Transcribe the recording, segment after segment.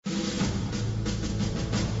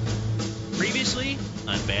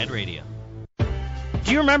on BaD Radio.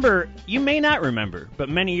 Do you remember, you may not remember, but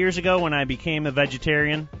many years ago when I became a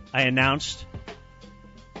vegetarian, I announced,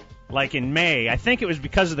 like in May, I think it was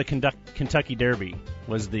because of the Kentucky Derby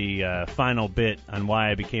was the final bit on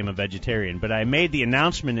why I became a vegetarian, but I made the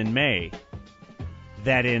announcement in May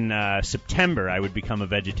that in September I would become a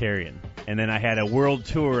vegetarian, and then I had a world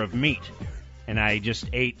tour of meat. And I just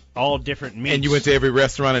ate all different meats. And you went to every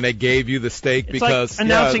restaurant and they gave you the steak it's because like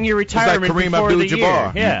announcing your retirement it's like Kareem before the year.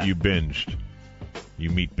 Abdul-Jabbar. Yeah. You binged.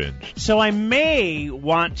 You meat binged. So I may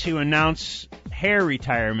want to announce hair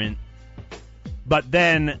retirement, but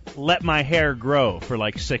then let my hair grow for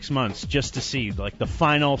like 6 months just to see like the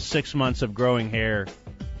final 6 months of growing hair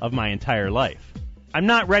of my entire life. I'm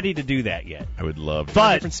not ready to do that yet. I would love to.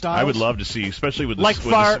 But different styles? I would love to see, especially with Like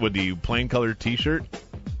with the plain colored T-shirt.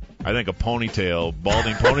 I think a ponytail,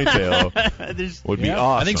 balding ponytail, would be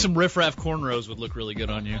awesome. I think some riffraff cornrows would look really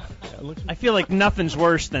good on you. I feel like nothing's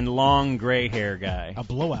worse than long gray hair guy. A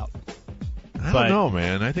blowout. I don't know,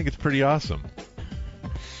 man. I think it's pretty awesome.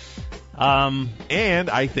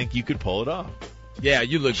 And I think you could pull it off. Yeah,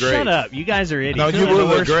 you look great. Shut up. You guys are idiots. No, you You're would the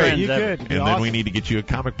look worst great. friends You ever. could. And then we need to get you a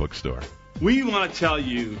comic book store. We want to tell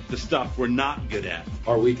you the stuff we're not good at,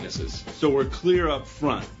 Our weaknesses. so we're clear up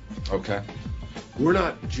front. Okay. We're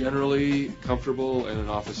not generally comfortable in an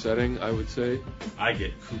office setting, I would say. I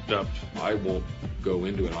get cooped up. I won't go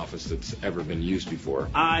into an office that's ever been used before.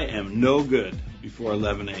 I am no good before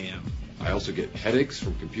 11 a.m. I also get headaches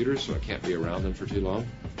from computers, so I can't be around them for too long.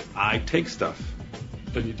 I take stuff.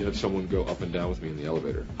 I need to have someone go up and down with me in the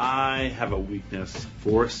elevator. I have a weakness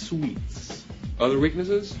for sweets. Other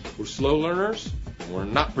weaknesses? We're slow learners, and we're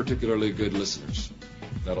not particularly good listeners.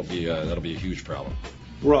 That'll be a huge problem.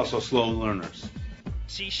 We're also slow learners.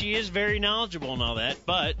 See, she is very knowledgeable and all that,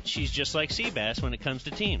 but she's just like Seabass when it comes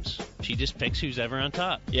to teams. She just picks who's ever on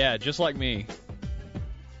top. Yeah, just like me.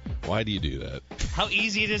 Why do you do that? How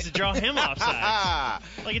easy it is to draw him offside.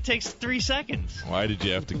 Like it takes 3 seconds. Why did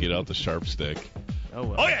you have to get out the sharp stick? Oh,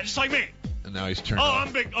 well. Oh, yeah, just like me. And now he's turned Oh, off.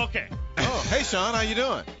 I'm big. Okay. Oh, hey, Sean, how you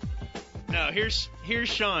doing? No, here's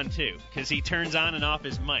Sean, too, because he turns on and off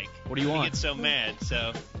his mic. What do you want? He gets so mad,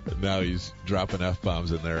 so... Now he's dropping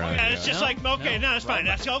F-bombs in there. Yeah, it's just like, okay, no, it's fine.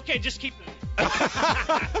 That's okay, just keep... All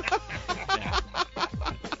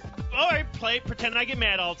right, pretend I get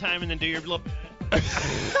mad all the time and then do your little...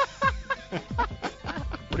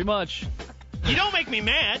 Pretty much. You don't make me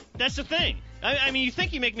mad. That's the thing. I mean, you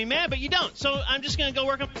think you make me mad, but you don't. So I'm just going to go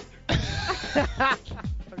work on...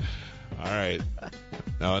 All right.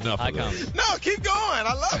 Now enough of this. No, keep going.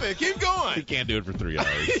 I love it. Keep He going. can't do it for 3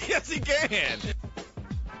 hours. Yes, he can.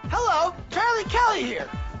 Hello, Charlie Kelly here,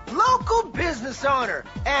 local business owner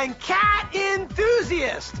and cat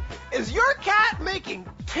enthusiast. Is your cat making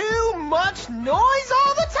too much noise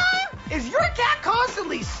all the time? Is your cat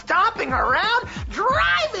constantly stomping around,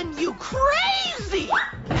 driving you crazy?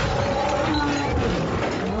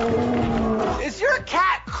 Is your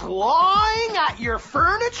cat clawing at your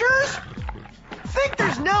furniture? Think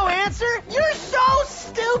there's no answer? You're so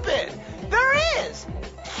stupid. There is.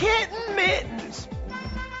 Kitten mittens.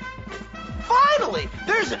 Finally,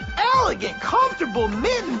 there's an elegant, comfortable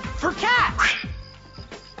mitten for cats.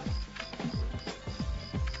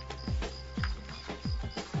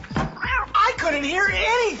 I couldn't hear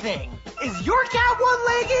anything. Is your cat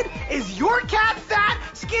one-legged? Is your cat fat,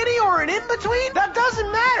 skinny, or an in-between? That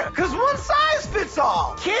doesn't matter, because one size fits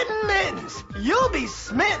all. Kitten mittens. You'll be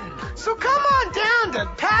smitten. So come on down to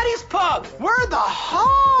Patty's Pub. We're the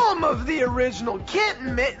home of the original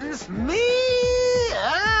kitten mittens. Meow.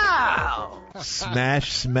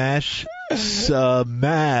 Smash, smash,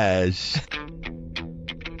 smash.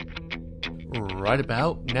 Right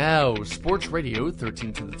about now, Sports Radio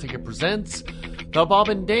 13 to the Ticket presents the Bob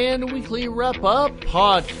and Dan Weekly Wrap-Up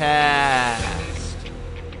Podcast.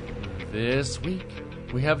 This week,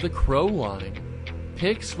 we have the Crow Line,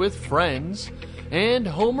 Picks with Friends, and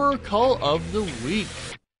Homercall of the Week.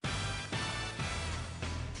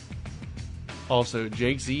 Also,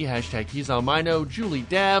 Jake Z, hashtag He's on Mino, Julie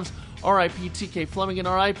Dabbs, R.I.P. TK Fleming, and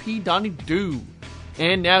R.I.P. Donnie Doo.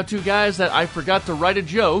 And now two guys that I forgot to write a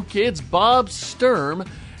joke, it's Bob Sturm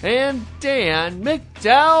and Dan McDowell.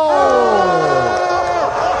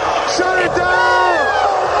 Shut it down.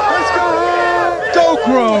 Let's go. So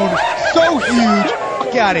grown, so huge.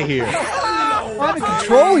 Get out of here. I'm in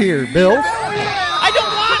control here, Bill. I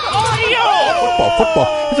don't want audio! Football.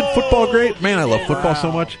 Isn't football great? Man, I love football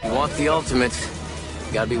so much. You want the ultimate,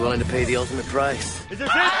 you gotta be willing to pay the ultimate price. Is this it? Is this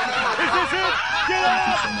it? Get up!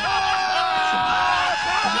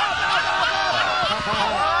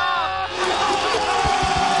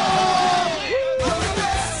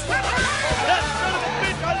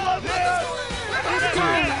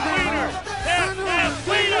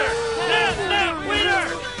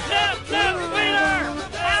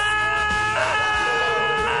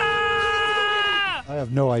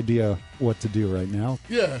 have no idea what to do right now.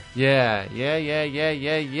 Yeah.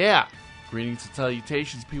 Greetings and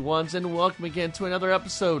salutations, P1s, and welcome again to another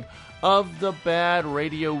episode of the BaD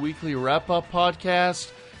Radio Weekly Wrap-Up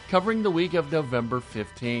Podcast, covering the week of November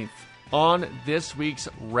 15th. On this week's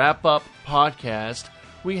Wrap-Up Podcast,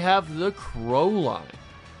 we have the Crow Line.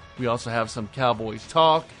 We also have some Cowboys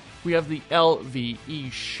talk. We have the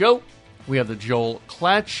LVE Show. We have the Joel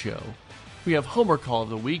Klatt Show. We have Homercall of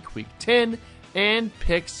the Week, Week 10, and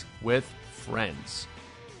Picks with Friends.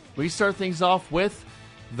 We start things off with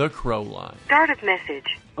the Crow Line. Start of message.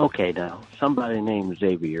 Okay, now, somebody named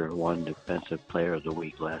Xavier won Defensive Player of the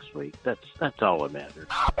Week last week. That's all that matters.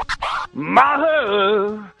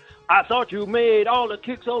 Maher, I thought you made all the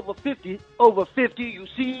kicks over 50, you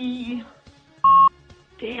see.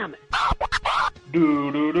 Damn it.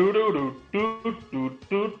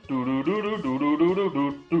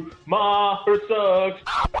 Maher sucks.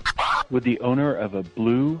 Would the owner of a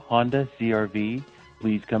blue Honda CR-V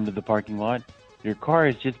please come to the parking lot? Your car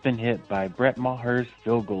has just been hit by Brett Maher's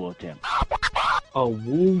field goal attempt. A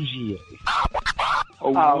woozier.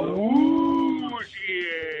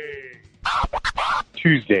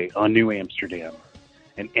 Tuesday on New Amsterdam,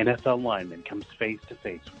 an NFL lineman comes face to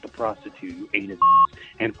face with the prostitute who ate his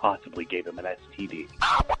and possibly gave him an STD.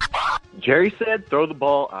 Jerry said, throw the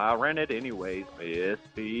ball. I ran it anyways.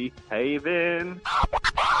 Misbehaving.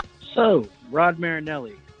 So, Rod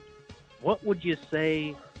Marinelli, what would you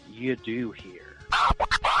say you do here?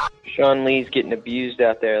 Sean Lee's getting abused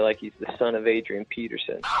out there like he's the son of Adrian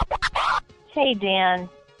Peterson. Hey, Dan.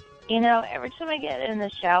 You know, every time I get in the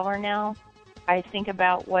shower now, I think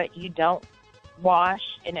about what you don't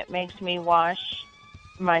wash, and it makes me wash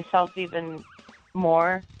myself even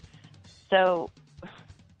more. So,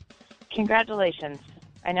 congratulations.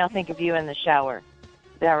 I now think of you in the shower.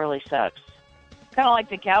 That really sucks. Kind of like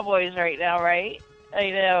the Cowboys right now, right? I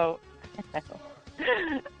know.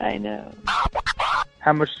 I know.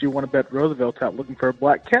 How much do you want to bet Roosevelt's out looking for a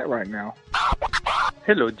black cat right now?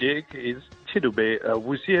 Hello, Jake. It's Chidube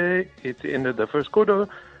Wusier. It's the end of the first quarter.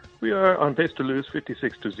 We are on pace to lose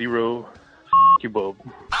 56-0. F*** you, Bob.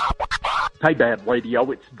 Hey, BaD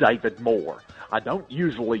Radio, it's David Moore. I don't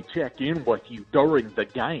usually check in with you during the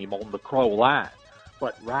game on the Crow Line,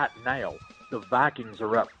 but right now, the Vikings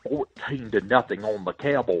are up 14-0 on the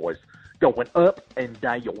Cowboys, going up and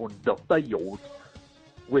down the field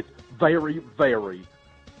with very, very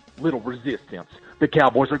little resistance. The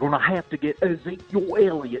Cowboys are going to have to get Ezekiel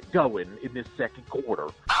Elliott going in this second quarter.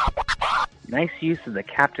 Nice use of the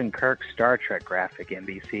Captain Kirk Star Trek graphic,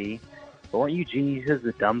 NBC. But weren't you geniuses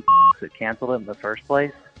the dumb that canceled it in the first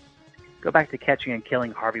place? Go back to catching and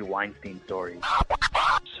killing Harvey Weinstein stories.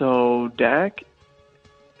 So, Dak,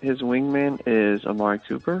 his wingman is Amari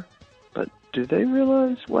Cooper, but do they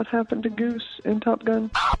realize what happened to Goose in Top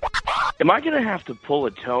Gun? Am I going to have to pull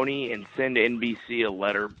a Tony and send NBC a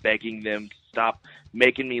letter begging them to stop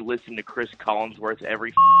making me listen to Chris Collinsworth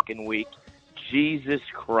every fucking week? Jesus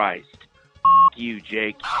Christ. F*** you,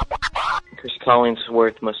 Jake. Chris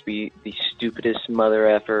Collinsworth must be the stupidest mother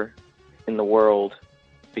effer in the world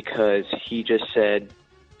because he just said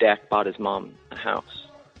Dak bought his mom a house.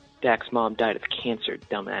 Dak's mom died of cancer,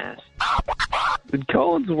 dumbass. Did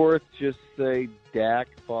Collinsworth just say Dak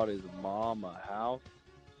bought his mom a house?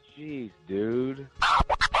 Jeez, dude.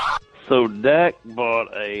 So Dak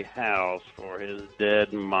bought a house for his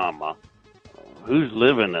dead mama. Who's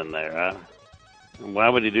living in there? Why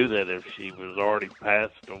would he do that if she was already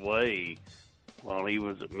passed away while he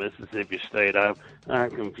was at Mississippi State? I'm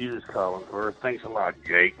confused, Collinsworth. Thanks a lot,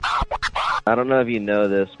 Jake. I don't know if you know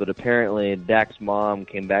this, but apparently Dak's mom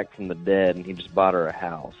came back from the dead and he just bought her a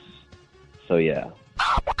house. So, yeah.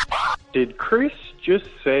 Did Chris just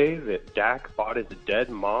say that Dak bought his dead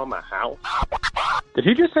mom a house? Did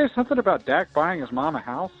he just say something about Dak buying his mom a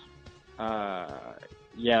house?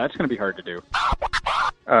 Yeah, that's going to be hard to do.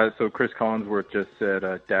 So Chris Collinsworth just said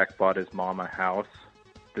Dak bought his mom a house.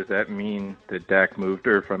 Does that mean that Dak moved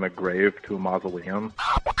her from a grave to a mausoleum?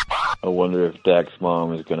 I wonder if Dak's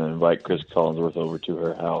mom is going to invite Chris Collinsworth over to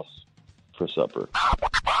her house for supper.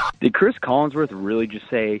 Did Chris Collinsworth really just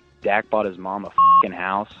say Dak bought his mom a fucking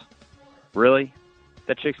house? Really?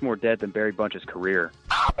 That chick's more dead than Barry Bunch's career.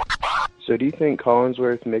 So do you think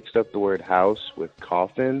Collinsworth mixed up the word house with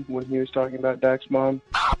coffin when he was talking about Dak's mom?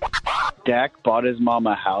 Dak bought his mom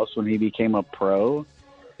a house when he became a pro?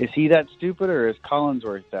 Is he that stupid, or is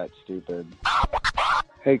Collinsworth that stupid?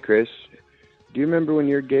 Hey, Chris, do you remember when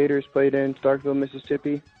your Gators played in Starkville,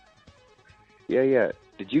 Mississippi? Yeah.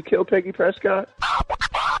 Did you kill Peggy Prescott?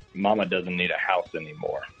 Mama doesn't need a house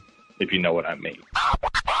anymore, if you know what I mean.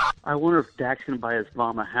 I wonder if Dak's going to buy his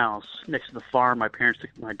mom a house next to the farm my parents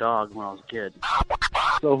took my dog when I was a kid.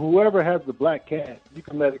 So whoever has the black cat, you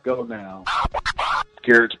can let it go now.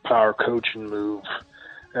 Garrett's power coaching move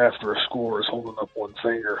after a score is holding up one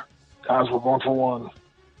finger. Guys, we're going for one.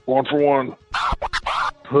 Going for one.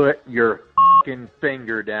 Put your fucking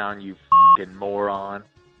finger down, you fucking moron.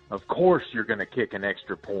 Of course you're going to kick an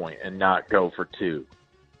extra point and not go for two.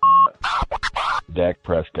 Dak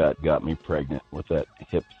Prescott got me pregnant with that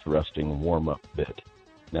hip-thrusting warm-up bit.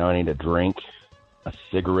 Now I need a drink, a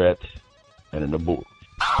cigarette, and an abort.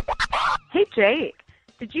 Hey, Jake,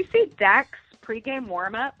 did you see Dak's pregame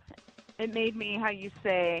warm-up? It made me, how you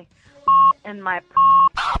say, in my...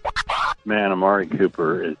 Man, Amari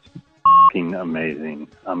Cooper is f***ing amazing.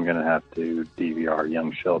 I'm going to have to DVR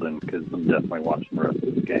Young Sheldon because I'm definitely watching the rest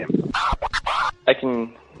of this game. I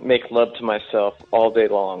can make love to myself all day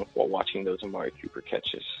long while watching those Amari Cooper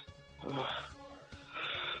catches.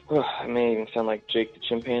 I may even sound like Jake the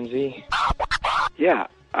chimpanzee. Yeah,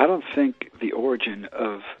 I don't think the origin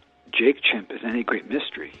of Jake Chimp is any great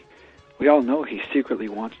mystery. We all know he secretly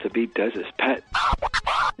wants to be Dez's pet.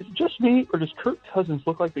 Is it just me, or does Kirk Cousins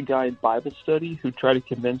look like the guy in Bible study who tried to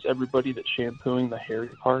convince everybody that shampooing the hairy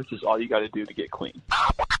parts is all you got to do to get clean?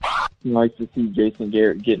 Nice to see Jason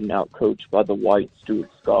Garrett getting out-coached by the white Stuart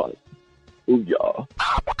Scott. Ooh, yeah.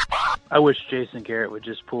 I wish Jason Garrett would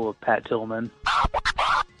just pull a Pat Tillman.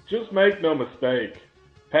 Just make no mistake.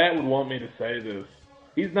 Pat would want me to say this.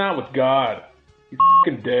 He's not with God. He's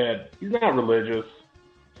f***ing dead. He's not religious.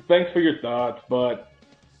 So thanks for your thoughts, but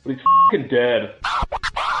he's f***ing dead.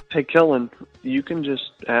 Hey, Kellen, you can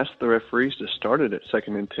just ask the referees to start it at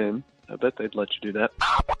 2nd and 10. I bet they'd let you do that.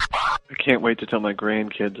 I can't wait to tell my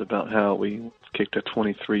grandkids about how we kicked a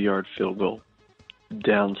 23-yard field goal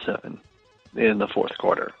down 7 in the fourth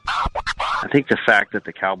quarter. I think the fact that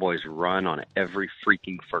the Cowboys run on every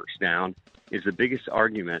freaking first down is the biggest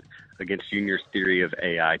argument against Junior's theory of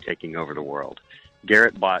AI taking over the world.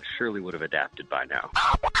 Garrett Bott surely would have adapted by now.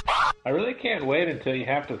 I really can't wait until you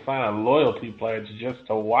have to sign a loyalty pledge just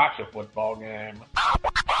to watch a football game.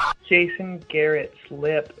 Jason Garrett's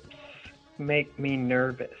lips make me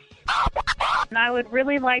nervous. And I would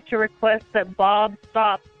really like to request that Bob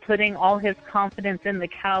stop putting all his confidence in the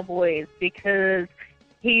Cowboys because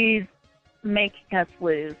he's making us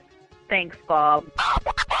lose. Thanks, Bob.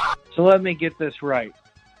 So let me get this right.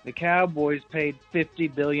 The Cowboys paid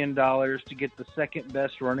 $50 billion to get the second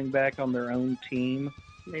best running back on their own team.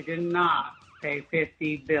 They did not pay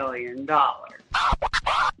 $50 billion.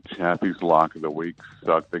 Chappie's lock of the week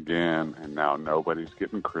sucked again, and now nobody's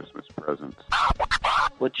getting Christmas presents.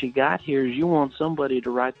 What you got here is you want somebody to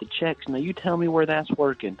write the checks. Now you tell me where that's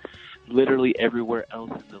working. Literally everywhere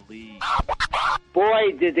else in the league.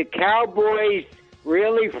 Boy, did the Cowboys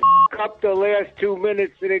really f*** up the last 2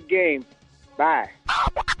 minutes of the game. Bye.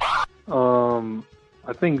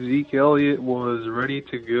 I think Zeke Elliott was ready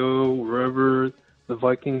to go wherever the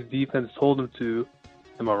Vikings defense told him to.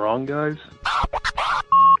 Am I wrong, guys?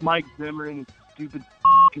 Mike Zimmer and his stupid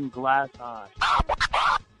f***ing glass eye.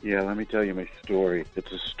 Yeah, let me tell you my story.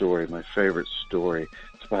 It's a story, my favorite story.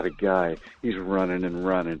 It's about a guy. He's running and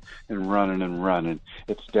running and running and running.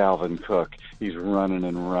 It's Dalvin Cook. He's running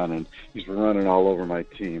and running. He's running all over my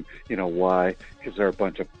team. You know why? Because they're a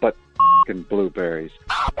bunch of butt-f***ing blueberries.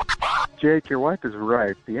 Jake, your wife is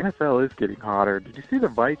right. The NFL is getting hotter. Did you see the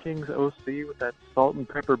Vikings OC with that salt and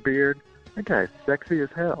pepper beard? That guy's sexy as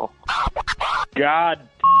hell. God,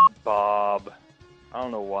 Bob. I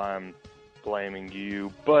don't know why I'm blaming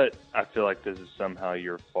you, but I feel like this is somehow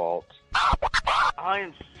your fault. I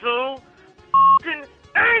am so f***ing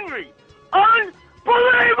angry! Unbelievable!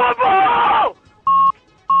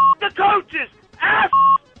 The coaches! Ass!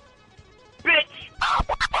 Bitch!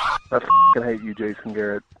 I f***ing hate you, Jason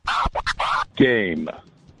Garrett. Game.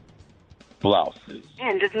 Blouses.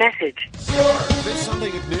 End of message. This Sunday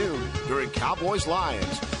at noon during Cowboys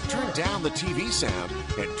Lions. Turn down the TV sound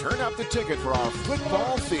and turn up the ticket for our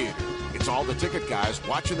football theater. It's all the ticket guys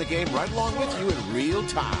watching the game right along with you in real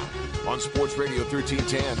time on Sports Radio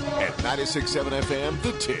 1310 and 96.7 FM,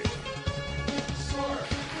 The Tick.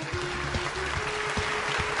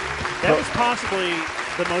 That was possibly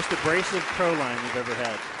the most abrasive pro line we've ever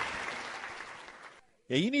had.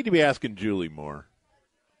 Yeah, you need to be asking Julie more.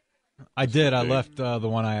 I did. I left the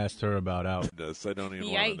one I asked her about out. I don't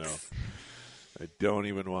even want to know. I don't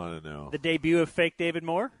even want to know. The debut of fake David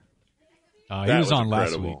Moore? He was on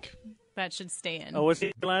last week. That should stay in. Oh, was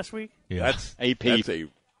he last week? Yeah.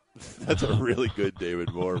 That's a really good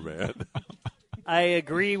David Moore, man. I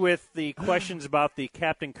agree with the questions about the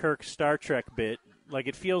Captain Kirk Star Trek bit. Like,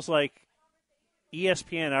 it feels like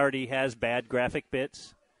ESPN already has bad graphic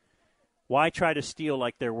bits, why try to steal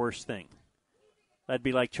like their worst thing? That'd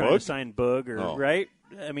be like trying to sign Boog, right?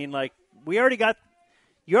 I mean, like, you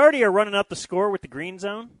already are running up the score with the green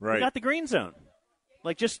zone. Right. You got the green zone.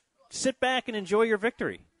 Like, just sit back and enjoy your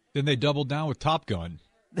victory. Then they doubled down with Top Gun.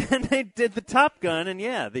 Then they did the Top Gun, and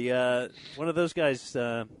the one of those guys,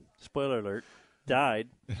 spoiler alert, died.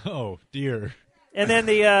 Oh, dear. And then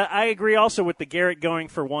I agree also with the Garrett going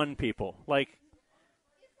for one people. Like,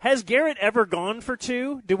 has Garrett ever gone for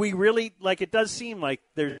two? Do we really, like, it does seem like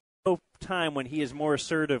there's no time when he is more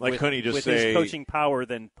assertive like, couldn't he just with say, his coaching power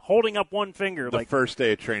than holding up one finger. The like first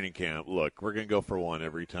day of training camp, look, we're going to go for one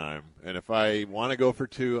every time. And if I want to go for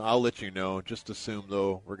two, I'll let you know. Just assume,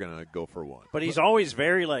 though, we're going to go for one. But he's always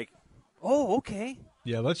very like, oh, okay.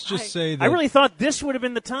 Yeah, let's just say that I really thought this would have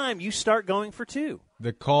been the time you start going for two.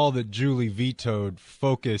 The call that Julie vetoed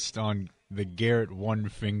focused on the Garrett one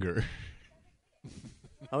finger.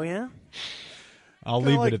 Oh, yeah? I'll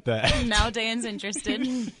leave it at that. Now Dan's interested.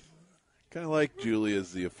 Kind of like Julie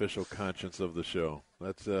is the official conscience of the show.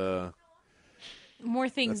 That's More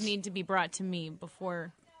things need to be brought to me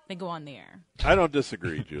before they go on the air. I don't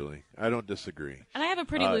disagree, Julie. I don't disagree. And I have a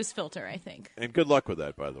pretty loose filter, I think. And good luck with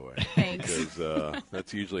that, by the way. Thanks. Because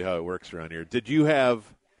that's usually how it works around here. Do you have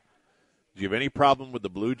any problem with the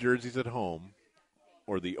blue jerseys at home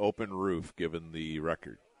or the open roof given the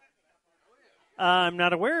record? I'm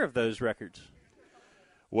not aware of those records.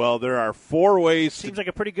 Well, there are 4 ways. Seems like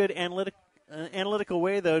a pretty good analytical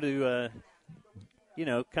way, though, to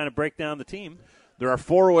kind of break down the team. There are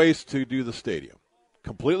 4 ways to do the stadium: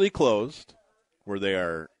 completely closed, where they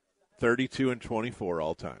are 32-24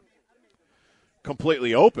 all time;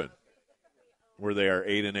 completely open, where they are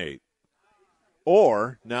 8-8;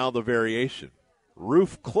 or now the variation: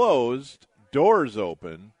 roof closed, doors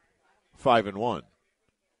open, 5-1. All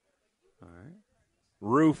right.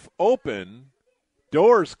 Roof open,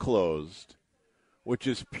 doors closed, which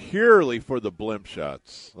is purely for the blimp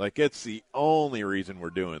shots. Like, it's the only reason we're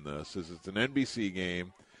doing this, is it's an NBC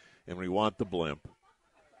game, and we want the blimp.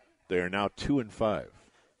 They are now 2-5.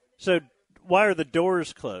 So why are the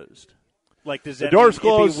doors closed? Like, does that doors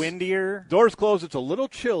mean closed, it be windier? Doors closed, it's a little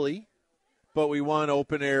chilly, but we want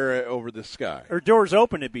open air over the sky. Or doors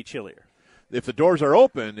open, it'd be chillier. If the doors are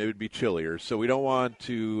open, it would be chillier, so we don't want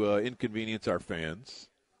to inconvenience our fans.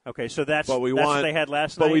 Okay, so that's what they had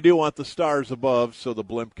last night? But we do want the stars above so the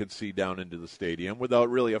blimp can see down into the stadium without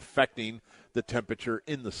really affecting the temperature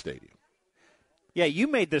in the stadium. Yeah, you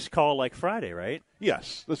made this call like Friday, right?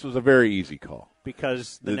 Yes, this was a very easy call.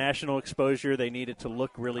 Because the national exposure, they need it to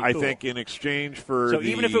look really cool. I think in exchange for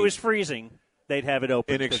even if it was freezing, they'd have it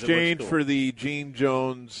open. In exchange for the Gene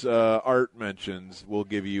Jones art mentions, we'll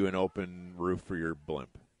give you an open roof for your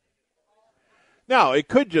blimp. Now, it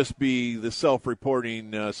could just be the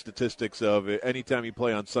self-reporting statistics of anytime you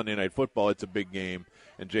play on Sunday Night Football, it's a big game,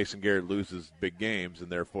 and Jason Garrett loses big games,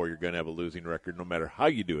 and therefore you're going to have a losing record no matter how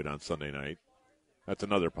you do it on Sunday night. That's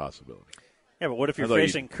another possibility. Yeah, but what if you're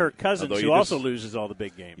facing Kirk Cousins, who also loses all the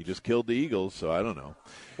big games? You just killed the Eagles, so I don't know.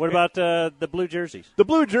 What about the blue jerseys? The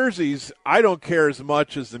blue jerseys, I don't care as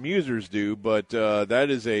much as the Musers do, but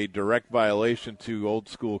that is a direct violation to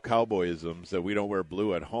old-school Cowboyisms that we don't wear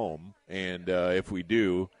blue at home. And if we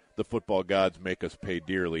do, the football gods make us pay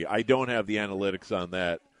dearly. I don't have the analytics on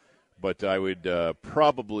that, but I would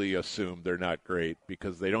probably assume they're not great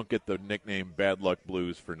because they don't get the nickname Bad Luck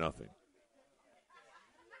Blues for nothing.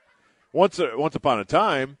 Once upon a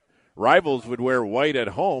time, rivals would wear white at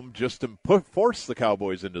home just to force the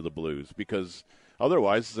Cowboys into the blues because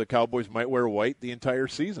otherwise the Cowboys might wear white the entire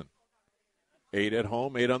season. 8 at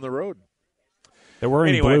home, 8 on the road. They're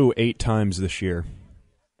wearing blue 8 times this year.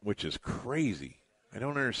 Which is crazy. I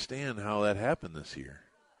don't understand how that happened this year.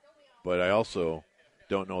 But I also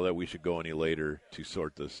don't know that we should go any later to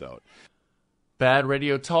sort this out. BaD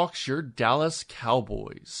Radio talks your Dallas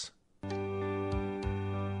Cowboys.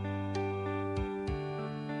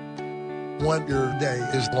 When your day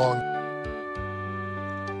is long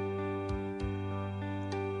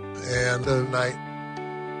and the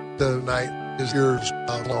night is yours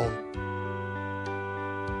alone.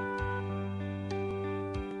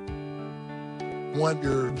 When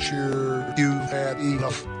you're sure you've had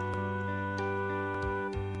enough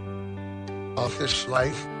of this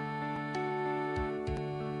life,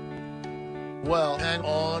 well, hang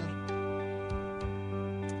on.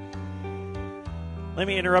 Let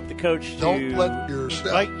me interrupt the coach to Don't let yourself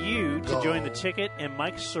invite you to join the Ticket and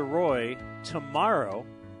Mike Soroy tomorrow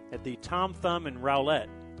at the Tom Thumb and Rowlett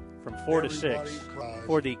from 4 to 6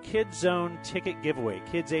 for the Kids Zone ticket giveaway.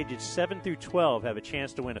 Kids ages 7 through 12 have a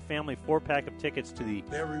chance to win a family 4-pack of tickets to the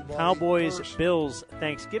Cowboys-Bills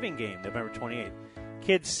Thanksgiving game, November 28th.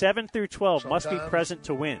 Kids 7 through 12 must be Sometimes- present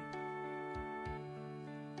to win.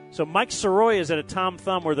 So Mike Soroy is at a Tom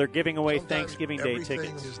Thumb where they're giving away Sometimes Thanksgiving Day everything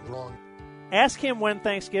tickets. is wrong. Ask him when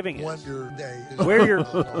Thanksgiving is. When your day is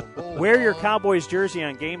Wear your Cowboys jersey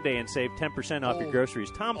on game day and save 10% off your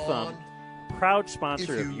groceries. Tom Thumb, proud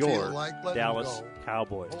sponsor If of you your feel like letting Dallas go.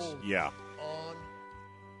 Cowboys. Yeah.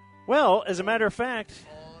 Well, as a matter of fact,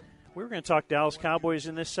 we were going to talk Dallas Cowboys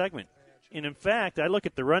in this segment. And in fact, I look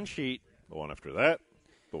at the run sheet. The one after that.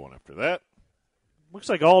 The one after that. Looks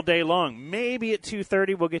like all day long. Maybe at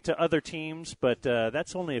 2:30 we'll get to other teams, but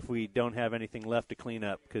that's only if we don't have anything left to clean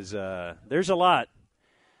up because there's a lot.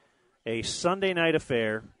 A Sunday night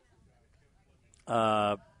affair.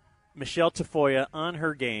 Michelle Tafoya on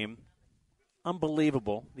her game.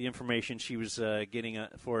 Unbelievable, the information she was getting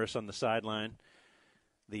for us on the sideline.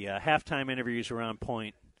 The halftime interviews were on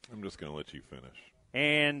point. I'm just going to let you finish.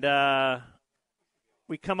 And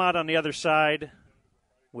we come out on the other side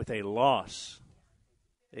with a loss.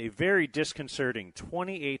 A very disconcerting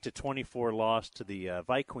 28-24 loss to the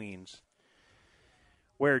Vikings,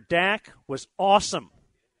 where Dak was awesome.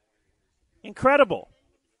 Incredible.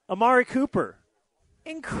 Amari Cooper.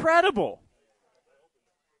 Incredible.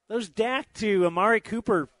 Those Dak to Amari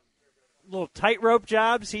Cooper little tightrope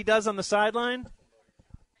jobs he does on the sideline,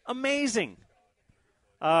 amazing.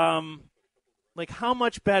 Like, how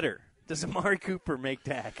much better does Amari Cooper make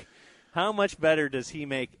Dak? How much better does he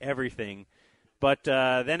make everything? But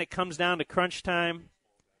then it comes down to crunch time,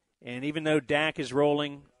 and even though Dak is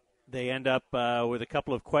rolling, they end up with a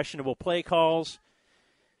couple of questionable play calls.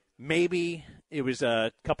 Maybe it was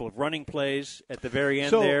a couple of running plays at the very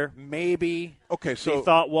end there. Maybe the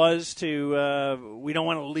thought was to we don't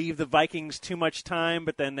want to leave the Vikings too much time,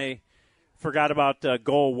 but then they forgot about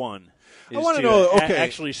goal one. I want to know,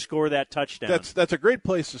 actually score that touchdown. That's a great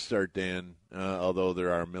place to start, Dan, although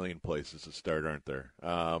there are a million places to start, aren't there?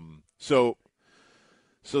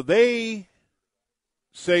 So they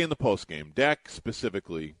say in the postgame, Dak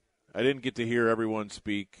specifically, I didn't get to hear everyone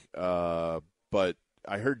speak, but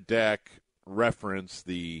I heard Dak reference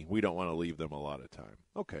we don't want to leave them a lot of time.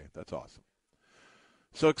 Okay, that's awesome.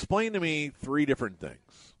 So explain to me three different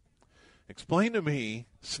things. Explain to me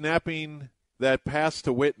snapping that pass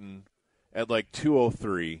to Witten at like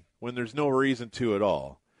 2:03 when there's no reason to at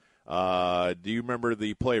all. Do you remember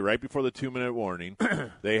the play right before the 2-minute warning?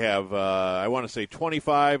 They have, I want to say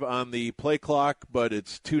 25 on the play clock, but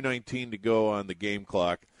it's 2:19 to go on the game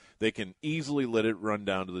clock. They can easily let it run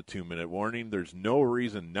down to the 2-minute warning. There's no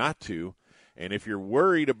reason not to. And if you're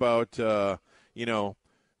worried about, the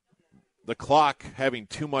clock having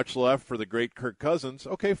too much left for the great Kirk Cousins,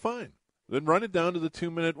 okay, fine. Then run it down to the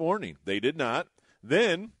 2-minute warning. They did not.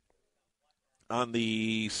 Then on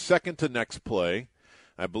the second to next play,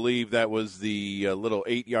 I believe that was the little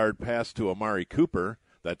 8-yard pass to Amari Cooper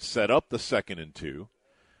that set up the 2nd and 2.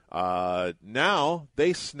 Now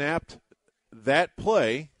they snapped that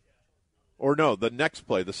play, or no, the next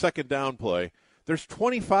play, the second down play. There's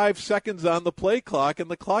 25 seconds on the play clock, and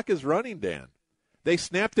the clock is running, Dan. They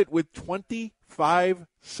snapped it with 25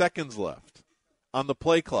 seconds left on the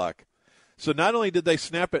play clock. So not only did they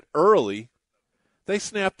snap it early, they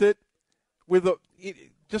snapped it with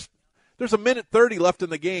there's a minute 30 left in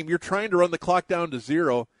the game. You're trying to run the clock down to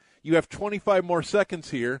 0. You have 25 more seconds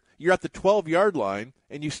here. You're at the 12-yard line,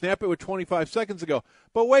 and you snap it with 25 seconds ago.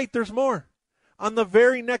 But wait, there's more. On the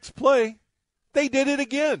very next play, they did it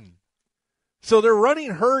again. So they're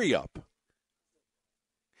running hurry up.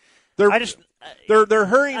 They're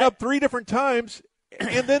hurrying up 3 different times,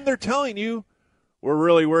 and then they're telling you, we're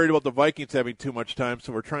really worried about the Vikings having too much time,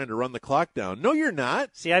 so we're trying to run the clock down. No, you're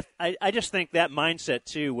not. See, I just think that mindset,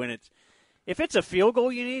 too, if it's a field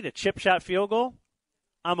goal you need, a chip shot field goal,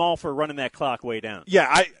 I'm all for running that clock way down.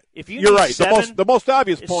 Yeah, you're right. 7, the most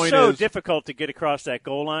obvious point is is difficult to get across that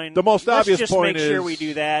goal line. The most obvious just point make sure we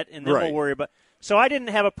do that, and then we'll worry about. So I didn't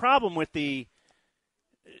have a problem with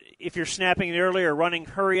if you're snapping it early or running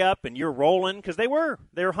hurry up and you're rolling, because they were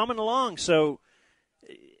humming along. So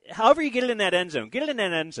however you get it in that end zone, get it in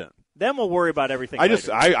that end zone. Then we'll worry about everything.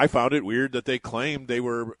 I found it weird that they claimed they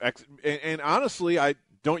were, and honestly,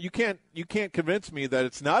 you can't convince me that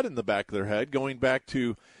it's not in the back of their head. Going back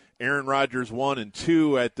to Aaron Rodgers 1 and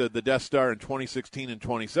 2 at the Death Star in 2016 and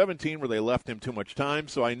 2017, where they left him too much time.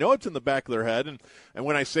 So I know it's in the back of their head. And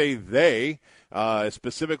when I say they,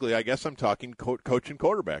 specifically, I guess I'm talking coach and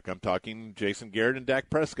quarterback. I'm talking Jason Garrett and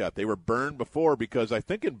Dak Prescott. They were burned before because I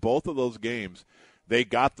think in both of those games they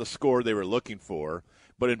got the score they were looking for,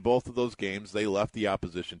 but in both of those games they left the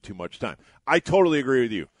opposition too much time. I totally agree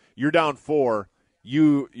with you. You're down 4.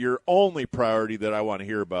 your only priority that I want to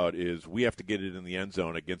hear about is we have to get it in the end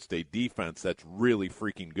zone against a defense that's really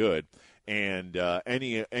freaking good. And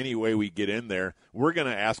any way we get in there, we're going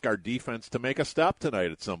to ask our defense to make a stop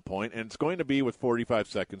tonight at some point, and it's going to be with 45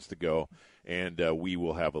 seconds to go, and we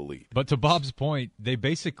will have a lead. But to Bob's point, they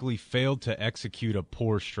basically failed to execute a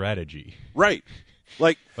poor strategy. Right.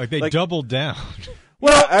 Like they doubled down.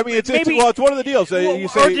 Well, I mean, it's one of the deals. Or You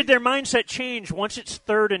say, did their mindset change once it's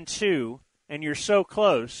 3rd and 2 and you're so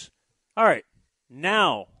close? All right,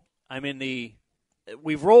 now I'm in the –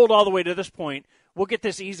 we've rolled all the way to this point. We'll get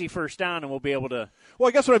this easy first down and we'll be able to – well,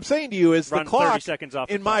 I guess what I'm saying to you is the clock, 30 seconds off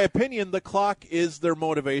in my opinion, the clock is their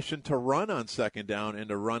motivation to run on 2nd down and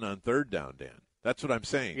to run on 3rd down, Dan. That's what I'm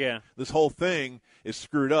saying. Yeah. This whole thing is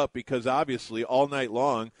screwed up because obviously all night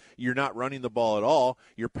long you're not running the ball at all.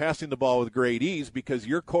 You're passing the ball with great ease because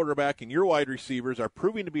your quarterback and your wide receivers are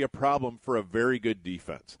proving to be a problem for a very good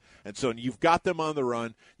defense. And so you've got them on the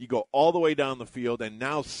run. You go all the way down the field, and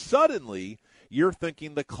now suddenly you're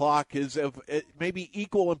thinking the clock is of maybe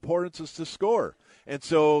equal importance as to score. And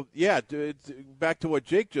so, yeah, back to what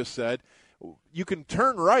Jake just said, you can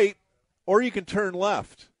turn right or you can turn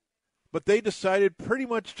left. But they decided pretty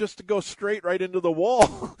much just to go straight right into the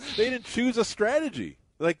wall. They didn't choose a strategy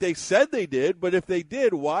like they said they did. But if they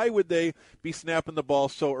did, why would they be snapping the ball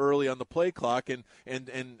so early on the play clock and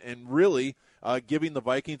really giving the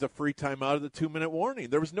Vikings a free timeout of the 2-minute warning?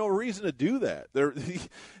 There was no reason to do that.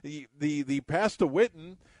 The pass to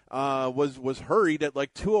Witten was hurried at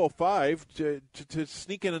like 2:05 to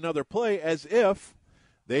sneak in another play as if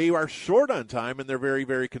they are short on time, and they're very,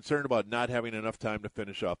 very concerned about not having enough time to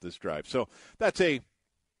finish off this drive. So that's a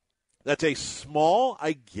small,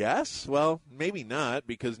 I guess. Well, maybe not,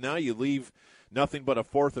 because now you leave nothing but a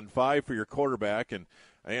 4th and 5 for your quarterback, and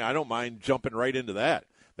I don't mind jumping right into that.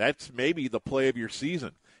 That's maybe the play of your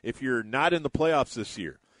season. If you're not in the playoffs this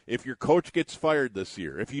year, if your coach gets fired this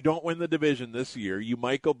year, if you don't win the division this year, you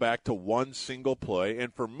might go back to one single play.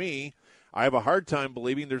 And for me, I have a hard time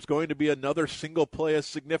believing there's going to be another single play as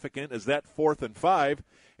significant as that 4th and 5.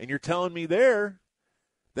 And you're telling me there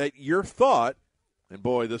that your thought, and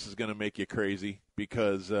boy, this is going to make you crazy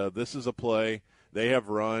because this is a play they have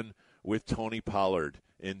run with Tony Pollard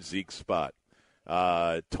in Zeke's spot.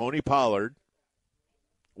 Tony Pollard,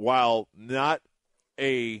 while not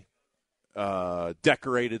a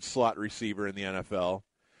decorated slot receiver in the NFL,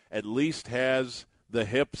 at least has the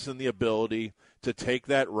hips and the ability to take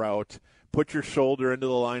that route, put your shoulder into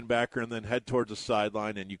the linebacker, and then head towards the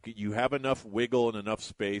sideline, and you have enough wiggle and enough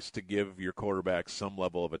space to give your quarterback some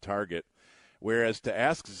level of a target. Whereas to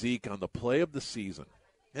ask Zeke on the play of the season,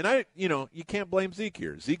 and you can't blame Zeke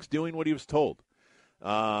here. Zeke's doing what he was told.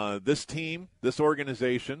 This team, this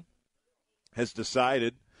organization, has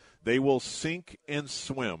decided they will sink and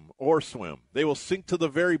swim, or swim. They will sink to the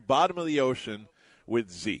very bottom of the ocean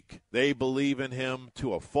with Zeke. They believe in him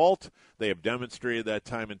to a fault. They have demonstrated that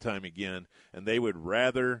time and time again, and they would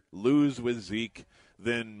rather lose with Zeke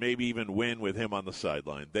than maybe even win with him on the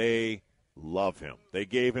sideline. They love him. They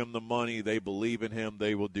gave him the money. They believe in him.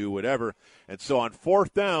 They will do whatever. And so on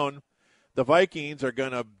 4th down, the Vikings are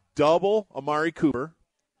going to double Amari Cooper.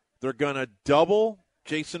 They're going to double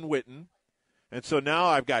Jason Witten. And so now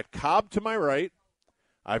I've got Cobb to my right.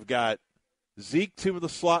 I've got Zeke to the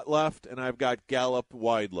slot left, and I've got Gallup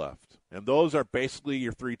wide left. And those are basically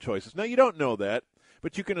your 3 choices. Now, you don't know that,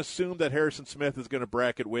 but you can assume that Harrison Smith is going to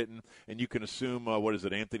bracket Witten, and you can assume,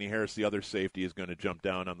 Anthony Harris, the other safety, is going to jump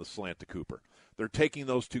down on the slant to Cooper. They're taking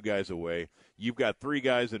those 2 guys away. You've got 3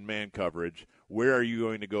 guys in man coverage. Where are you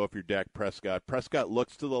going to go if you're Dak Prescott? Prescott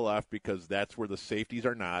looks to the left because that's where the safeties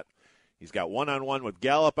are not. He's got one-on-one with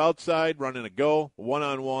Gallup outside, running a go,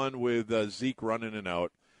 one-on-one with Zeke running an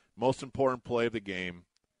out. Most important play of the game.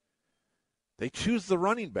 They choose the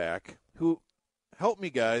running back who, help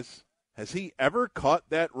me guys, has he ever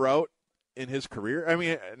caught that route in his career? I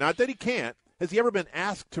mean, not that he can't. Has he ever been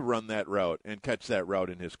asked to run that route and catch that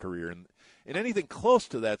route in his career? And anything close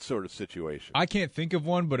to that sort of situation? I can't think of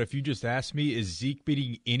one, but if you just ask me, is Zeke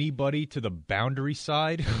beating anybody to the boundary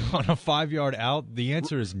side on a 5-yard out? The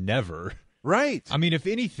answer is never. Right. I mean, if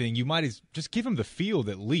anything, you might just give him the field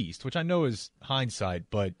at least, which I know is hindsight,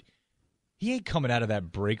 but he ain't coming out of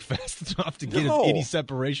that break fast enough to get any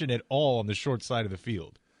separation at all on the short side of the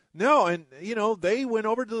field. No, and, they went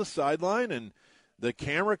over to the sideline, and the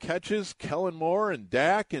camera catches Kellen Moore and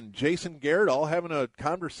Dak and Jason Garrett all having a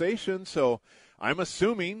conversation, so I'm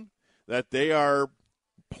assuming that they are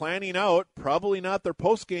planning out, probably not their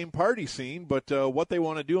post-game party scene, but what they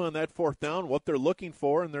want to do on that 4th down, what they're looking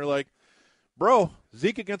for, and they're like, bro,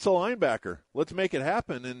 Zeke against a linebacker. Let's make it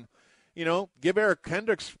happen. And give Eric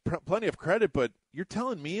Kendricks plenty of credit, but you're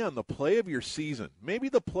telling me on the play of your season, maybe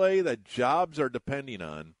the play that jobs are depending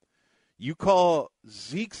on, you call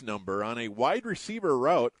Zeke's number on a wide receiver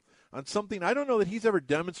route on something I don't know that he's ever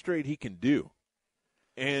demonstrated he can do.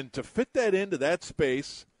 And to fit that into that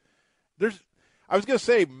space, I was going to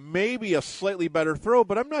say maybe a slightly better throw,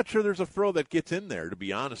 but I'm not sure there's a throw that gets in there, to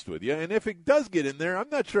be honest with you. And if it does get in there, I'm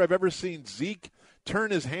not sure I've ever seen Zeke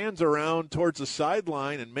turn his hands around towards the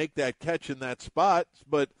sideline and make that catch in that spot,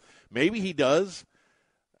 but maybe he does.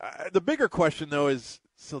 The bigger question, though, is,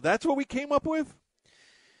 so that's what we came up with?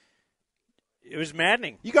 It was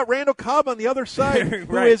maddening. You got Randall Cobb on the other side, right.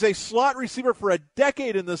 who is a slot receiver for a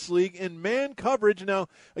decade in this league in man coverage. Now,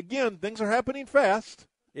 again, things are happening fast.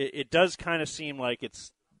 It does kind of seem like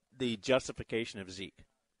it's the justification of Zeke.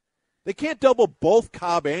 They can't double both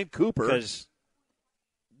Cobb and Cooper. Because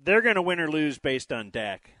they're going to win or lose based on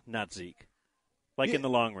Dak, not Zeke, in the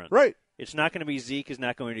long run. Right. It's not going to be Zeke is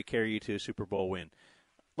not going to carry you to a Super Bowl win.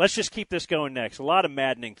 Let's just keep this going next. A lot of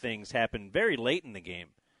maddening things happened very late in the game.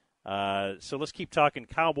 So let's keep talking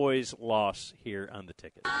Cowboys loss here on the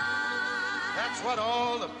ticket. That's what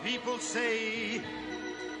all the people say.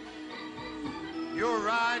 You're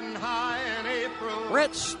riding high in April. We're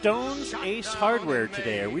at Stone's Ace Hardware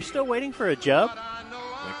today. Are we still waiting for a Jub?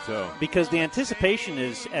 I think so. Because the anticipation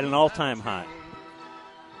is at an all-time high.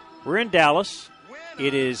 We're in Dallas.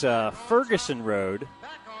 It is Ferguson Road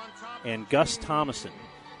and Gus Thomason.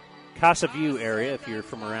 Casa View area, if you're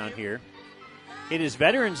from around here. It is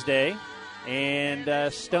Veterans Day,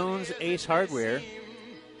 and Stone's Ace Hardware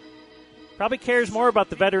probably cares more about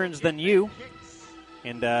the veterans than you.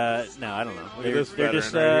 And, no, I don't know. They're just, right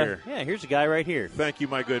here. Yeah, here's a guy right here. Thank you,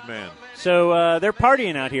 my good man. So they're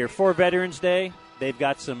partying out here for Veterans Day. They've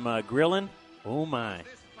got some grilling. Oh, my.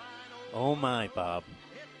 Oh, my, Bob.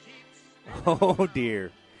 Oh,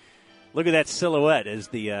 dear. Look at that silhouette as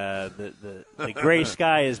the gray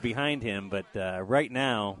sky is behind him. But right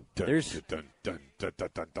now, there is a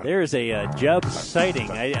Jub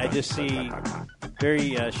sighting. I just see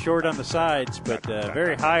very short on the sides, but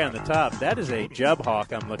very high on the top. That is a Jub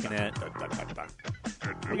hawk I'm looking at.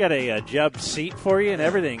 We got a Jub seat for you and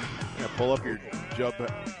everything. Yeah, pull up your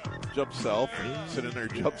Jub self and sit in their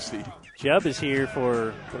Jub seat. Jub is here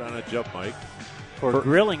for... Put on a Jub mic. For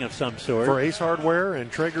grilling of some sort. For Ace Hardware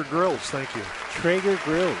and Traeger Grills, thank you. Traeger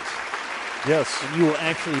Grills. Yes. And you will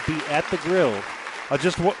actually be at the grill. I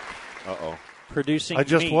just producing I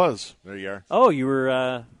just meat. was. There you are. Oh, you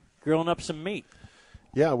were grilling up some meat.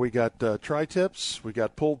 Yeah, we got tri-tips, we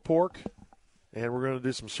got pulled pork, and we're going to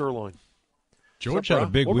do some sirloin. George had a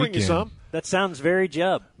big we'll weekend. Bring you some. That sounds very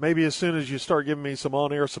Jub. Maybe as soon as you start giving me some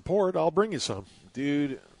on-air support, I'll bring you some.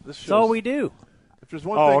 Dude, that's all we do. If there's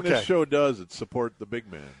one thing this show does, it's support the big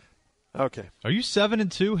man. Okay. Are you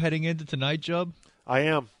 7-2 heading into tonight, Jub? I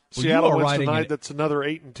am. Well, Seattle wins tonight. That's another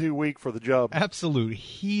 8-2 week for the Jub. Absolute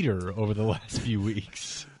heater over the last few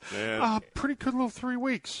weeks. Man. Pretty good little 3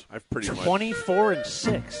 weeks. I've pretty much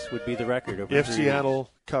 24-6 would be the record over if 3 Seattle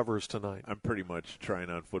weeks. Covers tonight. I'm pretty much trying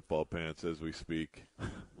on football pants as we speak.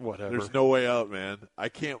 Whatever. There's no way out, man. I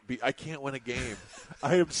can't win a game.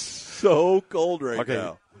 I am so cold right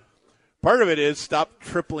now. Part of it is stop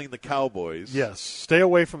tripling the Cowboys. Yes, stay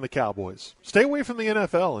away from the Cowboys. Stay away from the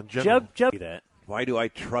NFL in general. Jub that. Why do I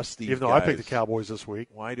trust these guys? Even though I picked the Cowboys this week.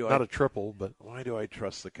 Not a triple, but why do I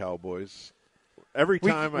trust the Cowboys? Every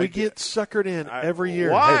time we get suckered in every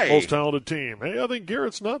year. Why? Hey, most talented team. Hey, I think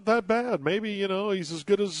Garrett's not that bad. Maybe, he's as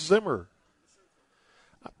good as Zimmer.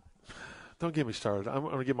 Don't get me started. I'm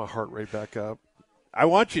going to get my heart rate back up. I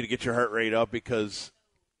want you to get your heart rate up because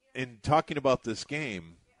in talking about this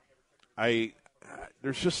game,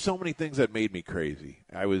 there's just so many things that made me crazy.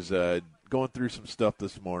 I was going through some stuff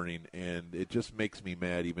this morning, and it just makes me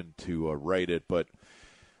mad even to write it. But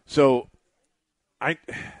so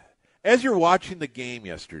as you're watching the game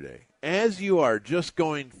yesterday, as you are just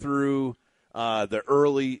going through the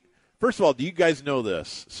early – first of all, do you guys know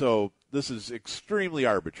this? So this is extremely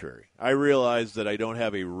arbitrary. I realize that I don't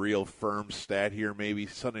have a real firm stat here. Maybe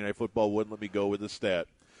Sunday Night Football wouldn't let me go with the stat.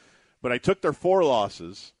 But I took their 4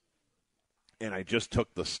 losses, and I just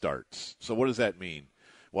took the starts. So what does that mean?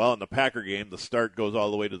 Well, in the Packer game, the start goes all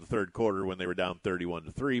the way to the third quarter when they were down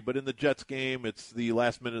 31-3. But in the Jets game, it's the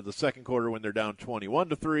last minute of the second quarter when they're down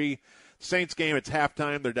 21-3. Saints game, it's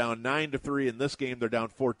halftime. They're down 9-3. In this game, they're down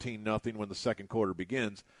 14-0 when the second quarter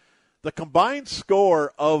begins. The combined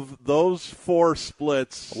score of those 4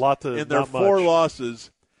 splits in their 4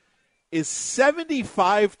 losses is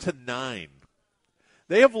 75-9.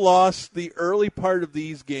 They have lost the early part of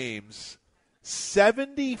these games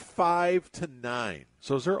 75-9.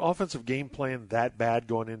 So is their offensive game plan that bad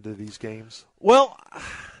going into these games? Well,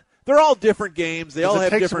 they're all different games. They all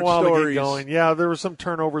have different stories. It takes a while to get going. Yeah, there were some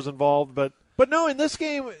turnovers involved, but no, in this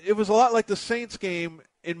game, it was a lot like the Saints game,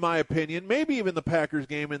 in my opinion, maybe even the Packers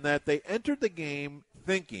game, in that they entered the game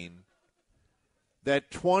thinking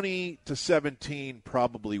that 20-17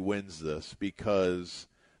 probably wins this because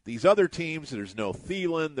these other teams, there's no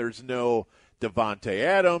Thielen, there's no Devontae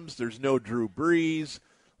Adams, there's no Drew Brees.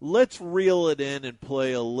 Let's reel it in and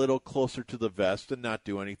play a little closer to the vest and not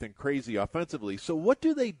do anything crazy offensively. So what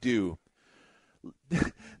do they do?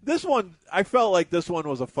 This one, I felt like this one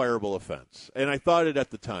was a fireable offense, and I thought it at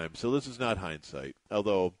the time, so this is not hindsight,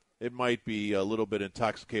 although it might be a little bit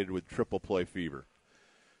intoxicated with triple play fever.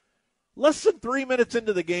 Less than 3 minutes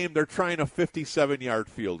into the game, they're trying a 57-yard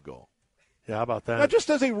field goal. Yeah, how about that? Now, just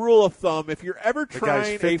as a rule of thumb, if you're ever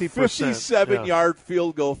trying a 57-yard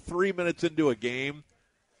field goal 3 minutes into a game,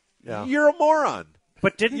 you're a moron.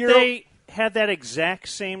 But didn't they have that exact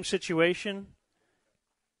same situation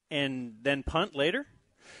and then punt later?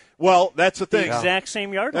 Well, that's the thing. The exact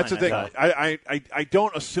same yard line. That's the thing. I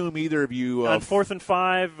don't assume either of you. On 4th and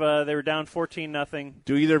 5, they were down 14-0.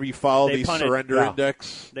 Do either of you follow the surrender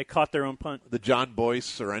index? They caught their own punt. The John Boyce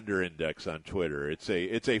surrender index on Twitter. It's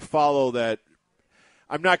a follow that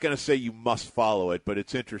I'm not going to say you must follow it, but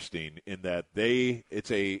it's interesting in that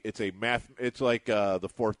it's a math. It's like the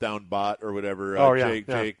fourth down bot or whatever.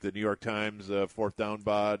 Jake, the New York Times fourth down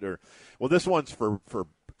bot. This one's for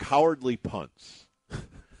cowardly punts.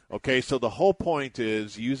 Okay, so the whole point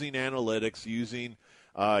is using analytics, using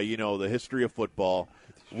the history of football.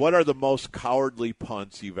 What are the most cowardly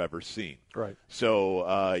punts you've ever seen? Right.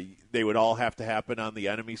 So they would all have to happen on the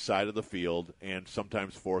enemy side of the field, and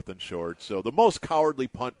sometimes 4th and short. So the most cowardly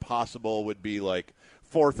punt possible would be like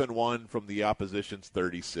 4th and 1 from the opposition's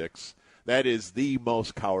 36. That is the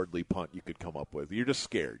most cowardly punt you could come up with. You're just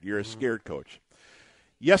scared. You're a scared coach.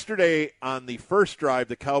 Yesterday, on the first drive,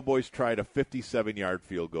 the Cowboys tried a 57-yard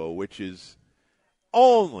field goal, which is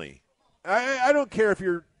only – I don't care if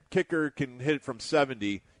your kicker can hit it from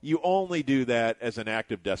 70. You only do that as an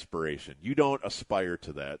act of desperation. You don't aspire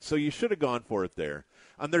to that. So you should have gone for it there.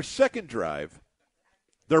 On their second drive,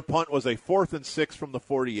 their punt was a 4th and 6 from the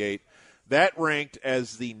 48. That ranked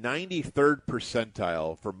as the 93rd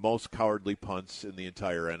percentile for most cowardly punts in the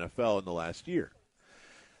entire NFL in the last year.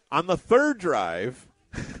 On the third drive –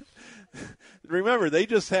 remember, they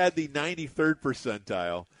just had the 93rd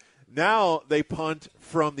percentile. Now they punt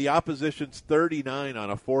from the opposition's 39 on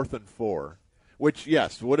a 4th and 4, which,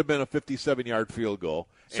 yes, would have been a 57-yard field goal.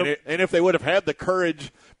 So, and if they would have had the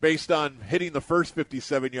courage based on hitting the first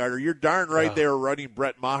 57-yarder, you're darn right they were running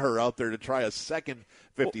Brett Maher out there to try a second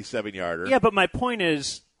 57-yarder. Yeah, but my point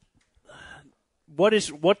is, what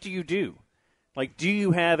do you do? Like, do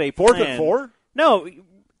you have a plan? 4th and 4? No.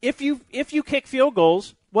 If you kick field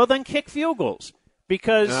goals, well, then kick field goals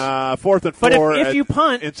because 4th and 4. But if you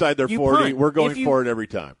punt inside their 40, punt. We're going for it every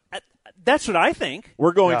time. That's what I think.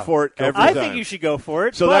 We're going for it every time. I think you should go for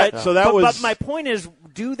it. But my point is,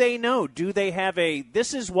 do they know? Do they have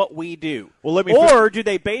this is what we do? Well, or do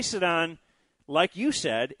they base it on, like you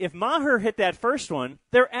said, if Maher hit that first one,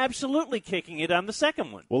 they're absolutely kicking it on the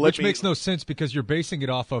second one. Which makes no sense because you're basing it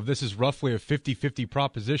off of this is roughly a 50-50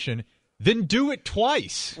 proposition. Then do it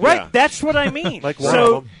twice. Right, yeah. That's what I mean.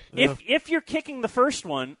 So if you're kicking the first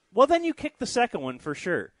one, well, then you kick the second one for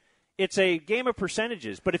sure. It's a game of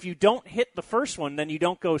percentages. But if you don't hit the first one, then you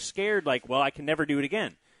don't go scared like, well, I can never do it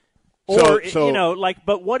again. Or,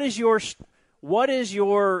 but what is your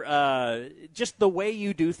just the way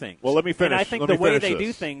you do things? Well, let me finish. And I think the way they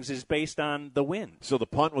do things is based on the win. So the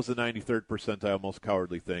punt was the 93rd percentile, most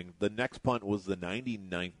cowardly thing. The next punt was the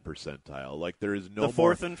 99th percentile. Like there is no the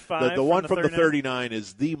 4th and 5. The one from the 39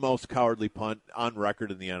 is the most cowardly punt on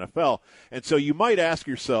record in the NFL. And so you might ask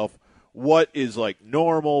yourself, what is like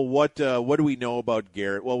normal? What do we know about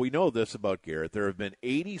Garrett? Well, we know this about Garrett. There have been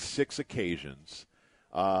 86 occasions.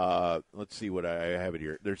 Let's see what I have it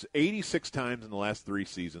here. There's 86 times in the last 3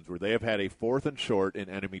 seasons where they have had a 4th and short in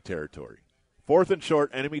enemy territory. 4th and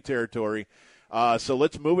short, enemy territory. So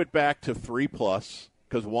let's move it back to 3+,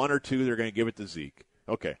 because 1 or 2 they're going to give it to Zeke.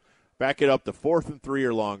 Okay. Back it up to 4th and 3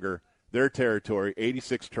 or longer. Their territory,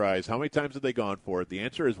 86 tries. How many times have they gone for it? The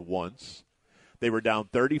answer is once. They were down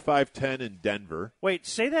 35-10 in Denver. Wait,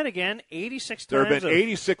 say that again. 86 times? There have been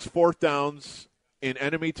 86 4th downs in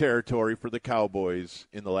enemy territory for the Cowboys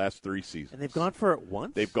in the last 3 seasons. And they've gone for it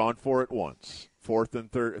once? They've gone for it once. 4th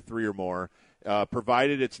and 3 or more,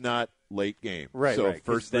 provided it's not late game. Right, so right.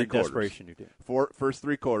 First 3 quarters. Desperation you do. First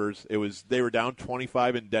 3 quarters, they were down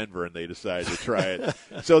 25 in Denver, and they decided to try it.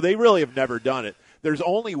 So they really have never done it. There's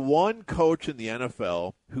only one coach in the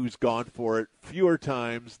NFL who's gone for it fewer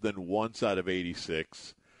times than once out of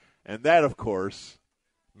 86, and that, of course,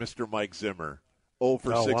 Mr. Mike Zimmer, 0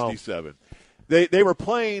 for 67. Wow. They were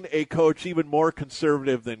playing a coach even more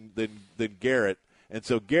conservative than Garrett, and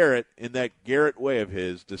so Garrett, in that Garrett way of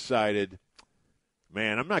his, decided,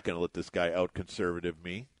 man, I'm not going to let this guy out-conservative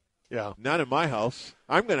me. Yeah. Not in my house.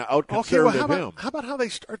 I'm going to out-conservative him. How about how they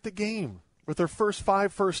start the game? With their first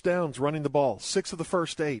 5 first downs running the ball, 6 of the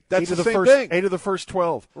first 8. That's the same first, thing. 8 of the first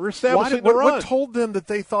 12. We're establishing the run. What told them that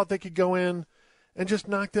they thought they could go in and just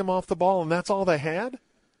knock them off the ball, and that's all they had?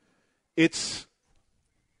 They're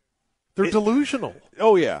delusional.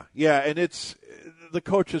 Oh, yeah. Yeah, and the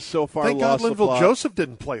coach is so far Thank lost God the plot. Linville Joseph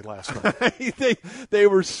didn't play last night. they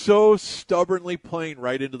were so stubbornly playing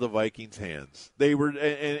right into the Vikings' hands. They were,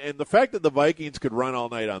 and the fact that the Vikings could run all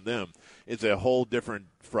night on them is a whole different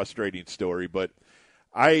frustrating story. But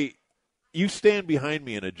you stand behind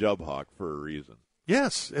me in a Jub Hawk for a reason.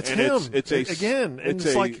 Yes, it's and him.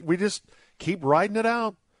 It's like we just keep riding it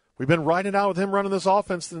out. We've been riding it out with him running this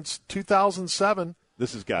offense since 2007.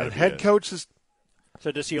 This has got to be head it. coach is.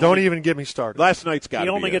 So does he? Don't even get me started. Last night's got. He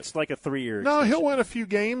only be gets like a 3-year. No, extension. he'll win a few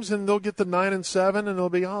games and they'll get the 9-7, and they'll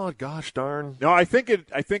be gosh darn. No, I think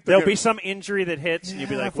there'll be some injury that hits, and you'll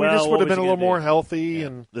be like, if we just would have been a little more healthy,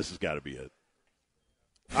 and this has got to be it.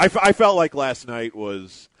 I felt like last night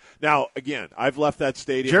was. Now again, I've left that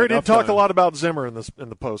stadium. Jerry did talk a lot about Zimmer in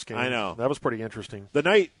the post game. I know that was pretty interesting. The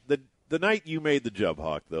night you made the Jub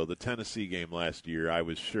Hawk, though, the Tennessee game last year, I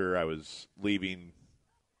was sure I was leaving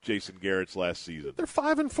Jason Garrett's last season. They're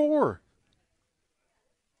 5-4.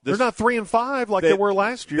 They're not 3-5 like they were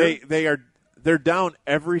last year. They're down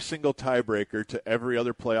every single tiebreaker to every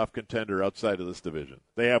other playoff contender outside of this division.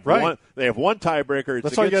 They have one. They have one tiebreaker.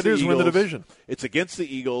 That's all you got to do is win the division. It's against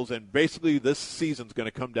the Eagles, and basically this season's going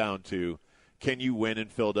to come down to can you win in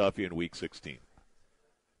Philadelphia in Week 16.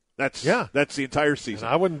 That's the entire season.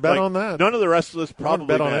 And I wouldn't bet on that. None of the rest of this probably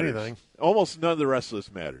bet on matters. anything. Almost none of the rest of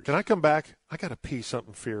this matters. Can I come back? I got to pee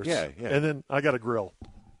something fierce. Yeah. And then I got to grill.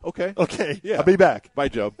 Okay. Yeah. I'll be back. Bye,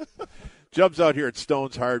 Jub. Jub's out here at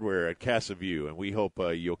Stone's Hardware at Casa View, and we hope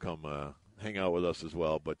you'll come hang out with us as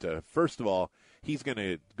well. But first of all, he's going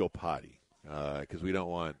to go potty because we don't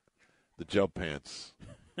want the Jub pants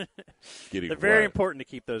getting They're very wet. important to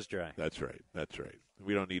keep those dry. That's right.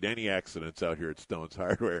 We don't need any accidents out here at Stone's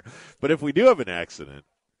Hardware. But if we do have an accident,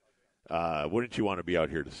 wouldn't you want to be out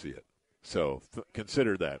here to see it? So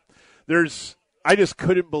consider that. I just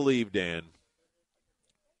couldn't believe, Dan,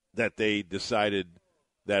 that they decided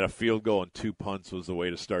that a field goal and 2 punts was the way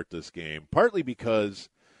to start this game, partly because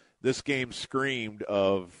this game screamed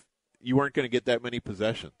of you weren't going to get that many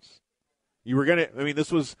possessions. You were going to – I mean,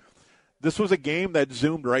 this was a game that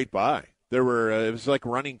zoomed right by. It was like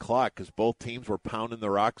running clock because both teams were pounding the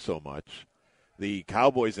rock so much. The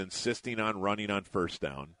Cowboys insisting on running on first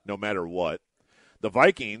down, no matter what. The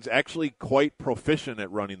Vikings actually quite proficient at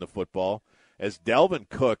running the football, as Dalvin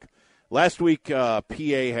Cook. Last week, PA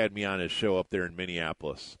had me on his show up there in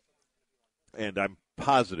Minneapolis, and I'm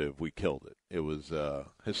positive we killed it. It was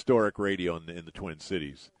historic radio in the Twin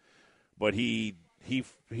Cities, but he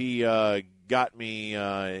got me.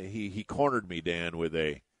 He cornered me, Dan, with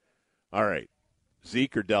all right,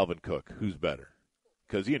 Zeke or Dalvin Cook, who's better?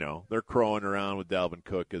 Because, they're crowing around with Dalvin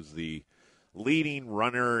Cook as the leading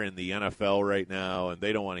runner in the NFL right now, and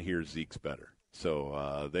they don't want to hear Zeke's better.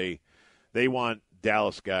 So they want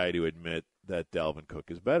Dallas guy to admit that Dalvin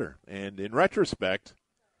Cook is better. And in retrospect,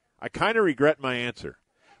 I kind of regret my answer.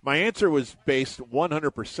 My answer was based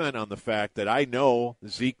 100% on the fact that I know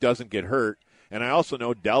Zeke doesn't get hurt, and I also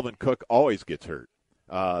know Dalvin Cook always gets hurt.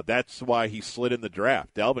 That's why he slid in the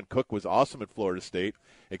draft. Dalvin Cook was awesome at Florida State,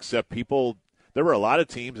 except there were a lot of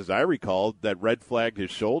teams, as I recall, that red flagged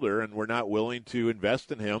his shoulder and were not willing to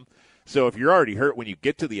invest in him. So if you're already hurt when you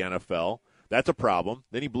get to the NFL, that's a problem.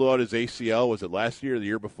 Then he blew out his ACL, was it last year or the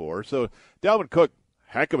year before? So Dalvin Cook,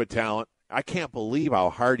 heck of a talent. I can't believe how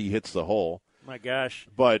hard he hits the hole. My gosh.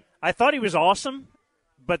 But I thought he was awesome,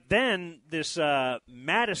 but then this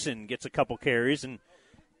Madison gets a couple carries, and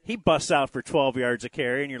he busts out for 12 yards a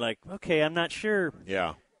carry, and you're like, okay, I'm not sure.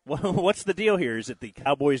 Yeah. What's the deal here? Is it the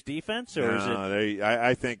Cowboys' defense, or is it?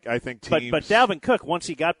 I think teams. But Dalvin Cook, once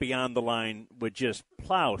he got beyond the line, would just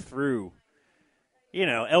plow through.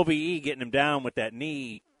 LVE getting him down with that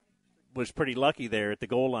knee was pretty lucky there at the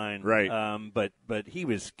goal line. Right. But he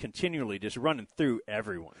was continually just running through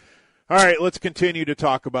everyone. All right, let's continue to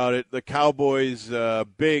talk about it. The Cowboys,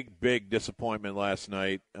 big disappointment last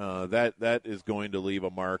night. That is going to leave a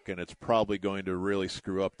mark, and it's probably going to really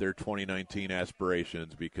screw up their 2019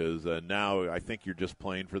 aspirations because now I think you're just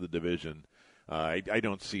playing for the division. I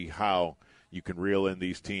don't see how you can reel in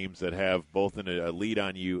these teams that have both a lead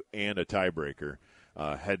on you and a tiebreaker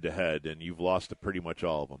head-to-head, and you've lost to pretty much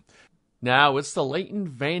all of them. Now it's the Leighton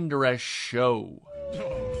Vander Esch Show.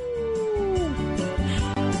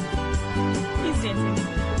 He's dancing.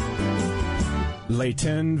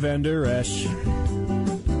 Leighton Vander Esch.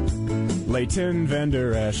 Leighton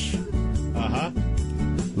Vander Esch. Uh-huh.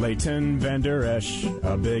 Leighton Vander Esch,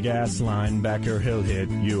 a big-ass linebacker, he'll hit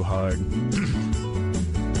you hard.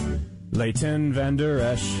 Leighton Vander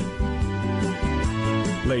Esch.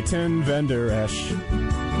 Leighton Vander Esch.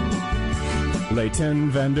 Leighton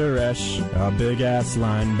Vander Esch, a big-ass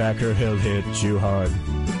linebacker, he'll hit you hard.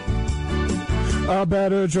 A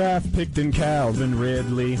better draft pick than Calvin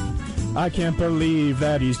Ridley. I can't believe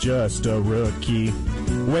that he's just a rookie.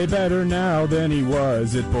 Way better now than he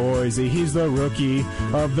was at Boise. He's the rookie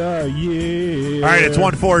of the year. All right, it's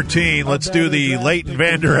 1:14. Let's do the Leighton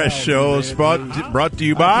Vander Esch Show. Brought to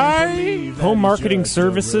you by Home Marketing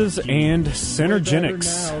Services and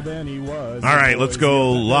Synergenics. All right, let's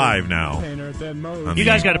go live now. You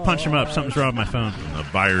guys got to punch him up. Something's wrong with my phone. The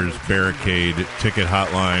Buyer's Barricade Ticket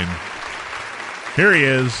Hotline. Here he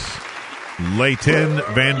is, Leighton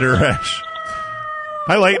Vander Esch.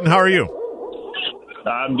 Hi, Leighton. How are you?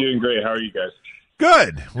 I'm doing great. How are you guys?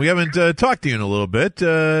 Good. We haven't talked to you in a little bit.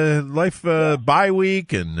 Life bye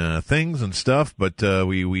week and things and stuff, but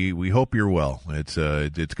we hope you're well. It's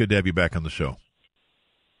good to have you back on the show.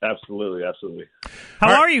 Absolutely.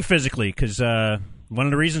 How are you physically? Because one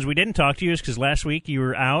of the reasons we didn't talk to you is because last week you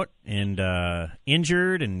were out and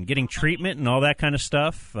injured and getting treatment and all that kind of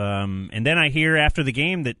stuff. And then I hear after the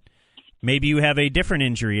game that maybe you have a different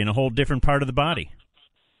injury in a whole different part of the body.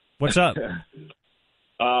 What's up?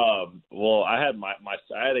 Well, I had my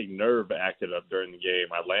sciatic nerve acted up during the game.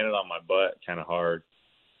 I landed on my butt kind of hard,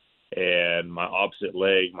 and my opposite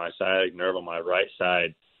leg, my sciatic nerve on my right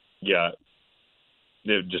side,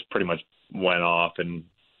 it just pretty much went off, and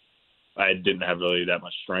I didn't have really that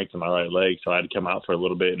much strength in my right leg, so I had to come out for a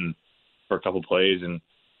little bit and for a couple plays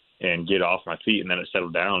and get off my feet, and then it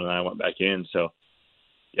settled down, and then I went back in. So,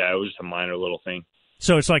 yeah, it was just a minor little thing.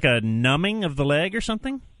 So it's like a numbing of the leg or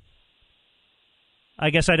something? I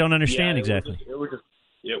guess I don't understand exactly.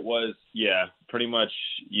 It was pretty much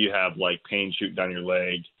you have like pain shooting down your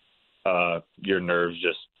leg, your nerves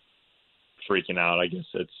just freaking out. I guess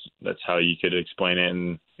that's how you could explain it.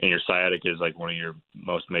 And your sciatic is like one of your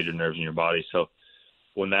most major nerves in your body. So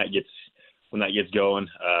when that gets going,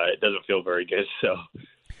 it doesn't feel very good. So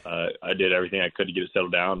I did everything I could to get it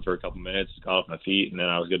settled down for a couple minutes, got off my feet, and then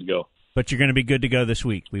I was good to go. But you're going to be good to go this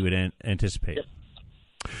week, we would anticipate. Yep.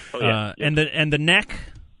 Oh, yeah. And the neck,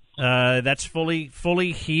 that's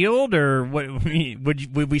fully healed, or what,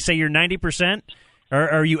 would we say you're 90%? Or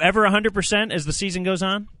are you ever 100% as the season goes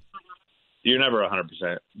on? You're never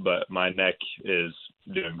 100%, but my neck is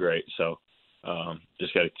doing great. So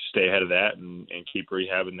just got to stay ahead of that and keep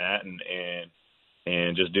rehabbing that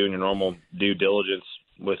and just doing your normal due diligence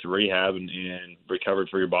with rehab and recovered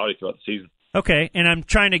for your body throughout the season. Okay, and I'm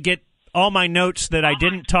trying to get all my notes that I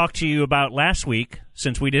didn't talk to you about last week,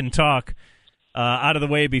 since we didn't talk, out of the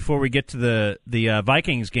way before we get to the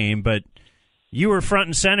Vikings game. But you were front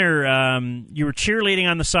and center. You were cheerleading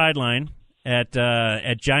on the sideline at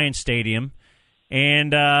Giant Stadium.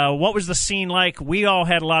 And what was the scene like? We all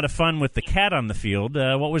had a lot of fun with the cat on the field.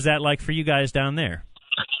 What was that like for you guys down there?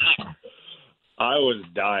 I was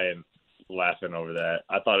dying laughing over that.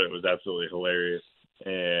 I thought it was absolutely hilarious.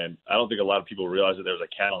 And I don't think a lot of people realized that there was a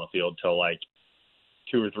cat on the field till like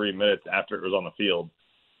 2 or 3 minutes after it was on the field,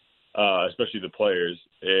 especially the players.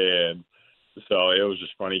 And so it was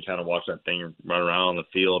just funny kind of watching that thing run around on the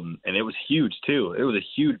field. And it was huge, too. It was a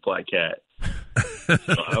huge black cat.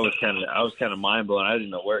 So I was kind of mind blown. I didn't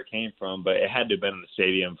know where it came from, but it had to have been in the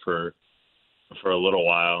stadium for a little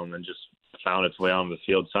while and then just found its way onto the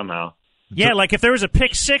field somehow. Yeah, like if there was a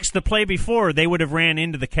pick six the play before, they would have ran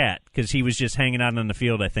into the cat because he was just hanging out on the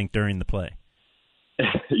field, I think, during the play.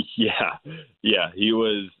 Yeah, he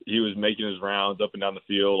was making his rounds up and down the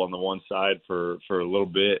field on the one side for a little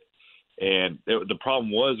bit, and the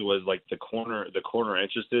problem was like the corner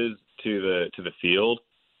entrances to the field.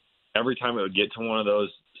 Every time it would get to one of those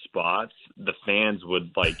spots, the fans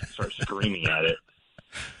would like start screaming at it.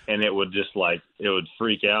 And it would just it would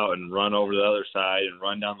freak out and run over to the other side and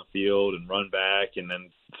run down the field and run back. And then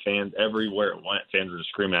fans everywhere it went, fans were just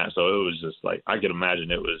screaming at it. So it was just I could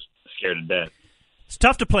imagine it was scared to death. It's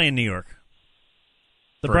tough to play in New York.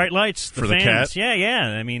 The bright lights, the fans. The cat? Yeah.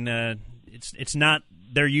 I mean, it's not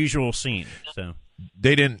their usual scene. So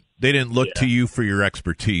they didn't look to you for your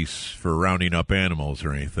expertise for rounding up animals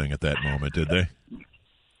or anything at that moment, did they?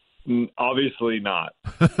 Obviously not.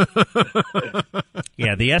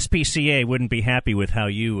 Yeah, the SPCA wouldn't be happy with how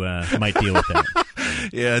you might deal with that.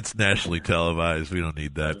 Yeah, it's nationally televised. We don't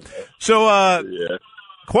need that. So,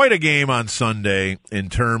 quite a game on Sunday in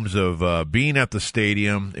terms of being at the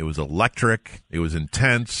stadium. It was electric. It was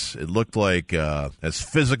intense. It looked like as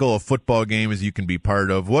physical a football game as you can be part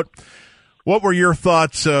of. What were your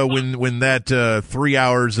thoughts when that 3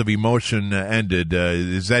 hours of emotion ended?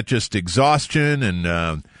 Is that just exhaustion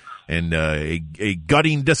and a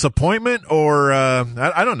gutting disappointment, or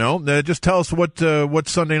I don't know? Just tell us what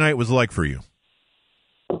Sunday night was like for you.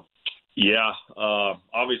 Yeah,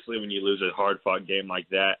 obviously when you lose a hard-fought game like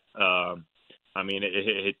that, I mean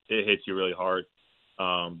it hits you really hard.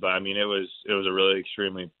 But I mean it was a really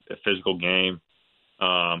extremely physical game.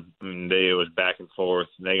 I mean, it was back and forth.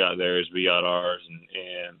 They got theirs, we got ours,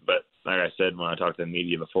 but like I said when I talked to the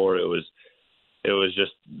media before, it was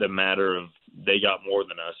just the matter of they got more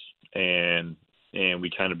than us, and we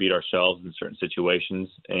kind of beat ourselves in certain situations,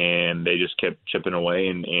 and they just kept chipping away,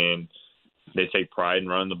 and they take pride in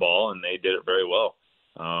running the ball, and they did it very well.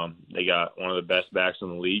 They got one of the best backs in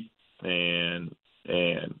the league, and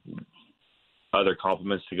other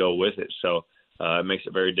compliments to go with it. So it makes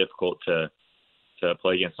it very difficult to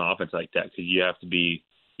play against an offense like that, because you have to be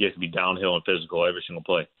downhill and physical every single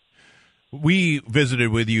play. We visited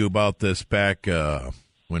with you about this back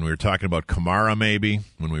when we were talking about Kamara, maybe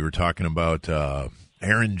when we were talking about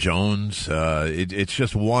Aaron Jones. It's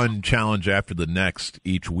just one challenge after the next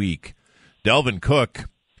each week. Dalvin Cook,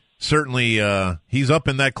 certainly he's up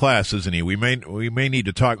in that class, isn't he? We may need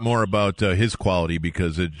to talk more about his quality,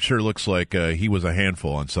 because it sure looks like he was a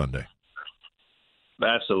handful on Sunday.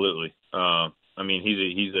 Absolutely. I mean,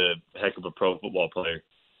 he's a heck of a pro football player,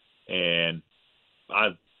 and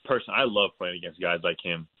I love playing against guys like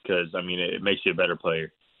him, because I mean it makes you a better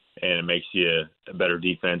player, and it makes you a better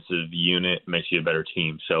defensive unit, it makes you a better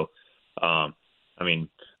team. So, I mean,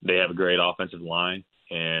 they have a great offensive line,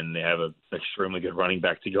 and they have an extremely good running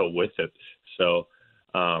back to go with it. So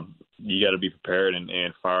you got to be prepared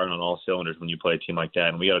and firing on all cylinders when you play a team like that.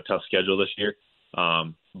 And we got a tough schedule this year,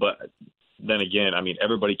 but then again, I mean,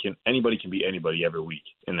 anybody can beat anybody every week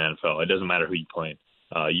in the NFL. It doesn't matter who you play.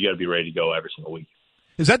 You got to be ready to go every single week.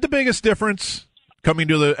 Is that the biggest difference coming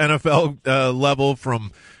to the NFL level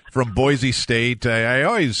from Boise State?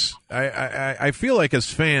 I feel like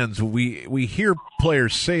as fans we hear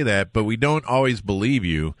players say that, but we don't always believe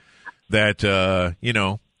you that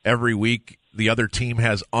every week the other team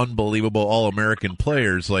has unbelievable All-American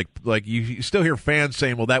players. Like you still hear fans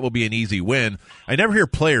saying, "Well, that will be an easy win." I never hear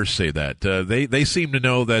players say that. They seem to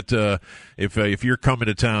know that if you're coming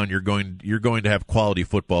to town, you're going to have quality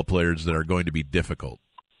football players that are going to be difficult.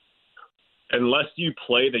 Unless you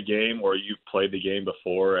play the game or you've played the game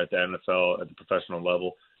before at the NFL, at the professional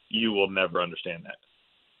level, you will never understand that.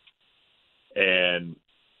 And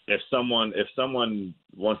if someone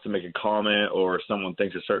wants to make a comment or someone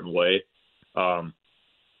thinks a certain way,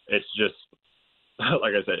 it's just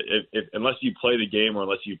like I said. If unless you play the game or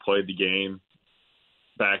unless you played the game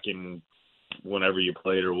back in whenever you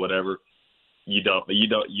played or whatever,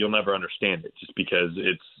 you'll never understand it, just because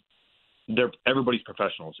everybody's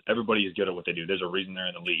professionals. Everybody is good at what they do. There's a reason they're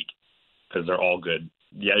in the league, because they're all good.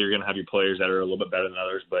 Yeah, you're going to have your players that are a little bit better than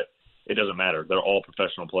others, but it doesn't matter. They're all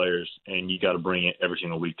professional players, and you got to bring it every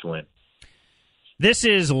single week to win. This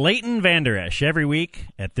is Leighton, Vander, Esch. Every week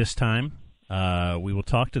at this time, we will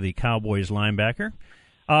talk to the Cowboys linebacker.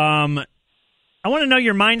 I want to know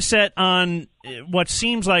your mindset on what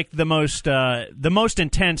seems like the most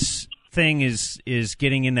intense thing is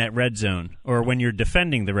getting in that red zone, or when you're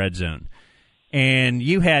defending the red zone. And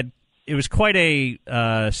it was quite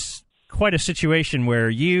a situation where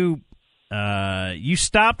you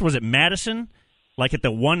stopped. Was it Madison? Like at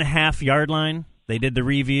the 1.5 yard line, they did the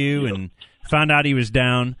review and found out he was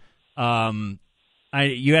down.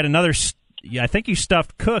 You had another. I think you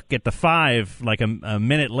stuffed Cook at the 5, like a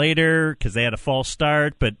minute later, because they had a false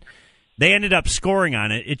start, but they ended up scoring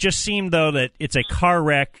on it. It just seemed, though, that it's a car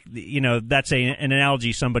wreck. That's an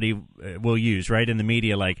analogy somebody will use, right, in the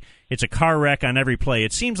media. Like, it's a car wreck on every play.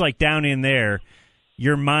 It seems like down in there,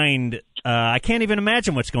 your mind, I can't even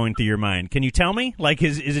imagine what's going through your mind. Can you tell me? Like,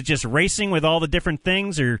 is it just racing with all the different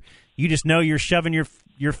things, or you just know you're shoving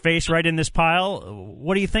your face right in this pile?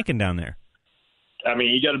 What are you thinking down there? I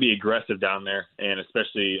mean, you got to be aggressive down there, and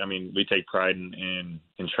especially, I mean, we take pride in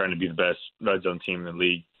trying to be the best red zone team in the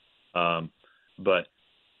league. But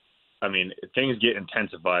I mean, things get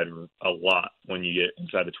intensified a lot when you get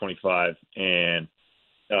inside the 25, and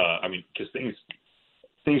I mean, because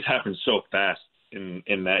things happen so fast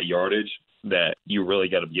in that yardage that you really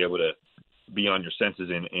got to be able to be on your senses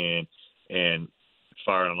and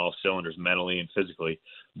firing on all cylinders mentally and physically.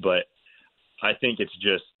 But I think it's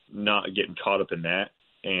just not getting caught up in that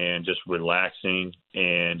and just relaxing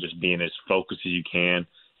and just being as focused as you can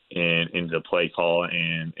and into the play call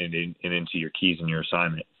and into your keys and your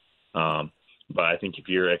assignment. But I think if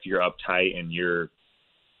you're uptight and you're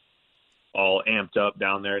all amped up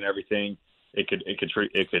down there and everything, it could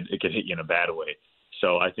hit you in a bad way.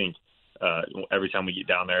 So I think every time we get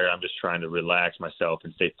down there, I'm just trying to relax myself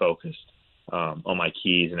and stay focused on my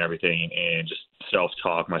keys and everything, and just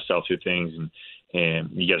self-talk myself through things. And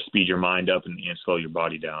you got to speed your mind up and slow your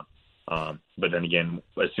body down. But then again,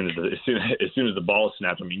 as soon as the ball is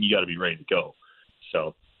snapped, I mean, you got to be ready to go.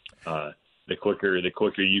 So the quicker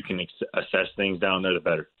you can assess things down there, the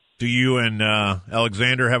better. Do you and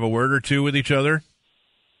Alexander have a word or two with each other?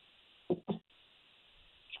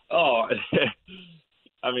 Oh,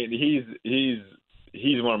 I mean, he's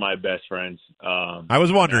one of my best friends. I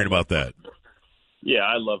was wondering about that. Yeah,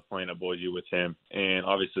 I love playing at Boise with him, and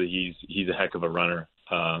obviously he's a heck of a runner.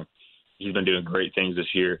 He's been doing great things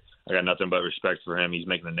this year. I got nothing but respect for him. He's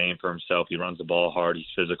making a name for himself. He runs the ball hard. He's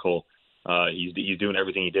physical. He's doing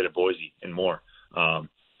everything he did at Boise and more, because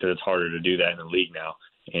it's harder to do that in the league now.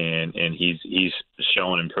 And he's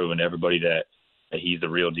showing and proving to everybody that he's the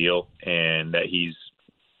real deal, and that he's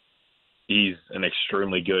an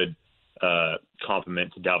extremely good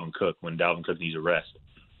compliment to Dalvin Cook when Dalvin Cook needs a rest.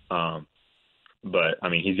 But I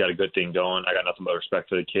mean, he's got a good thing going. I got nothing but respect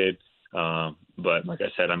for the kid. But like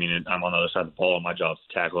I said, I mean, I'm on the other side of the ball. My job is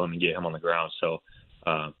to tackle him and get him on the ground. So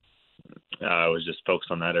I was just focused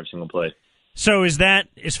on that every single play. So is that,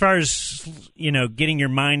 as far as, getting your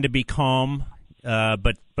mind to be calm,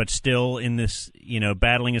 but still in this,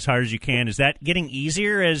 battling as hard as you can, is that getting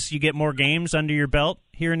easier as you get more games under your belt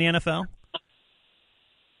here in the NFL?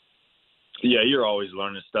 Yeah, you're always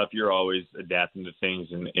learning stuff. You're always adapting to things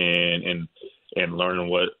and learning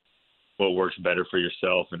what works better for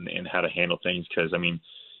yourself and how to handle things. Because I mean,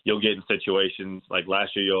 you'll get in situations like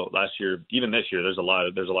last year, even this year. There's a lot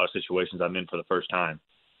of situations I'm in for the first time.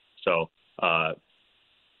 So,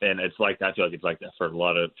 and it's like, I feel like it's like that for a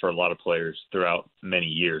lot of players throughout many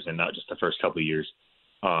years, and not just the first couple of years.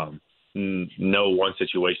 No one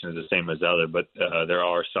situation is the same as the other, but there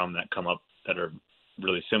are some that come up that are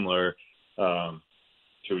really similar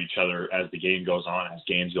to each other as the game goes on, as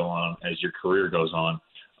games go on, as your career goes on.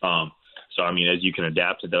 So, I mean, as you can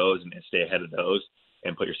adapt to those and stay ahead of those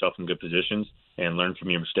and put yourself in good positions and learn from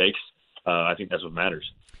your mistakes, I think that's what matters.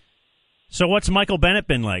 So what's Michael Bennett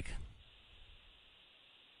been like?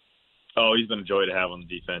 Oh, he's been a joy to have on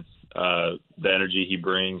the defense. The energy he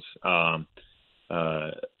brings, the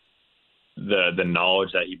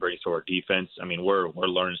knowledge that he brings to our defense. I mean, we're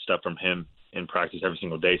learning stuff from him in practice every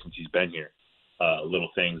single day since he's been here. Little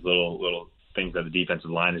things that the defensive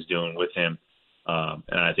line is doing with him, and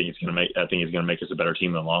I think it's going to make us a better team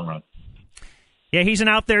in the long run. Yeah, he's an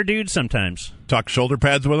out there dude sometimes. Talk shoulder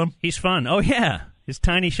pads with him? He's fun. Oh yeah, his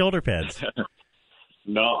tiny shoulder pads.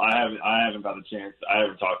 No, I haven't got a chance. I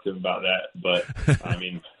haven't talked to him about that, but I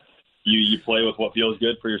mean, you play with what feels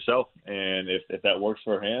good for yourself, and if that works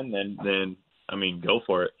for him, then I mean, go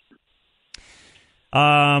for it.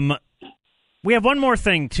 We have one more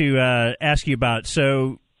thing to ask you about.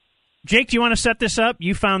 So, Jake, do you want to set this up?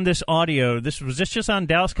 You found this audio. Was this just on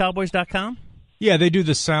DallasCowboys.com? Yeah, they do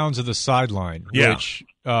the sounds of the sideline, yeah. Which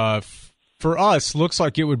for us looks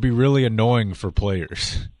like it would be really annoying for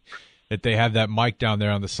players that they have that mic down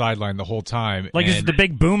there on the sideline the whole time. Like, is it the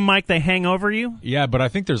big boom mic they hang over you? Yeah, but I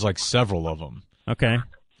think there's like several of them. Okay.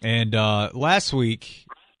 And last week,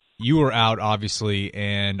 you were out, obviously,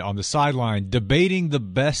 and on the sideline debating the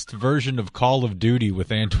best version of Call of Duty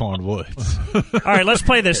with Antoine Woods. All right, let's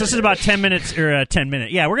play this. This is about 10 minutes, or a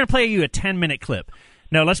 10-minute. Yeah, we're going to play you a 10-minute clip.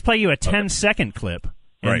 No, let's play you a 10-second clip,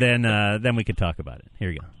 and then we can talk about it.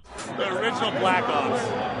 Here you go. The original Black Ops.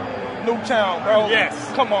 Newtown, bro.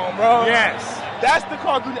 Yes. Come on, bro. Yes. That's the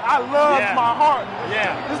Call of Duty I love my heart.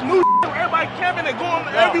 Yeah. This new everybody camping and going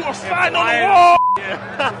everywhere, sliding on the wall.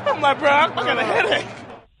 Yeah. I'm like, bro, I got a headache.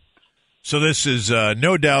 So this is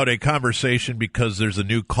no doubt a conversation because there's a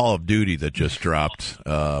new Call of Duty that just dropped,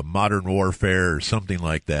 Modern Warfare or something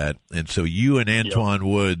like that. And so you and Antoine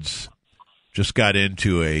Woods just got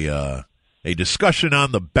into a discussion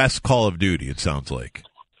on the best Call of Duty, it sounds like.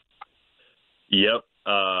 Yep.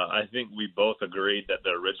 I think we both agreed that the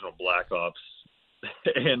original Black Ops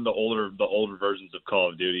and the older versions of Call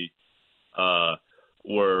of Duty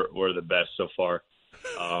were the best so far.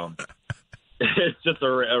 it's just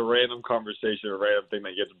a random conversation, a random thing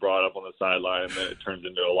that gets brought up on the sideline, and then it turns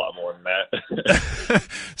into a lot more than that.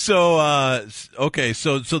 So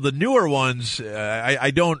the newer ones,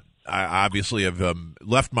 I obviously have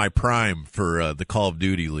left my prime for the Call of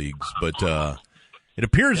Duty leagues, but it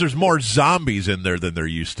appears there's more zombies in there than there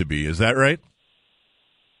used to be. Is that right?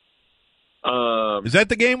 Is that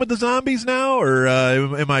the game with the zombies now, or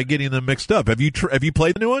am I getting them mixed up? Have you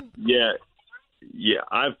played the new one? Yeah,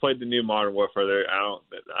 I've played the new Modern Warfare. I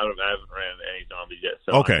haven't ran any zombies yet,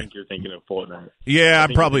 so okay. I think you're thinking of Fortnite. Yeah,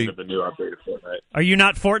 I'm probably the new update of Fortnite. Are you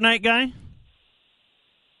not Fortnite guy?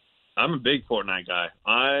 I'm a big Fortnite guy.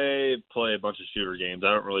 I play a bunch of shooter games.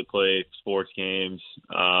 I don't really play sports games.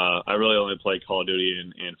 I really only play Call of Duty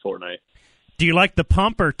and Fortnite. Do you like the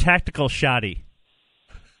pump or tactical shotty?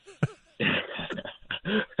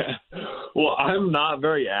 Well, I'm not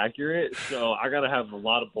very accurate, so I got to have a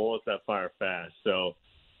lot of bullets that fire fast. So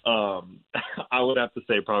I would have to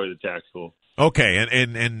say probably the tactical. Okay,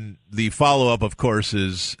 and the follow-up, of course,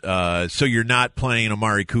 is so you're not playing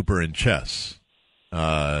Amari Cooper in chess.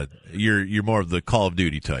 You're more of the Call of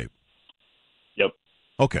Duty type. Yep.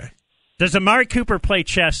 Okay. Does Amari Cooper play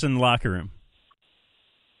chess in the locker room?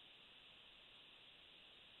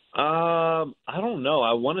 I don't know.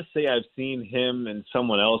 I want to say I've seen him and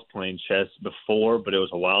someone else playing chess before, but it was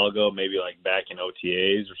a while ago, maybe like back in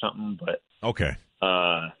OTAs or something. But okay,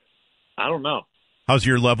 I don't know. How's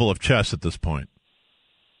your level of chess at this point?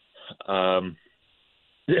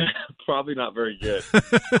 Probably not very good.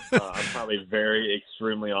 I'm probably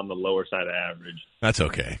extremely on the lower side of average. That's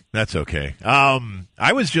okay.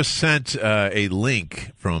 I was just sent a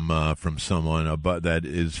link from someone about that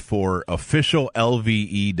is for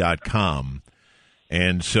officiallve.com.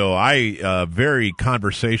 And so I very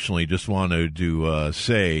conversationally just wanted to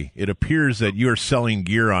say it appears that you are selling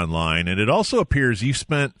gear online, and it also appears you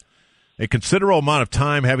spent a considerable amount of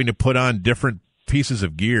time having to put on different pieces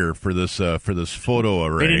of gear for this photo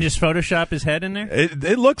array. They didn't just Photoshop his head in there?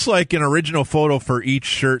 It looks like an original photo for each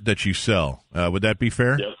shirt that you sell. Would that be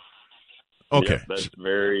fair? Yep. Okay. Yep, that's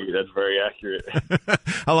very accurate.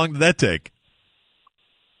 How long did that take?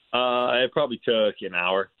 It probably took an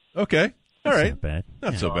hour. Okay. All right. Not bad.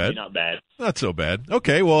 Not so bad. Not bad. Not so bad.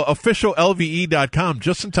 Okay. Well, officiallve.com,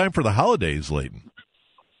 just in time for the holidays, Leighton.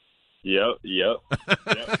 Yep.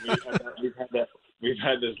 We've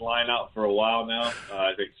had this line out for a while now.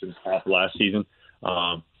 I think since half last season.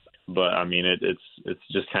 But I mean, it's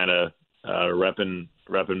just kind of repping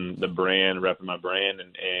the brand, repping my brand,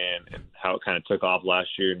 and how it kind of took off last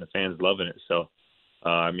year, and the fans loving it. So,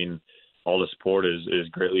 I mean, all the support is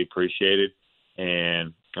greatly appreciated,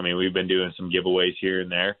 and I mean, we've been doing some giveaways here and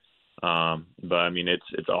there. But I mean,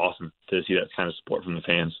 it's awesome to see that kind of support from the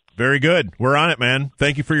fans. Very good. We're on it, man.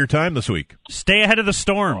 Thank you for your time this week. Stay ahead of the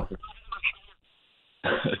storm.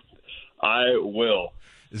 I will.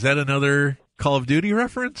 Is that another Call of Duty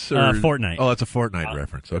reference? Or? Fortnite. Oh, that's a Fortnite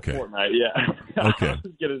reference. Okay. Fortnite, yeah. Okay. I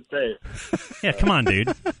was going to say. Yeah, come on,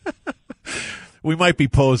 dude. We might be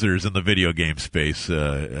posers in the video game space,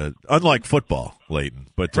 unlike football, Leighton.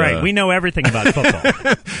 But right, we know everything about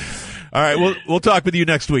football. All right, we'll talk with you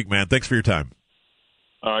next week, man. Thanks for your time.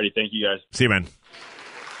 All righty, thank you, guys. See you, man.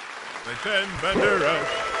 Vander.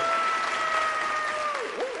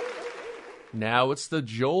 Now it's the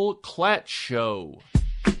Joel Klatt Show.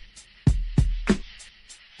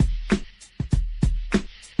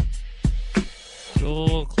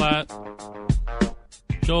 Joel Klatt.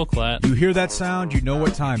 You hear that sound, you know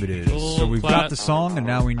what time it is. So we've got the song, and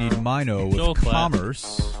now we need Mino with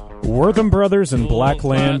Commerce. Wortham Brothers and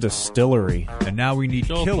Blackland Distillery. And now we need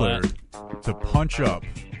Killer to punch up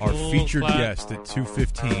our featured guest at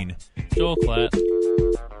 2:15. Joel Klatt.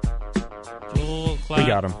 We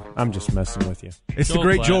got him. I'm just messing with you. It's the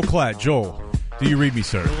great Joel Klatt. Joel, do you read me,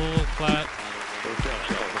 sir? Joel Klatt.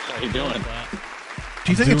 How you doing?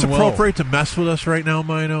 Do you think it's appropriate to mess with us right now,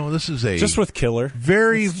 Mino? This is just with Killer.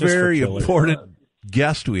 Very important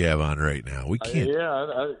guest we have on right now. We can't.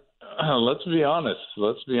 Let's be honest.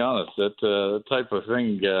 That type of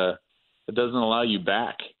thing it doesn't allow you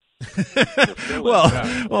back.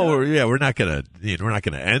 We're not gonna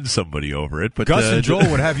end somebody over it. But Gus and Joel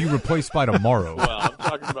would have you replaced by tomorrow. Well, I'm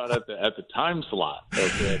talking about at the time slot.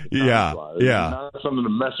 Okay, slot. Not something to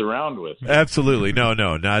mess around with. Absolutely, no,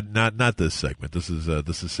 not this segment. This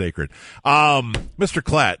is sacred. Mr.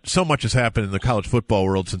 Klatt, so much has happened in the college football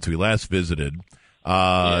world since we last visited.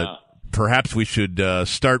 Perhaps we should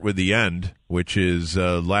start with the end, which is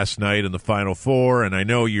last night in the Final Four, and I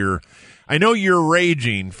know you're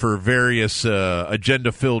raging for various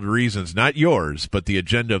agenda-filled reasons, not yours, but the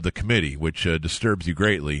agenda of the committee, which disturbs you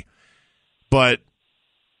greatly. But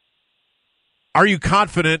Are you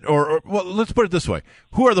confident, or well, let's put it this way.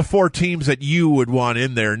 Who are the 4 teams that you would want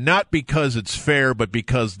in there, not because it's fair, but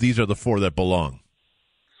because these are the 4 that belong?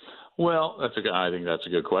 Well, I think that's a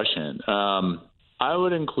good question. I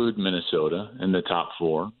would include Minnesota in the top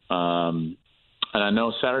 4. And I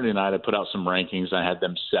know Saturday night I put out some rankings. I had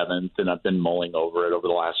them 7th, and I've been mulling over it over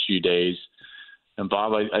the last few days. And,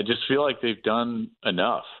 Bob, I just feel like they've done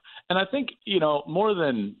enough. And I think, more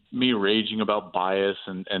than me raging about bias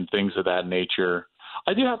and things of that nature,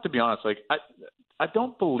 I do have to be honest. Like, I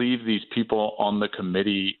don't believe these people on the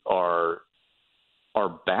committee are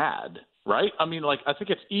bad, right? I mean, like, I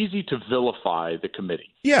think it's easy to vilify the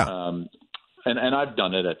committee. Yeah. And I've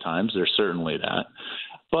done it at times. There's certainly that.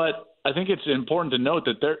 But I think it's important to note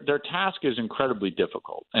that their task is incredibly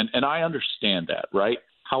difficult. And I understand that, right?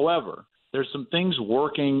 However, there's some things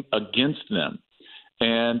working against them.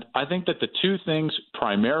 And I think that the 2 things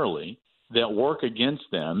primarily that work against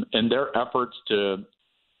them in their efforts to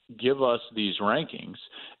give us these rankings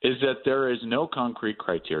is that there is no concrete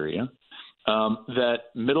criteria, that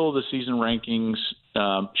middle of the season rankings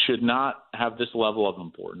should not have this level of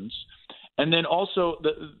importance. And then also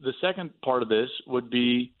the second part of this would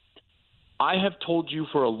be, I have told you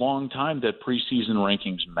for a long time that preseason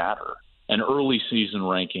rankings matter and early season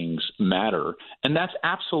rankings matter. And that's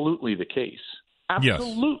absolutely the case.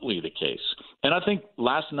 Absolutely the case. And I think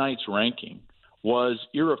last night's ranking was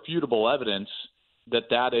irrefutable evidence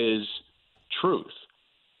that is truth.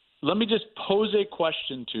 Let me just pose a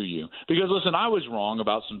question to you. Because, listen, I was wrong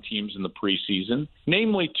about some teams in the preseason,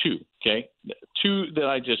 namely 2, okay? 2 that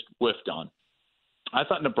I just whiffed on. I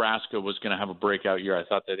thought Nebraska was going to have a breakout year. I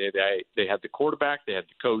thought that they had the quarterback, they had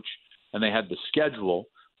the coach, and they had the schedule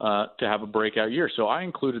to have a breakout year. So I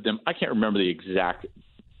included them. I can't remember the exact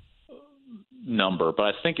number, but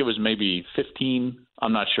I think it was maybe 15.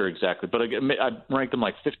 I'm not sure exactly, but I ranked them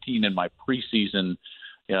like 15 in my preseason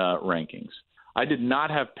rankings. I did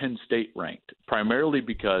not have Penn State ranked, primarily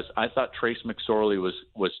because I thought Trace McSorley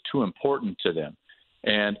was too important to them.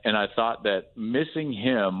 And I thought that missing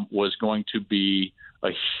him was going to be a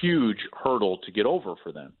huge hurdle to get over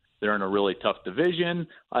for them. They're in a really tough division.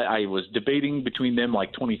 I was debating between them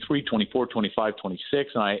like 23, 24, 25,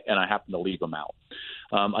 26, and I happened to leave them out.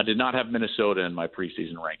 I did not have Minnesota in my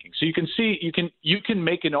preseason ranking. So you can see, you can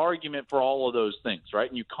make an argument for all of those things, right?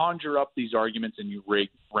 And you conjure up these arguments and you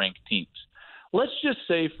rank teams. Let's just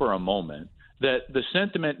say for a moment that the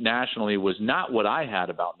sentiment nationally was not what I had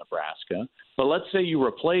about Nebraska, but let's say you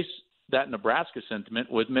replace that Nebraska sentiment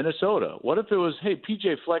with Minnesota. What if it was, hey,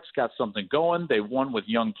 PJ Fleck's got something going. They won with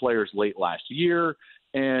young players late last year.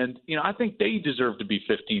 And, I think they deserve to be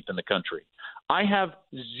 15th in the country. I have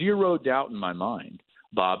zero doubt in my mind,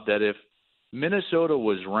 Bob, that if Minnesota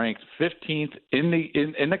was ranked 15th in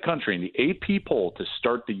the country, in the AP poll to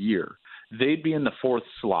start the year, they'd be in the 4th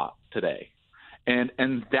slot today. And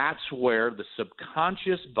that's where the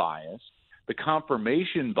subconscious bias, the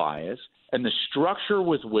confirmation bias, and the structure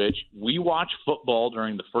with which we watch football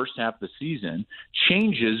during the first half of the season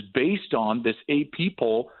changes based on this AP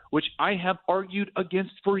poll, which I have argued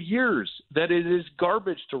against for years, that it is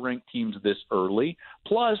garbage to rank teams this early.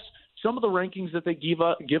 Plus, some of the rankings that they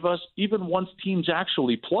give us, even once teams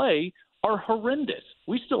actually play, are horrendous.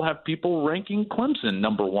 We still have people ranking Clemson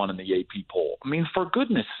number 1 in the AP poll. I mean, for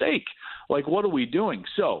goodness sake, like, what are we doing?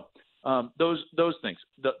 So those things,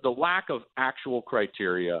 the lack of actual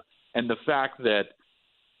criteria, and the fact that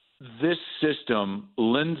this system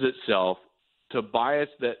lends itself to bias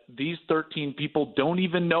that these 13 people don't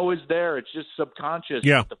even know is there. It's just subconscious.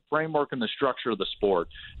 Yeah. It's the framework and the structure of the sport.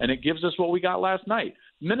 And it gives us what we got last night.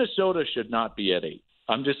 Minnesota should not be at 8.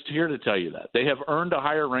 I'm just here to tell you that. They have earned a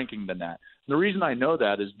higher ranking than that. The reason I know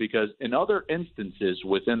that is because in other instances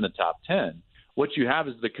within the top 10, what you have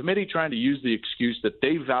is the committee trying to use the excuse that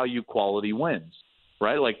they value quality wins,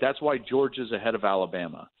 right? Like, that's why Georgia's ahead of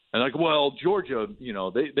Alabama. And like, well, Georgia,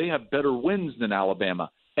 they have better wins than Alabama.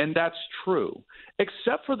 And that's true,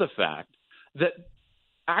 except for the fact that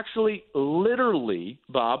actually, literally,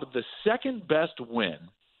 Bob, the second best win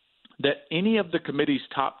that any of the committee's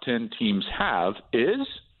top 10 teams have is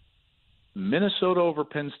Minnesota over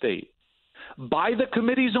Penn State by the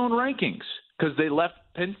committee's own rankings, because they left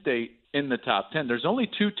Penn State in the top 10. There's only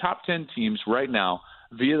 2 top 10 teams right now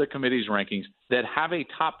via the committee's rankings that have a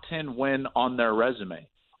top 10 win on their resume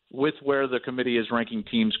with where the committee is ranking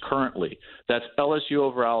teams currently. That's LSU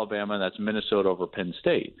over Alabama, and that's Minnesota over Penn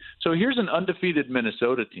State. So here's an undefeated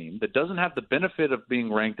Minnesota team that doesn't have the benefit of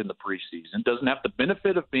being ranked in the preseason, doesn't have the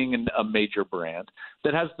benefit of being a major brand,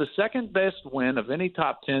 that has the second best win of any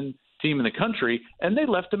top 10 team in the country, and they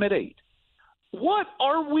left them at 8. What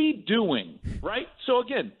are we doing, right? So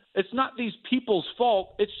again, It's not these people's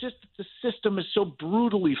fault. It's just that the system is so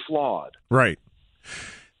brutally flawed. Right.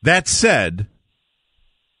 That said,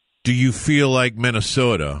 do you feel like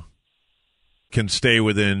Minnesota can stay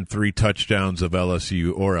within 3 touchdowns of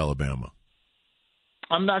LSU or Alabama?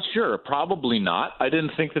 I'm not sure. Probably not. I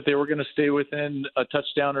didn't think that they were going to stay within a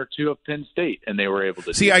touchdown or 2 of Penn State, and they were able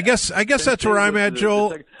to. See, do I that. guess that's where I'm at,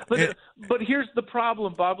 Joel. But here's the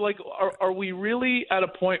problem, Bob. Like, are we really at a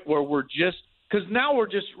point where we're just because now we're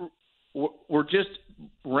just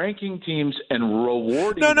ranking teams and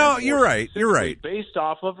rewarding? No, you're right. You're right. Based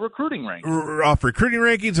off of recruiting rankings. Off recruiting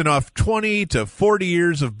rankings and off 20 to 40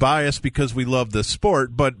 years of bias because we love the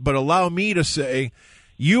sport. But allow me to say,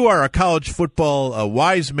 you are a college football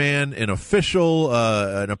wise man, an official,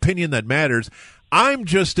 an opinion that matters. I'm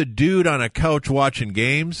just a dude on a couch watching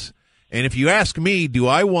games. And if you ask me, do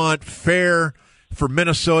I want fair for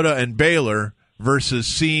Minnesota and Baylor versus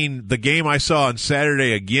seeing the game I saw on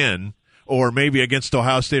Saturday again, or maybe against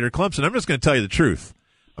Ohio State or Clemson? I'm just going to tell you the truth.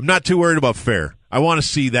 I'm not too worried about fair. I want to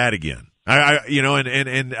see that again.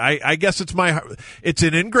 I guess it's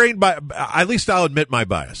an ingrained at least I'll admit my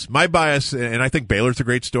bias. My bias, and I think Baylor's a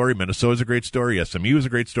great story, Minnesota's a great story, SMU is a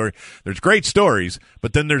great story. There's great stories,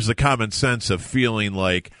 but then there's the common sense of feeling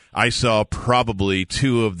like I saw probably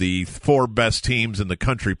 2 of the 4 best teams in the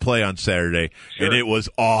country play on Saturday, and it was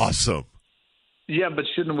awesome. Yeah, but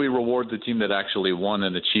shouldn't we reward the team that actually won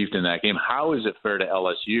and achieved in that game? How is it fair to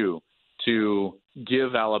LSU to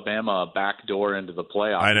give Alabama a back door into the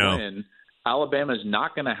playoff? I know. Win? Alabama is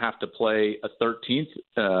not going to have to play a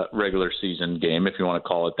 13th regular season game, if you want to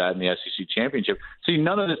call it that, in the SEC championship. See,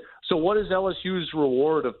 none of this. So what is LSU's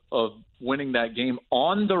reward of winning that game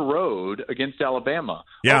on the road against Alabama?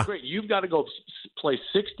 Yeah. Oh, great. You've got to go play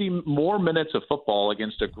 60 more minutes of football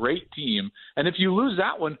against a great team. And if you lose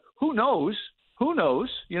that one, who knows? Who knows?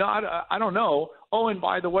 I don't know. Oh, and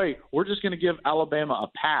by the way, we're just going to give Alabama a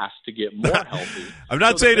pass to get more healthy. I'm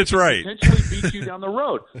not saying it's right. Potentially beat you down the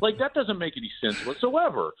road. Like, that doesn't make any sense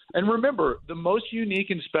whatsoever. And remember, the most unique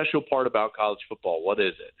and special part about college football, what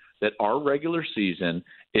is it? That our regular season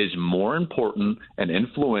is more important and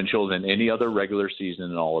influential than any other regular season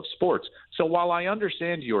in all of sports. So while I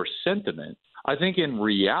understand your sentiment, I think in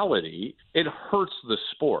reality, it hurts the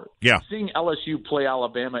sport. Yeah. Seeing LSU play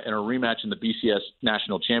Alabama in a rematch in the BCS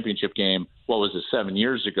National Championship game, 7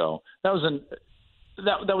 years ago, that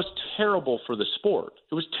was terrible for the sport.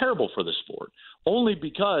 It was terrible for the sport, only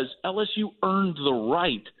because LSU earned the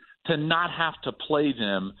right to not have to play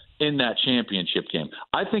them in that championship game.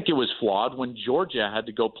 I think it was flawed when Georgia had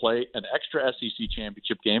to go play an extra SEC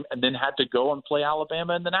championship game and then had to go and play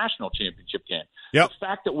Alabama in the national championship game. Yep. The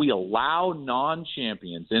fact that we allow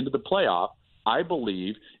non-champions into the playoff, I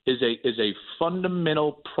believe, is a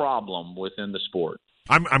fundamental problem within the sport.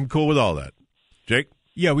 I'm cool with all that. Jake?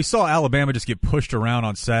 Yeah, we saw Alabama just get pushed around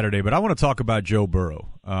on Saturday, but I want to talk about Joe Burrow,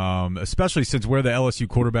 especially since where the LSU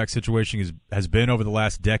quarterback situation has been over the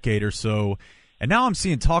last decade or so. And now I'm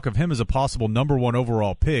seeing talk of him as a possible number 1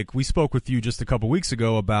 overall pick. We spoke with you just a couple weeks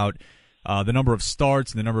ago about the number of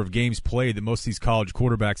starts and the number of games played that most of these college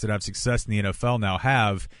quarterbacks that have success in the NFL now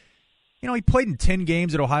have. He played in 10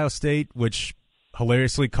 games at Ohio State, which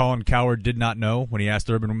hilariously Colin Cowherd did not know when he asked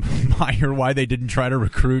Urban Meyer why they didn't try to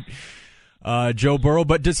recruit Joe Burrow.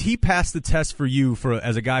 But does he pass the test for you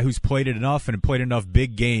as a guy who's played it enough and played enough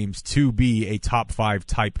big games to be a top 5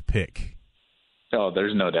 type pick? Oh,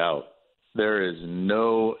 there's no doubt. There is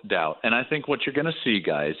no doubt. And I think what you're going to see,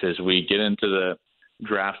 guys, as we get into the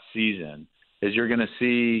draft season, is you're going to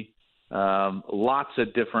see lots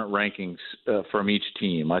of different rankings from each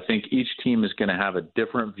team. I think each team is going to have a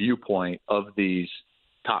different viewpoint of these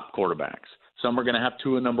top quarterbacks. Some are going to have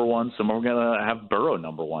Tua number 1. Some are going to have Burrow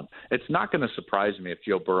number 1. It's not going to surprise me if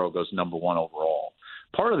Joe Burrow goes number 1 overall.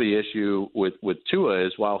 Part of the issue with Tua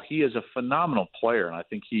is while he is a phenomenal player, and I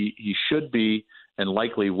think he should be and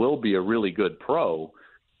likely will be a really good pro,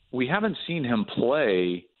 we haven't seen him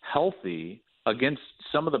play healthy against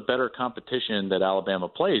some of the better competition that Alabama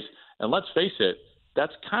plays. And let's face it,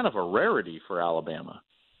 that's kind of a rarity for Alabama.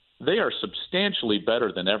 They are substantially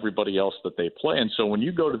better than everybody else that they play. And so when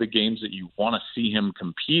you go to the games that you want to see him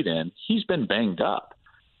compete in, he's been banged up.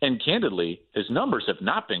 And candidly, his numbers have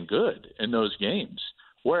not been good in those games.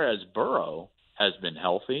 Whereas Burrow has been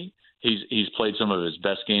healthy. He's played some of his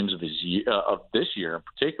best games of this year in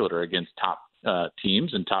particular against top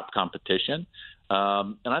teams and top competition.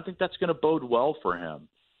 And I think that's going to bode well for him.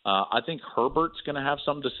 I think Herbert's going to have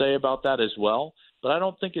something to say about that as well, but I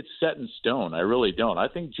don't think it's set in stone. I really don't. I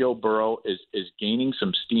think Joe Burrow is gaining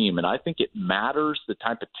some steam, and I think it matters the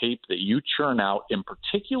type of tape that you churn out, in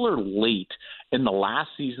particular late in the last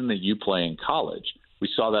season that you play in college. We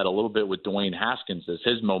saw that a little bit with Dwayne Haskins as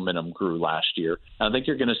his momentum grew last year. And I think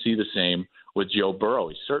you're going to see the same with Joe Burrow.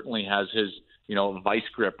 He certainly has his, vice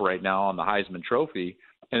grip right now on the Heisman Trophy.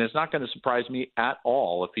 And it's not going to surprise me at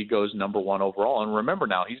all if he goes number one overall. And remember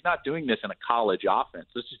now, he's not doing this in a college offense.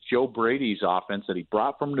 This is Joe Brady's offense that he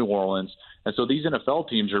brought from New Orleans. And so these NFL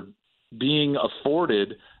teams are being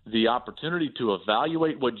afforded the opportunity to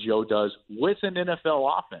evaluate what Joe does with an NFL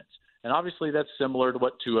offense. And obviously that's similar to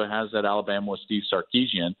what Tua has at Alabama with Steve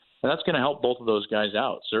Sarkisian. And that's going to help both of those guys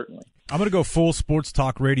out, certainly. I'm going to go full sports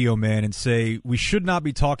talk radio, man, and say we should not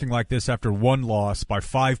be talking like this after one loss by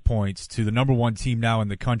 5 points to the number one team now in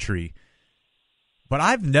the country. But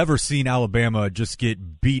I've never seen Alabama just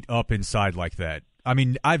get beat up inside like that. I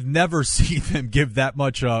mean, I've never seen them give that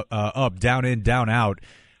much up, down in, down out.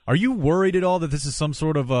 Are you worried at all that this is some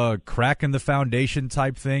sort of a crack in the foundation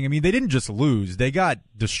type thing? I mean, they didn't just lose. They got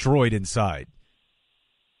destroyed inside.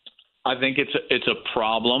 I think it's a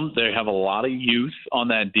problem. They have a lot of youth on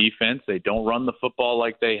that defense. They don't run the football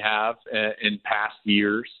like they have in past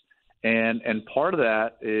years. And part of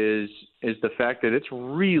that is the fact that it's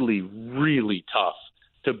really, really tough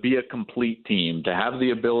to be a complete team, to have the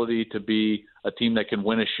ability to be a team that can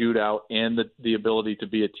win a shootout and the ability to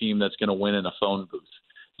be a team that's going to win in a phone booth.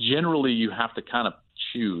 Generally, you have to kind of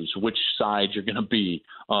choose which side you're going to be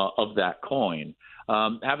of that coin.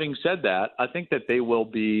 Having said that, I think that they will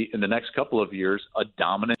be, in the next couple of years, a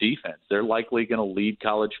dominant defense. They're likely going to lead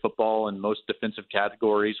college football in most defensive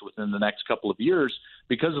categories within the next couple of years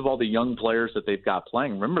because of all the young players that they've got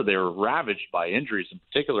playing. Remember, they were ravaged by injuries, in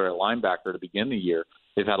particular at linebacker to begin the year.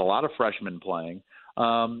 They've had a lot of freshmen playing.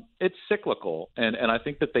 It's cyclical, and I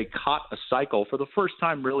think that they caught a cycle for the first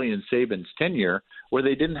time really in Saban's tenure where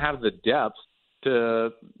they didn't have the depth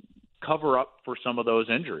to cover up for some of those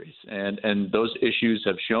injuries, and those issues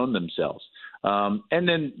have shown themselves. And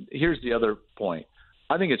then here's the other point.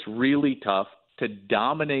 I think it's really tough to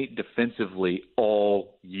dominate defensively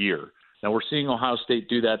all year. Now, we're seeing Ohio State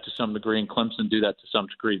do that to some degree and Clemson do that to some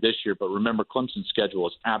degree this year, but remember, Clemson's schedule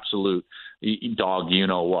is absolute dog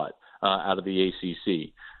you-know-what out of the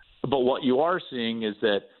ACC. But what you are seeing is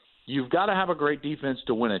that you've got to have a great defense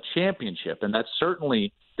to win a championship, and that's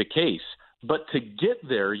certainly the case. But to get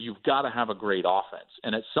there, you've got to have a great offense.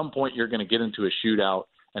 And at some point, you're going to get into a shootout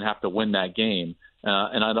and have to win that game.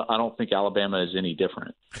 And I don't think Alabama is any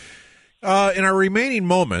different. In our remaining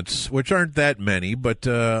moments, which aren't that many, but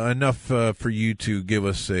enough for you to give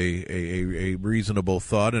us a reasonable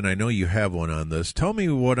thought, and I know you have one on this. Tell me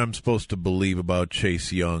what I'm supposed to believe about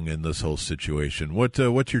Chase Young and this whole situation. What's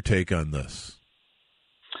your take on this?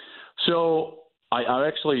 So I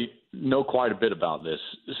actually know quite a bit about this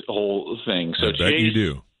whole thing. So I bet you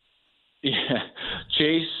do. Yeah,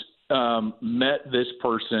 Chase met this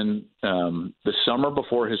person the summer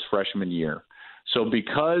before his freshman year. So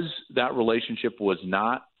because that relationship was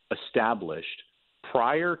not established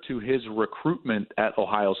prior to his recruitment at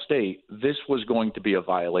Ohio State, this was going to be a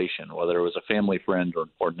violation, whether it was a family friend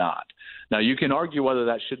or not. Now, you can argue whether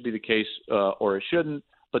that should be the case or it shouldn't,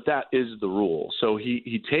 but that is the rule. So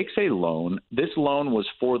he takes a loan. This loan was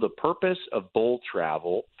for the purpose of bowl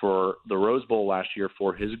travel for the Rose Bowl last year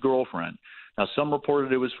for his girlfriend. Now, some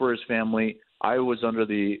reported it was for his family. I was under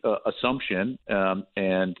the assumption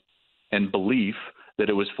and belief that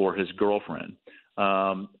it was for his girlfriend.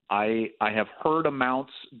 I have heard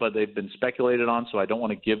amounts, but they've been speculated on, so I don't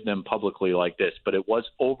want to give them publicly like this, but it was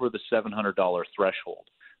over the $700 threshold.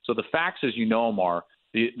 So the facts, as you know, them are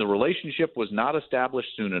the relationship was not established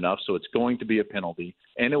soon enough, so it's going to be a penalty,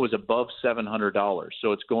 and it was above $700,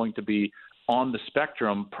 so it's going to be on the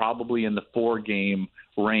spectrum, probably in the 4-game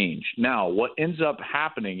range. Now, what ends up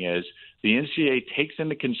happening is the NCAA takes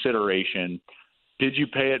into consideration, did you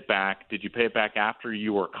pay it back? Did you pay it back after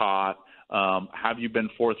you were caught? Have you been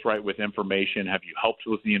forthright with information? Have you helped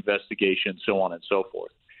with the investigation? So on and so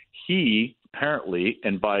forth. He apparently,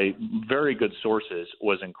 and by very good sources,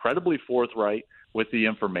 was incredibly forthright with the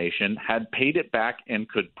information, had paid it back and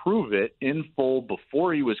could prove it in full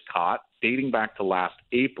before he was caught, dating back to last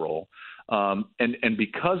April. And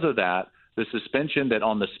because of that, the suspension that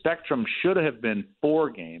on the spectrum should have been 4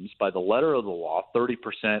 games by the letter of the law,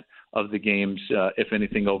 30% of the games, if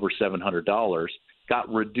anything over $700, got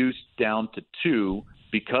reduced down to 2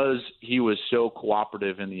 because he was so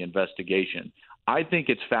cooperative in the investigation. I think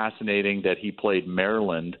it's fascinating that he played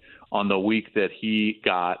Maryland on the week that he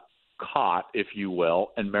got caught, if you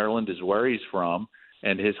will, and Maryland is where he's from,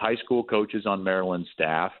 and his high school coach is on Maryland's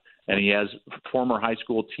staff, and he has former high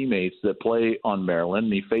school teammates that play on Maryland,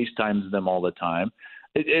 and he FaceTimes them all the time.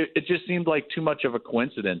 It just seemed like too much of a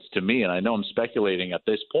coincidence to me, and I know I'm speculating at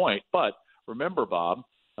this point, but remember, Bob,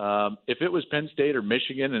 If it was Penn State or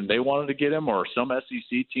Michigan and they wanted to get him, or some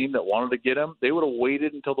SEC team that wanted to get him, they would have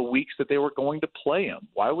waited until the weeks that they were going to play him.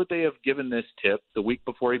 Why would they have given this tip the week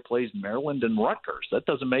before he plays Maryland and Rutgers? That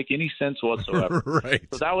doesn't make any sense whatsoever. Right.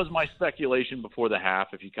 So that was my speculation before the half,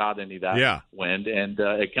 if you caught any of that wind. And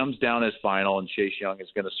it comes down as final, and Chase Young is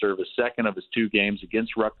going to serve his second of his 2 games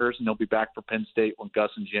against Rutgers, and he'll be back for Penn State when Gus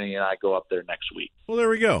and Jenny and I go up there next week. Well, there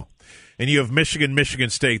we go. And you have Michigan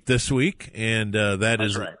State this week, and that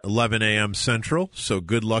is right. 11 a.m. Central. So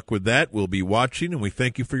good luck with that. We'll be watching, and we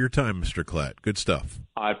thank you for your time, Mr. Klatt. Good stuff.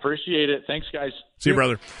 I appreciate it. Thanks, guys. See you,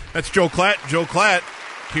 brother. That's Joe Klatt. Joe Klatt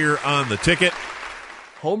here on The Ticket.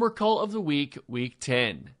 Homercall of the Week, Week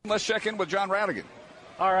 10. Let's check in with John Radigan.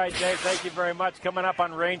 All right, Dave, thank you very much. Coming up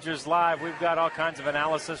on Rangers Live, we've got all kinds of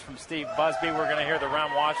analysis from Steve Busby. We're going to hear the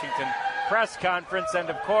Ron Washington press conference, and,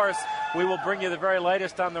 of course, we will bring you the very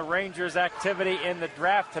latest on the Rangers' activity in the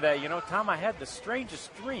draft today. You know, Tom, I had the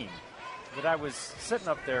strangest dream that I was sitting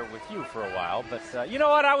up there with you for a while, but you know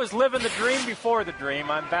what? I was living the dream before the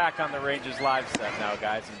dream. I'm back on the Rangers Live set now,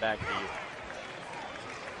 guys, and back to you.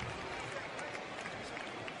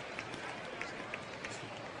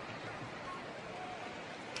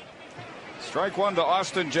 Strike one to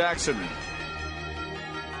Austin Jackson.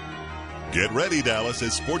 Get ready, Dallas,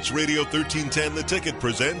 as Sports Radio 1310 The Ticket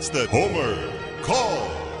presents the Homer Call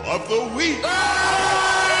of the Week.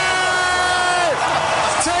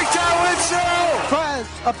 Takedown with Joe! Fraz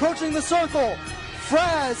approaching the circle.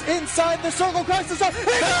 Fraz inside the circle, cracks the circle. He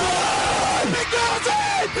goes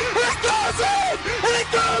in! He goes in! He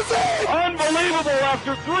goes in! Unbelievable.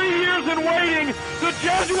 After 3 years in waiting, the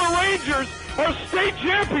Jesuit Rangers are state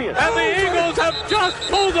champions. And the Eagles have just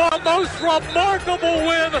pulled the most remarkable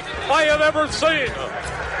win I have ever seen.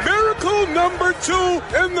 Miracle number 2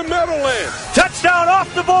 in the Meadowlands. Touchdown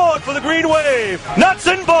off the board for the Green Wave. Nuts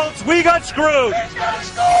and bolts, we got screwed. He's going to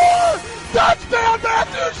score! Touchdown,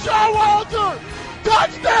 Matthew Showalter!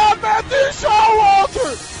 Touchdown, Matthew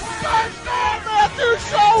Showalter! Touchdown, Matthew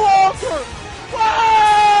Showalter!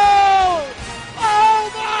 Wow!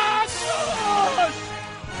 Oh, my gosh!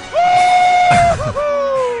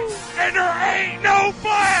 And there ain't no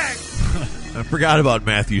flag! I forgot about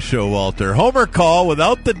Matthew Showalter. Homer Call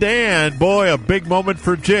without the Dan. Boy, a big moment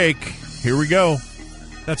for Jake. Here we go.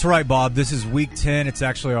 That's right, Bob. This is week 10. It's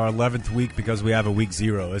actually our 11th week because we have a week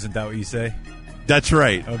 0. Isn't that what you say? That's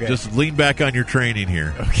right. Okay. Just lean back on your training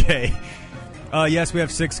here. Okay. Yes, we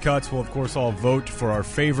have 6 cuts. We'll, of course, all vote for our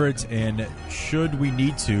favorites, and should we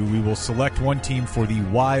need to, we will select one team for the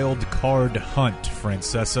wild card hunt,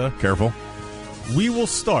 Francesa. Careful. We will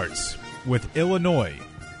start with Illinois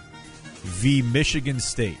v. Michigan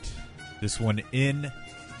State. This one in,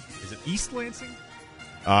 is it East Lansing?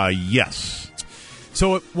 Yes.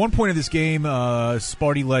 So at one point in this game,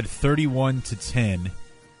 Sparty led 31-10.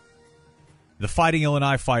 The Fighting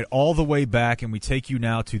Illini fight all the way back, and we take you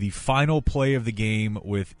now to the final play of the game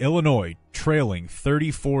with Illinois trailing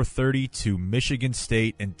 34-30 to Michigan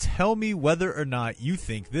State. And tell me whether or not you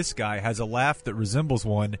think this guy has a laugh that resembles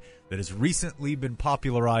one that has recently been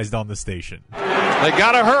popularized on the station. They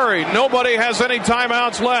got to hurry. Nobody has any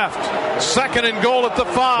timeouts left. 2nd and goal at the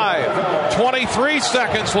 5. 23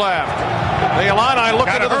 seconds left. The Illini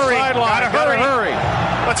looking to the sideline. Got to hurry.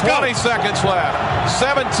 Let's 20 seconds left.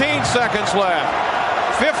 17 seconds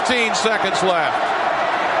left. 15 seconds left.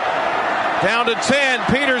 Down to 10.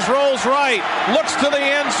 Peters rolls right. Looks to the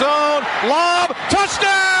end zone. Lob.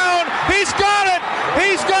 Touchdown. He's got it.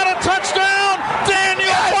 He's got a touchdown.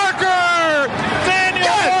 Daniel Parker.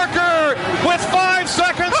 Daniel Parker with 5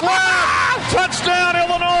 seconds left. Touchdown,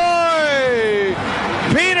 Illinois.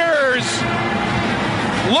 Peters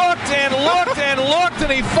looked and looked and looked,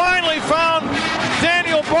 and he finally found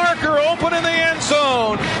Daniel Parker open in the end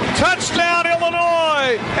zone. Touchdown,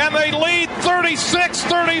 Illinois, and they lead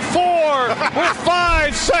 36-34 with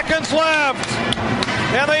 5 seconds left.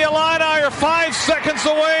 And the Illini are 5 seconds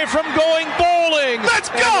away from going bowling. Let's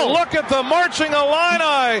go! And look at the marching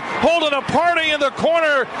Illini holding a party in the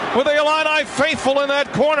corner with the Illini faithful in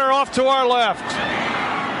that corner off to our left.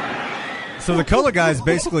 So the color guy is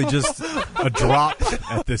basically just a drop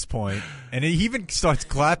at this point, and he even starts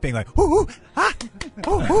clapping like, "Woo, ah,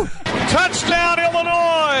 woo." Touchdown,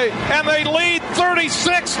 Illinois, and they lead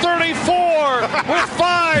 36-34 with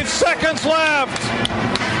 5 seconds left.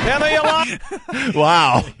 And the Illini.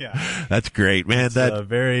 Wow, that's great, man. That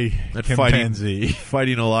very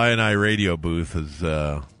fighting Illini radio booth is.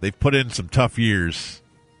 They've put in some tough years,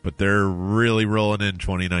 but they're really rolling in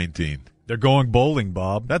 2019. They're going bowling,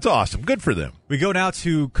 Bob. That's awesome. Good for them. We go now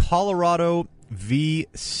to Colorado v.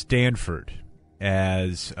 Stanford.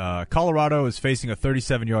 as Colorado is facing a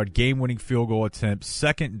 37-yard game-winning field goal attempt,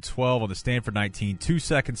 2nd and 12 on the Stanford 19, 2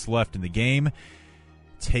 seconds left in the game.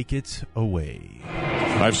 Take it away.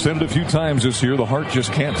 I've said it a few times this year. The heart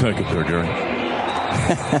just can't take it there, Gary.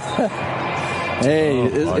 Hey,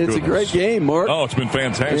 it's a great game, Mark. Oh, it's been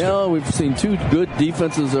fantastic. You know, we've seen two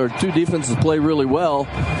defenses play really well.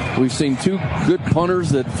 We've seen two good punters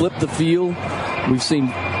that flip the field. We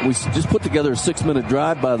just put together a 6-minute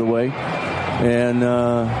drive, by the way. And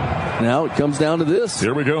now it comes down to this.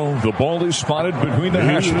 Here we go. The ball is spotted between the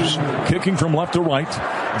hashes. Kicking from left to right.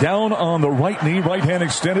 Down on the right knee, right hand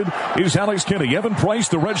extended, is Alex Kinney. Evan Price,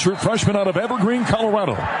 the redshirt freshman out of Evergreen,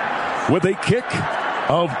 Colorado, with a kick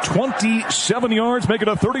of 27 yards, make it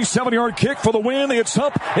a 37-yard kick for the win. It's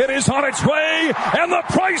up. It is on its way. And the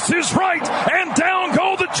price is right. And down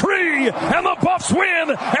go the tree. And the Buffs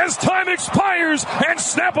win as time expires and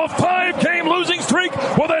snap a 5-game losing streak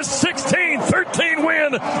with a 16-13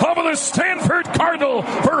 win over the Stanford Cardinal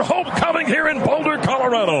for homecoming here in Boulder,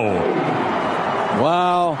 Colorado.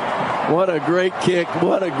 Wow. What a great kick.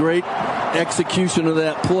 What a great execution of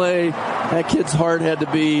that play. That kid's heart had to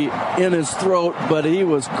be in his throat, but he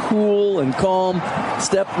was cool and calm,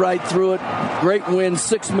 stepped right through it. Great win,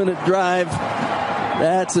 6-minute drive.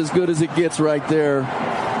 That's as good as it gets right there.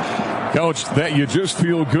 Coach, that you just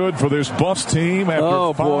feel good for this Buffs team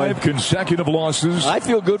after 5 consecutive losses. I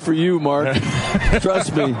feel good for you, Mark.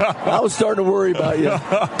 Trust me. I was starting to worry about you.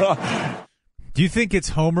 Do you think it's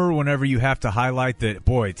Homer whenever you have to highlight that,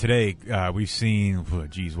 boy, today we've seen,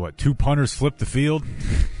 2 punters flip the field?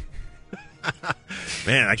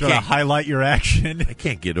 Man, I can't highlight your action. I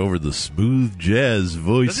can't get over the smooth jazz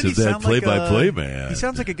voice of that play-by-play man. He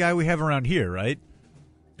sounds like a guy we have around here, right?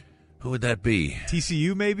 Who would that be?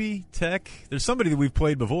 TCU, maybe? Tech? There's somebody that we've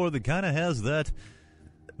played before that kind of has that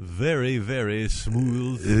very, very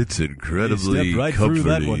smooth. It's incredibly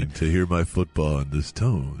comforting to hear my football in this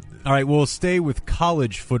tone. All right, we'll stay with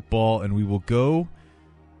college football, and we will go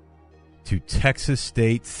to Texas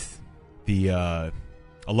State, the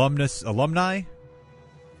alumni.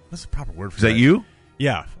 What's the proper word for that? Is that you?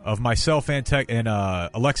 Yeah, of myself and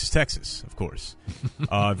Alexis, Texas, of course.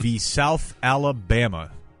 The South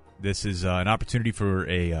Alabama. This is an opportunity for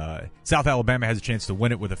South Alabama has a chance to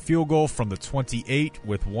win it with a field goal from the 28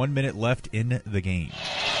 with 1 minute left in the game.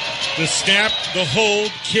 The snap, the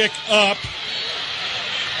hold, kick up.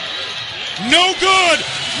 No good!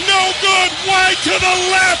 No good! Wide to the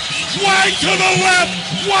left! Wide to the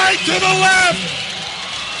left! Wide to the left!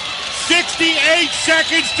 68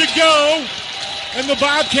 seconds to go, and the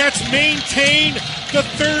Bobcats maintain the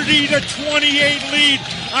 30-28 lead.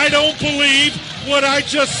 I don't believe what I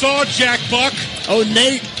just saw, Jack Buck. Oh,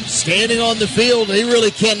 Nate, standing on the field, he really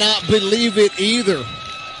cannot believe it either.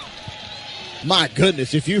 My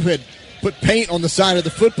goodness, if you had put paint on the side of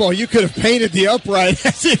the football, you could have painted the upright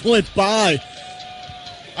as it went by.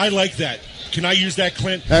 I like that. Can I use that,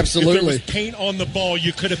 Clint? Absolutely. If there was paint on the ball,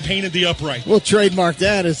 you could have painted the upright. We'll trademark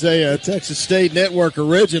that as a Texas State Network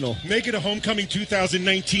original. Make it a Homecoming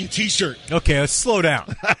 2019 T-shirt. Okay, let's slow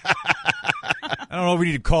down. I don't know if we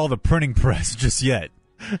need to call the printing press just yet.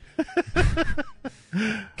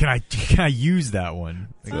 Can I use that one?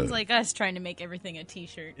 Sounds like us trying to make everything a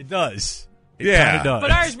T-shirt. It does. It Yeah. kinda does.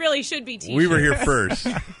 But ours really should be T-shirts. We were here first.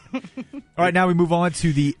 All right, now we move on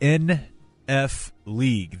to the NF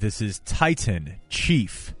League. This is Titan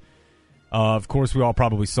Chief. Of course, we all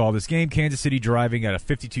probably saw this game. Kansas City driving at a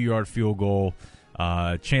 52-yard field goal.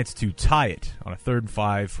 Chance to tie it on a 3rd and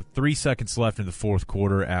 5 with 3 seconds left in the fourth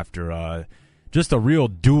quarter after just a real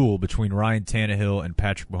duel between Ryan Tannehill and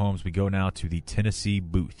Patrick Mahomes. We go now to the Tennessee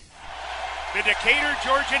booth. The Decatur,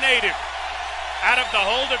 Georgia native, out of the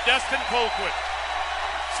hold of Dustin Colquitt.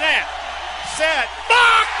 Snap, set,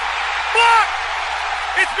 block, block!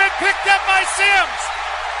 It's been picked up by Sims.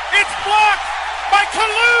 It's blocked by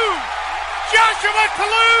Kalu. Joshua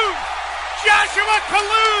Kalu. Joshua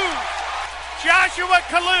Kalu. Joshua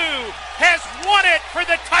Kalu has won it for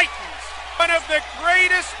the Titans. One of the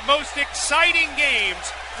greatest, most exciting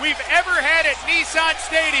games we've ever had at Nissan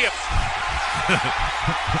Stadium.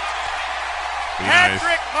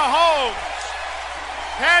 Patrick Mahomes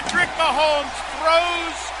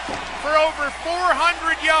throws for over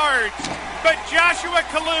 400 yards, but Joshua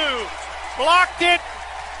Kalu blocked it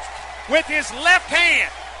with his left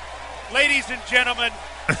hand. Ladies and gentlemen,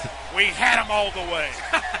 we had him all the way.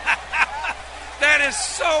 That is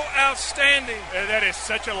so outstanding. That is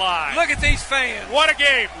such a lie. Look at these fans. What a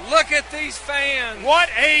game. Look at these fans. What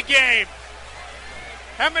a game.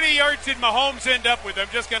 How many yards did Mahomes end up with? I'm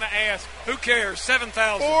just going to ask. Who cares?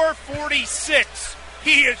 7,000. 446.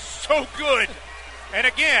 He is so good. And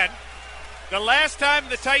again, The last time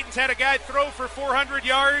the Titans had a guy throw for 400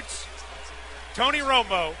 yards, Tony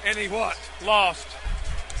Romo. And he what? Lost.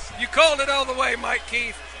 You called it all the way, Mike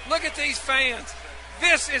Keith. Look at these fans.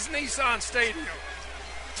 This is Nissan Stadium.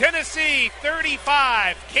 Tennessee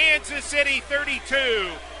 35, Kansas City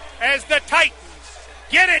 32, as the Titans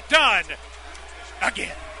get it done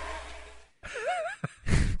again.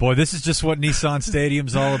 Boy, this is just what Nissan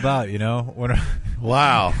Stadium's all about, you know?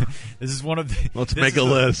 Wow. This is one of the... Let's make a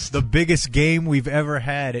list. The biggest game we've ever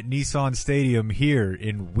had at Nissan Stadium here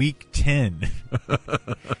in Week 10.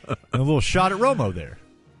 A little shot at Romo there.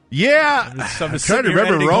 Yeah. I'm trying to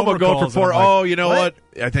remember Romo going for 4. Oh, you know what?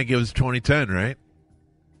 I think it was 2010, right?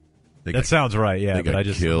 That sounds right, yeah. But I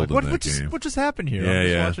just killed what just happened here?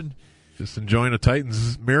 Yeah, watching. Just enjoying a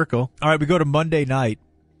Titans miracle. All right, we go to Monday night.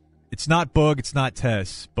 It's not Boog, it's not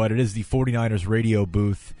Tess, but it is the 49ers radio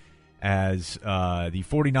booth as the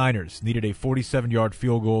 49ers needed a 47-yard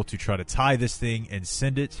field goal to try to tie this thing and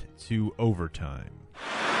send it to overtime.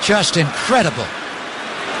 Just incredible.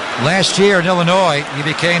 Last year in Illinois, he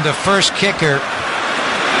became the first kicker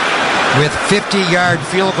with 50-yard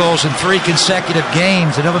field goals in 3 consecutive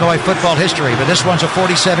games in Illinois football history. But this one's a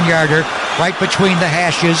 47-yarder right between the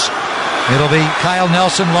hashes. It'll be Kyle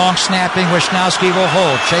Nelson long snapping. Wisnowski will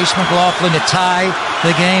hold. Chase McLaughlin to tie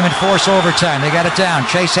the game and force overtime. They got it down.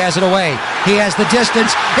 Chase has it away. He has the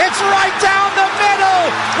distance. It's right down the middle.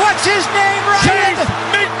 What's his name, Ryan? Chase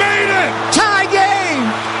McMaden. Tie game.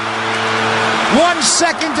 1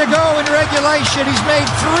 second to go in regulation. He's made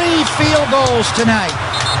 3 field goals tonight.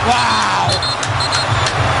 Wow.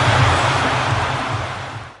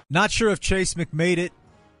 Not sure if Chase McMade it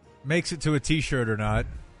makes it to a T-shirt or not.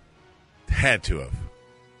 Had to have.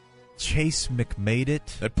 Chase McMade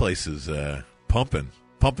it. That place is pumping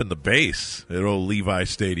the bass at old Levi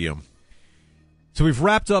Stadium. So we've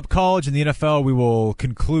wrapped up college and the NFL. We will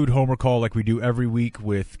conclude Homercall like we do every week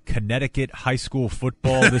with Connecticut high school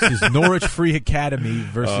football. This is Norwich Free Academy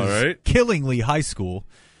versus Killingly High School.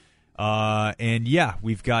 And yeah,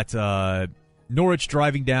 we've got Norwich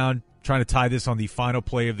driving down, trying to tie this on the final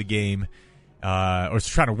play of the game. Or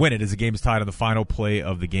trying to win it as the game is tied on the final play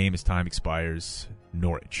of the game as time expires.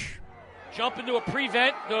 Norwich. Jump into a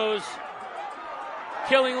prevent goes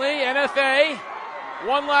Killingly, NFA.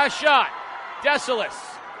 One last shot. Desilis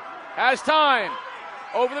has time.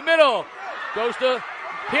 Over the middle. Goes to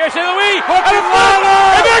Pearson Louis.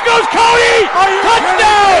 And there goes Cody!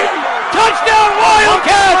 Touchdown! Touchdown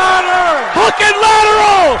Wildcats! Hook and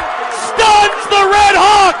lateral! Stuns the Red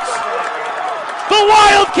Hawks! The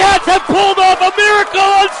Wildcats have pulled off a miracle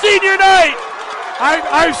on senior night.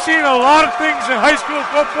 I've seen a lot of things in high school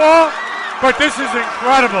football, but this is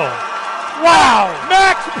incredible. Wow.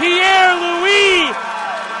 Max Pierre-Louis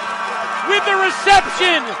with the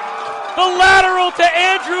reception. The lateral to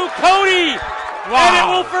Andrew Cody. Wow. And it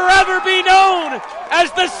will forever be known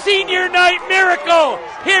as the senior night miracle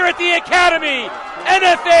here at the Academy.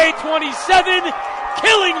 NFA 27,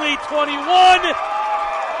 Killingly 21.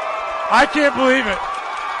 I can't believe it.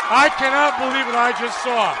 I cannot believe what I just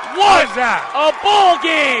saw. What is that? A ball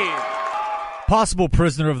game. Possible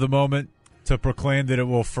prisoner of the moment to proclaim that it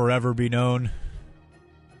will forever be known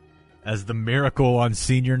as the miracle on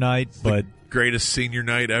senior night, but the greatest senior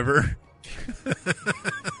night ever.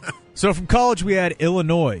 So from college we had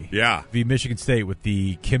Illinois v. Michigan State with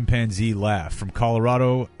the chimpanzee laugh. From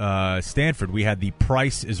Colorado, Stanford, we had the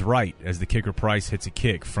Price is Right as the kicker Price hits a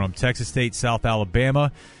kick. From Texas State, South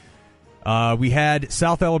Alabama, we had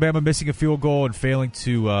South Alabama missing a field goal and failing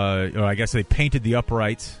to, or I guess they painted the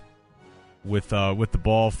upright with the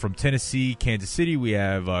ball. From Tennessee, Kansas City, we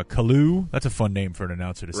have Kalu. That's a fun name for an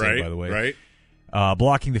announcer to say, by the way.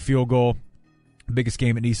 Blocking the field goal. Biggest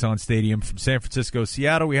game at Nissan Stadium. From San Francisco,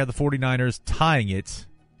 Seattle, we had the 49ers tying it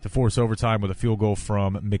to force overtime with a field goal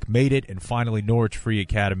from McMade. And finally, Norwich Free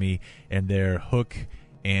Academy and their hook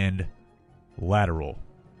and lateral.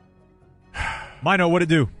 Mino,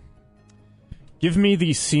 what'd it do? Give me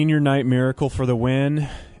the senior night miracle for the win,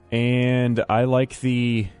 and I like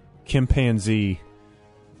the chimpanzee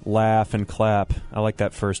laugh and clap. I like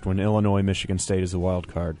that first one. Illinois, Michigan State is the wild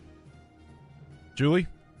card. Julie?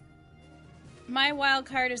 My wild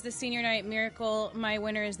card is the senior night miracle. My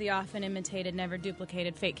winner is the often imitated, never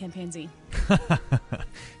duplicated fake chimpanzee.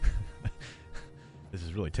 This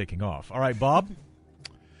is really taking off. All right, Bob?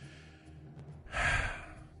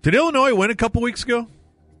 Did Illinois win a couple weeks ago?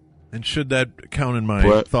 And should that count in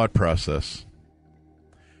my thought process?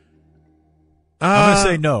 I'm going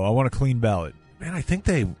to say no. I want a clean ballot. Man, I think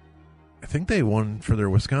they I think they won for their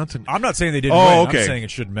Wisconsin. I'm not saying they didn't win. Okay. I'm saying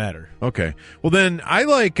it shouldn't matter. Okay. Well, then I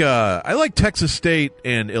like Texas State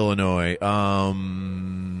and Illinois.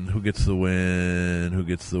 Who gets the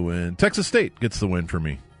win? Texas State gets the win for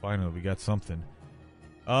me. Finally, we got something.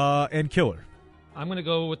 And Killer. I'm going to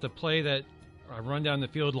go with the play that I run down the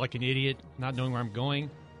field like an idiot, not knowing where I'm going,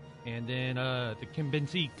 and then the Kim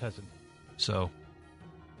Benzie cousin. So,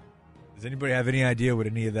 does anybody have any idea what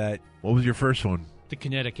any of that? What was your first one? The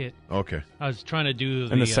Connecticut. Okay. I was trying to do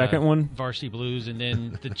the second one, Varsity Blues, and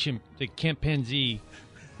then the chimpanzee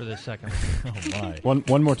for the second one. Oh my!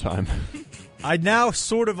 One more time. I now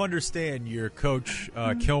sort of understand your Coach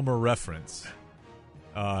Kilmer reference,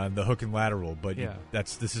 the hook and lateral, but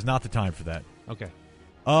this is not the time for that. Okay.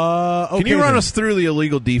 Okay. Can you run us through the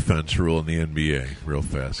illegal defense rule in the NBA real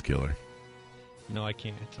fast, Killer? No, I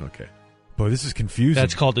can't. Okay. Boy, this is confusing.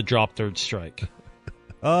 That's called the drop third strike.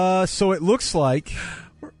 So it looks like...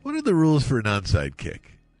 What are the rules for an onside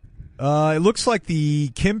kick? It looks like the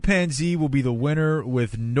chimpanzee will be the winner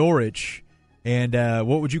with Norwich. And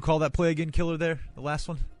what would you call that play again, Killer, there? The last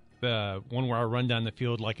one? The one where I run down the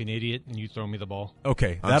field like an idiot and you throw me the ball.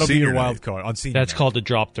 Okay, that'll be your wild card on senior That's night. called the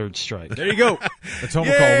drop third strike. There you go. That's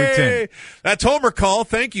Homercall Week 10. That's Homercall.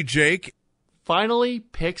 Thank you, Jake. Finally,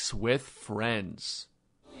 picks with friends.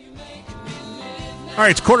 All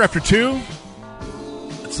right, it's 2:15.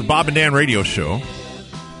 It's the Bob and Dan radio show.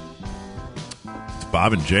 It's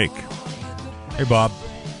Bob and Jake. Hey, Bob.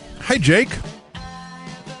 Hi, Jake.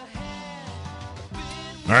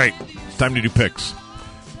 All right, it's time to do picks.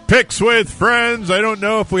 Picks with friends. I don't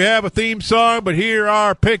know if we have a theme song, but here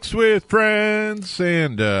are Picks with Friends.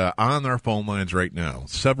 And on our phone lines right now,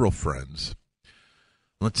 several friends.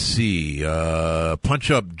 Let's see.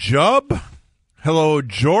 Punch Up Jub. Hello,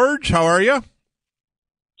 George. How are you?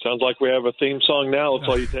 Sounds like we have a theme song now. That's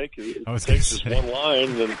all you take. It takes just one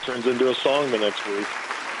line, then it turns into a song the next week.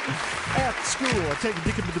 After school, I take a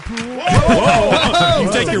dick into the pool. Whoa.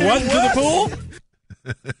 You take your what into the pool?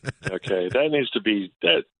 Okay, that needs to be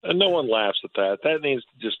that. No one laughs at that. That needs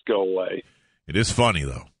to just go away. It is funny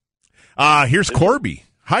though. Here's Corby.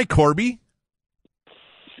 Hi, Corby.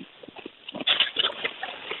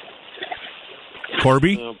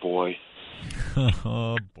 Corby. Oh boy.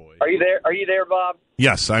 Oh boy. Are you there? Are you there, Bob?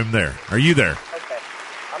 Yes, I'm there. Are you there? Okay.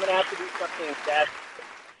 I'm going to have to do something that.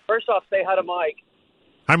 First off, say hi to Mike.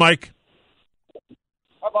 Hi, Mike.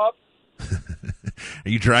 Hi, Bob. Are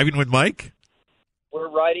you driving with Mike? We're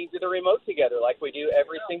riding to the remote together like we do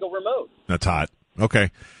every single remote. That's hot. Okay.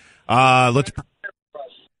 Let's.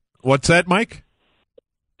 What's that, Mike?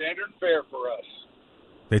 Standard fare for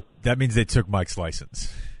us. That means they took Mike's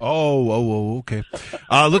license. Oh, okay.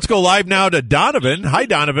 Let's go live now to Donovan. Hi,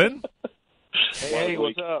 Donovan. Hey,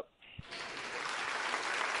 what's up?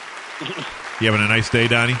 You having a nice day,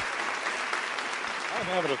 Donnie? I'm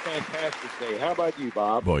having a fantastic day. How about you,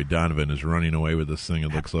 Bob? Boy, Donovan is running away with this thing,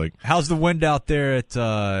 it looks like. How's the wind out there at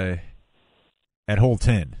hole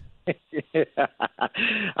 10?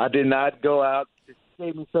 I did not go out. It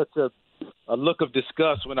gave me such a look of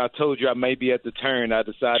disgust when I told you I may be at the turn. I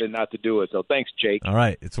decided not to do it. So thanks, Jake. All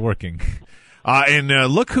right, it's working. And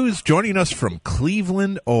look who's joining us from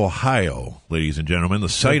Cleveland, Ohio, ladies and gentlemen. The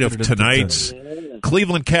site of tonight's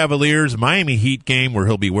Cleveland Cavaliers Miami Heat game, where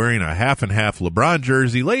he'll be wearing a half-and-half LeBron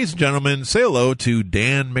jersey. Ladies and gentlemen, say hello to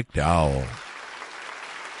Dan McDowell.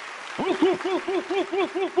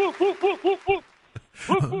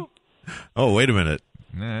 Oh, wait a minute.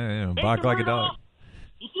 Bark like a dog.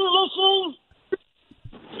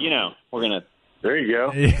 You know, we're going to. There you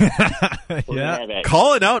go. Yeah.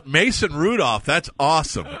 Calling out Mason Rudolph. That's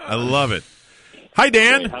awesome. I love it. Hi,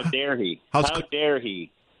 Dan. How dare he? How's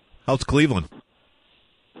Cleveland?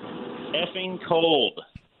 Effing cold.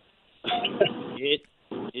 It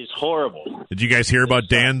is horrible. Did you guys hear about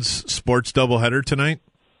Dan's sports doubleheader tonight?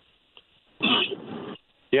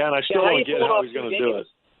 Yeah, and I still don't get how he's going to do it.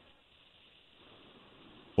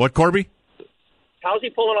 What, Corby? How's he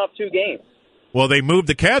pulling off two games? Well, they moved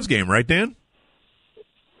the Cavs game, right, Dan?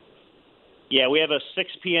 Yeah, we have a 6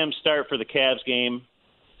 p.m. start for the Cavs game.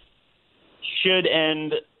 Should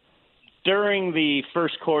end during the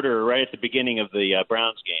first quarter, right at the beginning of the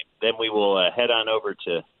Browns game. Then we will head on over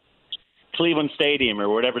to Cleveland Stadium or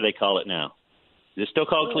whatever they call it now. Is it still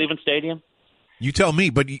called Cleveland Stadium? You tell me,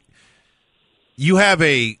 but you have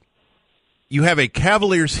a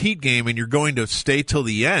Cavaliers Heat game, and you're going to stay till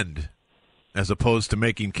the end as opposed to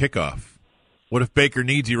making kickoff. What if Baker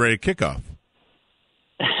needs you ready to kickoff?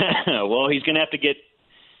 Well, he's going to have to get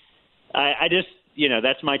 – I just –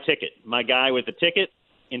 that's my ticket, my guy with the ticket.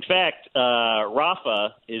 In fact,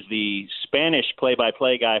 Rafa is the Spanish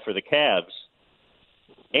play-by-play guy for the Cavs.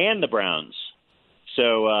 and the Browns.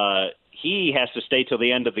 So he has to stay till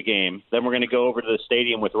the end of the game. Then we're going to go over to the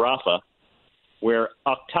stadium with Rafa, where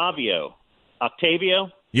Octavio,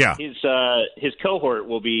 yeah, his cohort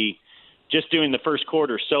will be just doing the first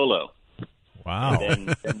quarter solo. Wow!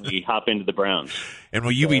 Then we hop into the Browns. And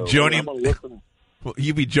will you be joining? Will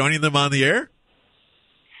you be joining them on the air?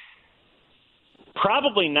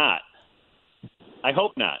 Probably not. I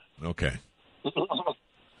hope not. Okay.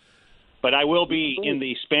 But I will be in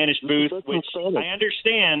the Spanish booth, which I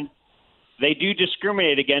understand they do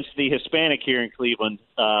discriminate against the Hispanic here in Cleveland.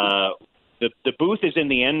 The booth is in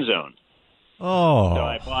the end zone. Oh. So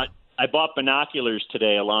I bought binoculars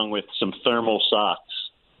today along with some thermal socks.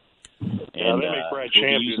 And they make Brad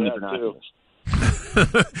Champ do that too.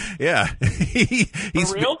 Yeah,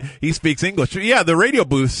 he speaks English. Yeah, the radio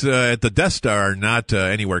booths at the Death Star are not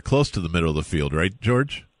anywhere close to the middle of the field, right,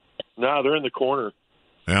 George? No, they're in the corner.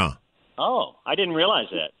 Yeah. Oh, I didn't realize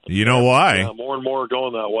that. You know why? Yeah, more and more are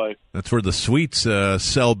going that way. That's where the suites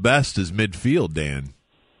sell best is midfield, Dan.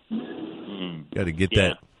 Got to get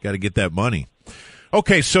that. Got to get that money.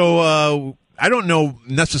 Okay, so I don't know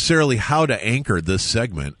necessarily how to anchor this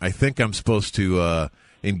segment. I think I'm supposed to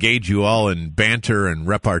engage you all in banter and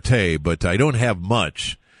repartee, but I don't have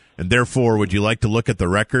much. And therefore, would you like to look at the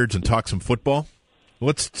records and talk some football?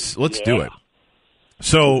 Let's do it.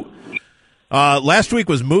 So last week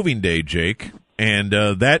was moving day, Jake, and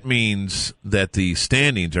that means that the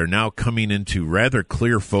standings are now coming into rather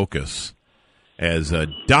clear focus as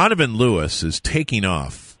Donovan Lewis is taking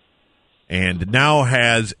off and now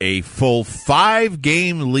has a full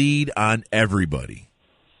 5-game lead on everybody.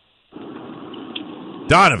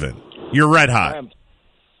 Donovan, you're red hot.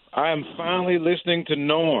 I am finally listening to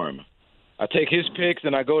Norm. I take his picks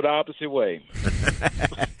and I go the opposite way.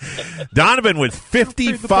 Donovan with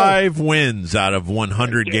 55 wins out of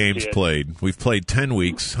 100 games played. We've played 10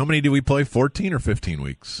 weeks. How many do we play? 14 or 15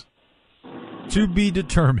 weeks? To be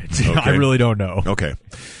determined. Okay. I really don't know. Okay.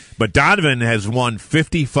 But Donovan has won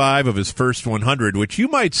 55 of his first 100, which you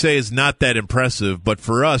might say is not that impressive, but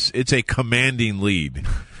for us, it's a commanding lead.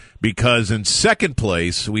 Because in second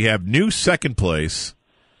place, we have new second place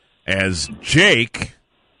as Jake,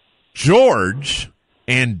 George,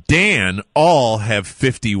 and Dan all have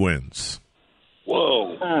 50 wins.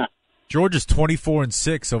 Whoa. George is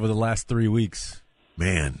 24-6 over the last 3 weeks.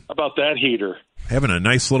 Man. How about that heater? Having a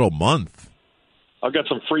nice little month. I've got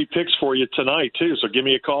some free picks for you tonight, too, so give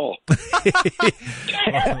me a call.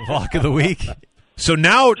 Lock of the week. So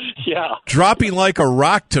now, dropping like a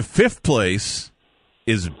rock to fifth place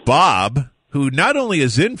is Bob, who not only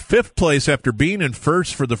is in fifth place after being in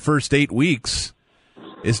first for the first 8 weeks,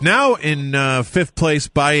 is now in fifth place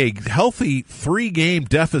by a healthy 3-game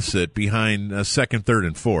deficit behind second, third,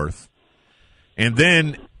 and fourth. And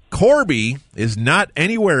then Corby is not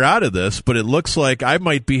anywhere out of this, but it looks like I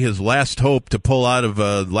might be his last hope to pull out of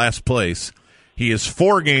last place. He is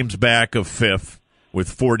 4 games back of fifth with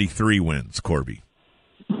 43 wins, Corby.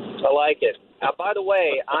 I like it. By the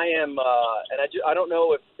way, I am, and I don't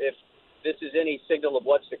know if this is any signal of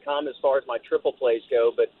what's to come as far as my triple plays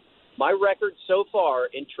go, but my record so far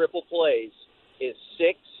in triple plays is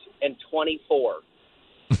 6-24.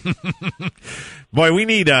 Boy, we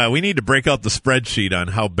need to break out the spreadsheet on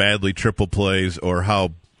how badly triple plays or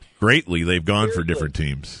how greatly they've gone for different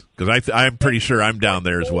teams. Because I'm pretty sure I'm down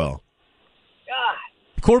there as well.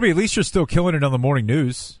 God. Corby, at least you're still killing it on the morning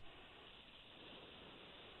news.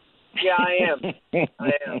 Yeah, I am.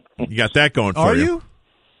 You got that going for you. Are you?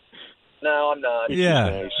 No, I'm not.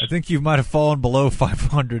 Yeah, I think you might have fallen below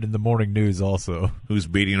 500 in the morning news also. Who's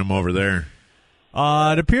beating them over there?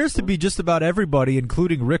 It appears to be just about everybody,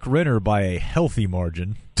 including Rick Renner, by a healthy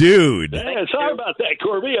margin. Dude. Yeah, sorry about that,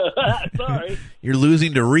 Corby. Sorry. You're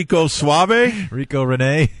losing to Rico Suave? Rico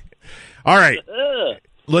Rene. All right.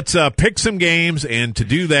 Let's pick some games, and to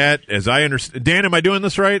do that, as I understand, Dan, am I doing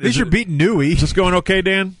this right? At least you're beating Newey. Is this going okay,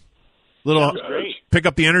 Dan? Pick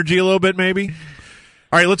up the energy a little bit, maybe?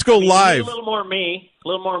 All right, let's go live. A little more me,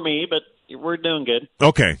 but we're doing good.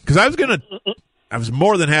 Okay, because I was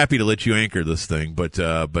more than happy to let you anchor this thing, but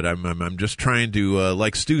I'm just trying to,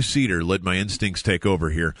 like Stu Cedar, let my instincts take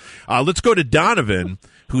over here. Let's go to Donovan,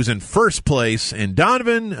 who's in first place. And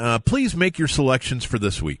Donovan, please make your selections for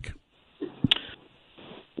this week.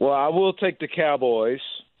 Well, I will take the Cowboys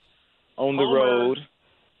on the road.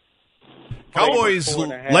 Cowboys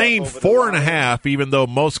laying 4.5, even though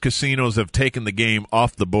most casinos have taken the game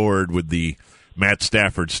off the board with the Matt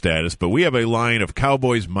Stafford status. But we have a line of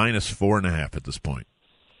Cowboys minus 4.5 at this point.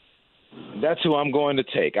 That's who I'm going to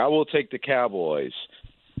take. I will take the Cowboys.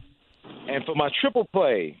 And for my triple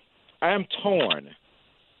play, I am torn.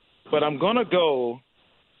 But I'm going to go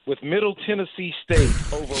with Middle Tennessee State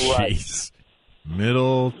over Rice.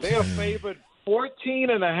 Middle. They are favored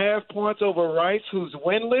 14.5 points over Rice, who's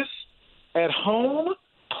winless at home.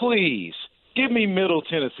 Please give me Middle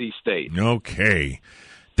Tennessee State. Okay.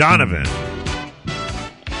 Donovan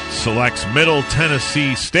selects Middle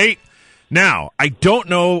Tennessee State. Now, I don't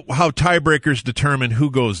know how tiebreakers determine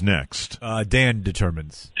who goes next. Dan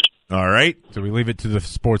determines. All right. So we leave it to the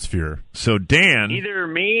sports Fuhrer. So, Dan. Either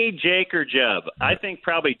me, Jake, or Jubb. I think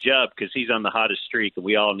probably Jubb because he's on the hottest streak, and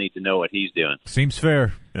we all need to know what he's doing. Seems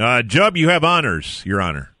fair. Jubb, you have honors, Your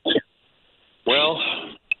Honor. Well,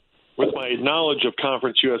 with my knowledge of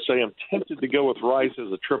Conference USA, I'm tempted to go with Rice as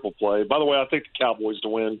a triple play. By the way, I think the Cowboys to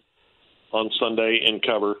win on Sunday and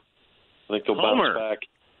cover. I think they'll bounce back.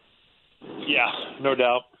 Yeah, no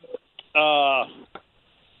doubt.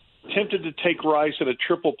 Tempted to take Rice in a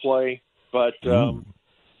triple play, but I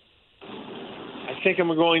think I'm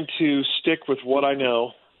going to stick with what I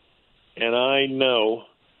know, and I know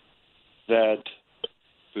that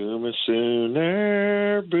Boomer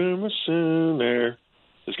Sooner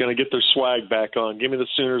is going to get their swag back on. Give me the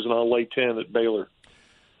Sooners, and I'll lay 10 at Baylor.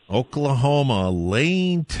 Oklahoma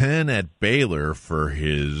laying 10 at Baylor for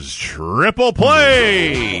his triple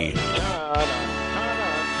play.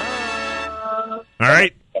 All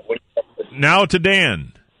right. Now to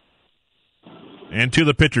Dan. And to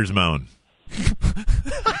the pitcher's mound.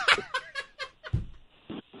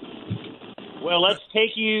 Well, let's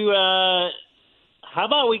take you. How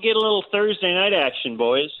about we get a little Thursday night action,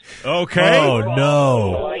 boys? Okay. Oh,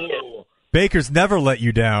 no. Baker's never let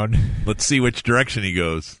you down. Let's see which direction he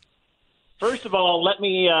goes. First of all, let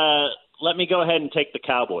me go ahead and take the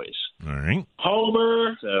Cowboys. All right.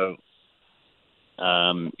 Homer. So,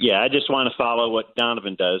 I just want to follow what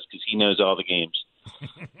Donovan does because he knows all the games.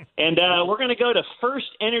 And we're going to go to First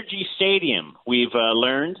Energy Stadium. We've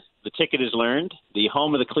learned, the ticket is learned, the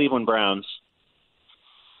home of the Cleveland Browns.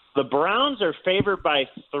 The Browns are favored by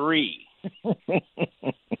 3.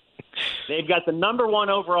 They've got the number 1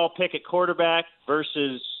 overall pick at quarterback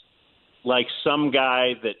versus like some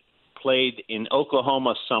guy that played in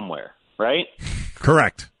Oklahoma somewhere, right?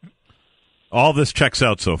 Correct. All this checks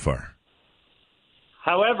out so far.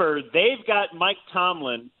 However, they've got Mike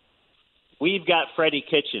Tomlin. We've got Freddie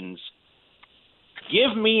Kitchens.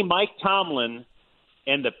 Give me Mike Tomlin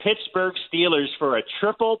and the Pittsburgh Steelers for a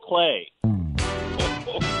triple play.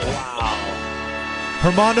 Wow.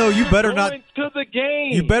 Hermano, you better not to the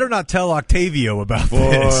game. You better not tell Octavio about this.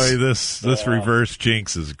 Boy, this reverse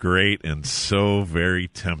jinx is great and so very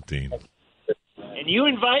tempting. And you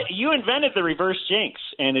invented the reverse jinx,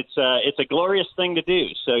 and it's a glorious thing to do.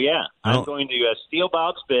 So yeah, I'm going to steal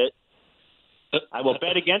Bob's bit. I will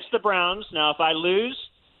bet against the Browns. Now, if I lose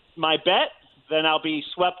my bet, then I'll be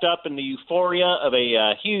swept up in the euphoria of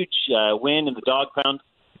a huge win in the dog pound.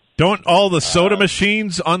 Don't all the soda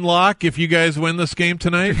machines unlock if you guys win this game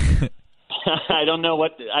tonight? I don't know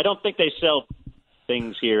I don't think they sell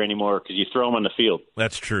things here anymore because you throw them on the field.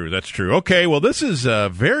 That's true. Okay, well, this is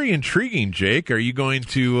very intriguing, Jake. Are you going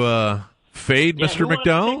to fade Mr.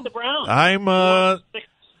 McDowell? I'm a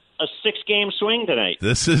 6-game swing tonight.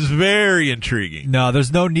 This is very intriguing. No,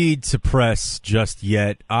 there's no need to press just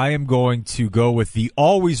yet. I am going to go with the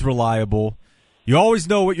always reliable. You always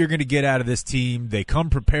know what you're going to get out of this team. They come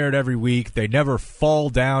prepared every week. They never fall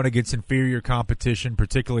down against inferior competition,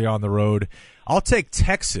 particularly on the road. I'll take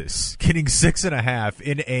Texas getting 6.5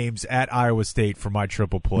 in Ames at Iowa State for my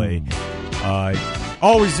triple play.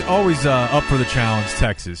 Always up for the challenge,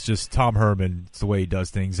 Texas. Just Tom Herman. It's the way he does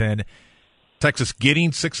things. And Texas getting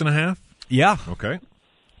 6.5? Yeah. Okay.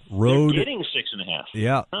 They're getting 6.5.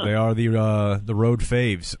 Yeah, They are the road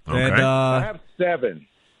faves. Okay. And, I have 7.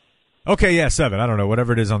 Okay, yeah, 7. I don't know,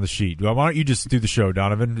 whatever it is on the sheet. Well, why don't you just do the show,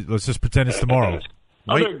 Donovan? Let's just pretend it's tomorrow.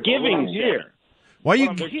 They're giving here. Why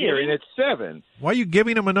you here and it's 7? Why are you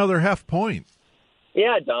giving him another half point?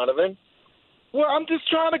 Yeah, Donovan. Well, I'm just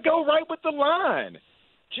trying to go right with the line.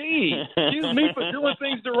 Gee, excuse me for doing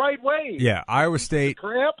things the right way. Yeah, Iowa State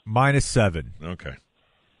 -7. Okay. Wait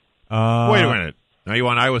a minute. Now you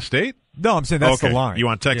want Iowa State? No, I'm saying that's the line. You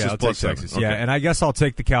want Texas plus Texas. 7. Yeah, Okay. and I guess I'll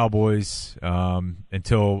take the Cowboys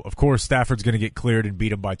until, of course, Stafford's going to get cleared and beat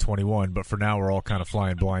them by 21. But for now, we're all kind of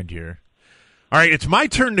flying blind here. All right, it's my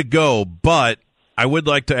turn to go, but I would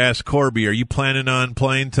like to ask Corby, are you planning on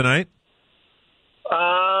playing tonight?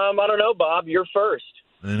 I don't know, Bob. You're first.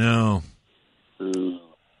 I know.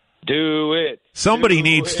 Do it. Somebody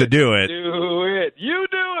needs to do it. Do it. You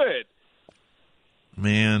do it.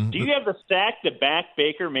 Man. Do you have the stack to back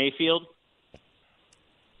Baker Mayfield?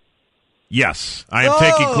 Yes, I am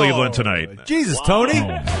taking Cleveland tonight. Jesus, Tony.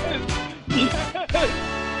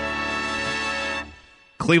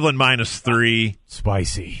 Cleveland -3.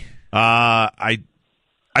 Spicy. I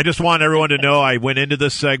just want everyone to know I went into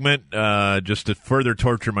this segment just to further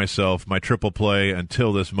torture myself. My triple play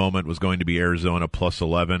until this moment was going to be Arizona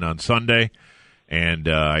 +11 on Sunday. And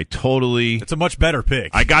I totally... It's a much better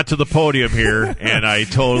pick. I got to the podium here, and I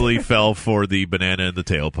totally fell for the banana in the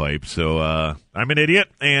tailpipe. So I'm an idiot,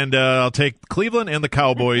 and I'll take Cleveland and the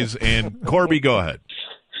Cowboys. And Corby, go ahead.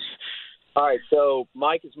 All right, so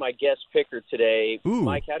Mike is my guest picker today. Ooh.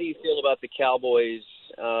 Mike, how do you feel about the Cowboys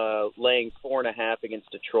laying 4.5 against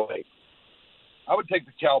Detroit? I would take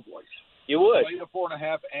the Cowboys. You would? Lay the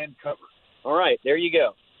 4.5 and cover. All right, there you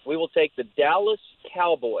go. We will take the Dallas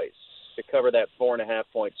Cowboys to cover that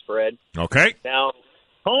 4.5-point spread. Okay. Now,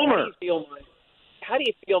 Homer, how do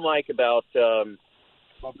you feel, Mike, about the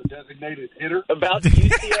designated hitter? About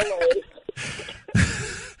UCLA?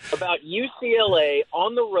 About UCLA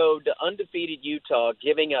on the road to undefeated Utah,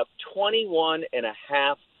 giving up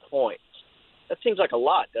 21.5 points. That seems like a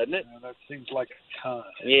lot, doesn't it? Yeah, that seems like a ton.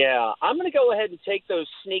 Yeah, I'm going to go ahead and take those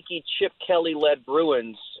sneaky Chip Kelly-led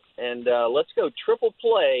Bruins, and let's go triple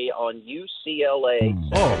play on UCLA.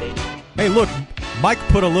 Oh. Hey, look, Mike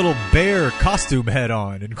put a little bear costume head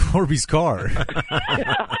on in Corby's car.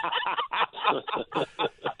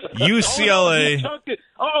 UCLA.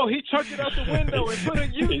 He chucked it out the window and put a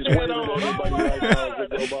UCLA head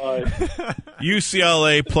on.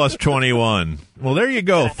 UCLA +21. Well, there you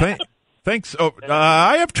go. Thanks. Oh,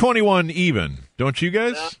 I have 21 even. Don't you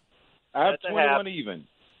guys? I have 21 even.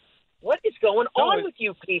 What is going on with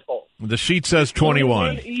you people? The sheet says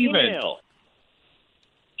 21. Email.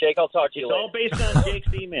 Jake, I'll talk to you later. It's all based on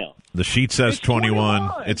Jake's email. The sheet says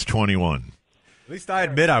 21. It's 21. At least I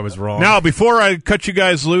admit I was wrong. Now, before I cut you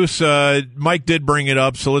guys loose, Mike did bring it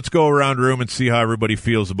up, so let's go around the room and see how everybody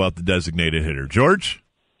feels about the designated hitter. George?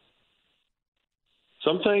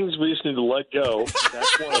 Some things we just need to let go.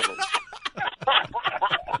 That's one of them.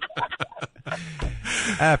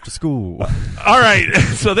 After school. All right,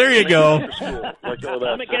 so there you go.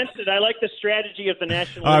 I'm against it. I like the strategy of the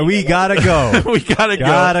National All right, League. we gotta go. We gotta go.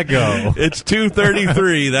 Gotta go. It's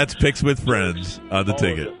 2:33. That's Picks with Friends on the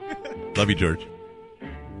ticket. Love you, George.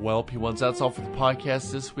 Well, P1s, that's all for the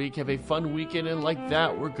podcast this week. Have a fun weekend, and like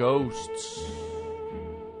that, we're ghosts.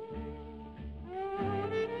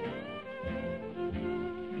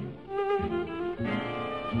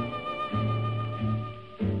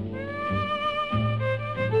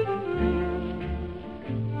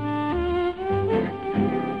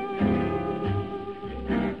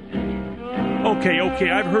 Okay,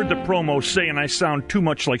 I've heard the promo saying I sound too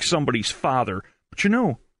much like somebody's father. But you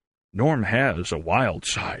know, Norm has a wild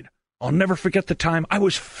side. I'll never forget the time I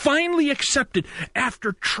was finally accepted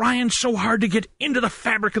after trying so hard to get into the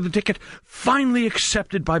fabric of the ticket, finally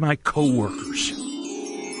accepted by my coworkers.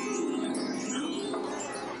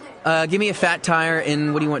 Give me a fat tire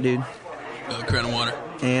and what do you want, dude? A crown of water.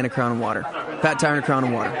 And a crown of water. Fat tire and a crown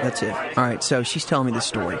of water. That's it. All right, so she's telling me this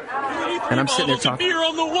story. And I'm sitting there talking. Beer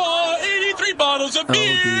on the wall, 83 bottles of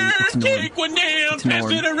beer. Dude, it's Norm. Take one down, It's pass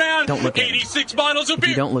Norm. it around. Don't look at 86 bottles of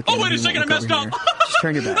beer. Don't look at wait him. a second, I Look messed over up. Just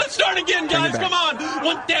turn your back. Let's start again, Turn your guys. back. Come on.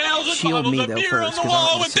 1,000 Shield bottles me, of though, beer first, on the 'cause I wall.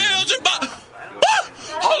 don't wanna 1,000 bottles.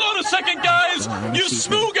 Hold on a second, guys. You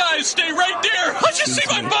smooth guys, stay right there. I just see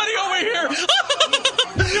my buddy over here.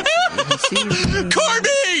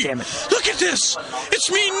 Corby! Damn it. Look at this. It's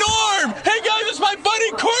me, Norm. Hey, guys, it's my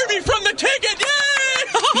buddy Corby from the ticket. Yay!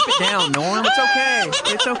 Keep it down, Norm. It's okay.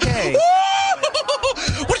 It's okay.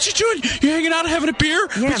 What you doing? You hanging out having a beer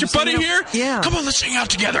with your just buddy hanging here? out. Yeah. Come on, let's hang out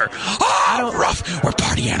together. Oh, rough. We're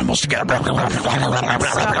party animals together.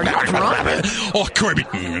 Oh, Corby.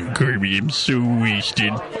 Corby, I'm so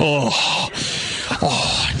wasted. Oh,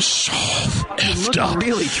 I'm so effed up.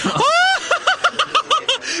 Really drunk.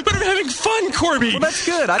 But I'm having fun, Corby. Well, that's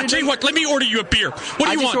good. I'll tell you what, let me order you a beer. What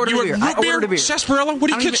do you want? You want root beer? Sarsaparilla? What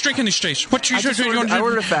do you kids drinking these days? What you I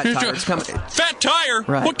ordered a fat tire. It's coming. Fat tire?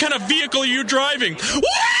 Right. What kind of vehicle are you driving? Oh,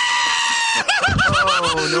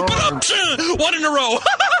 no. One in a row.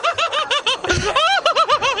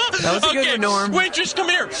 That was a good one, Norm. Waitress, come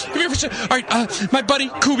here. Come here for a second. All right, my buddy,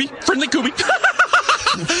 Kubi, friendly Kubi.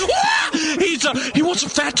 He wants a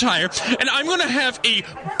fat tire, and I'm going to have a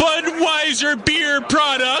Budweiser beer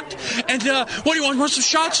product. And what do you want? You want some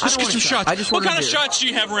shots? Let's get some shots. What kind of shots do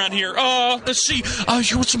you have around here? Let's see.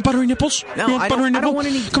 You want some buttery nipples? No, you want buttery nipple? I don't want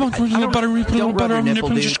any. Come on, buttery nipple. Don't rub your nipple,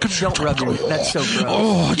 dude. Just don't rub your nipple. That's so gross.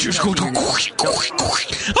 Oh, just go.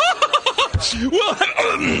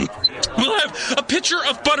 We'll have a pitcher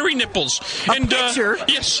of buttery nipples. A pitcher?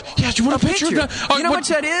 Yes. Yeah, do you want a pitcher? You know how much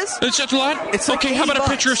that is? Is that a lot? It's like okay, how about $80. a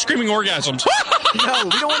pitcher of screaming orgasms? No, we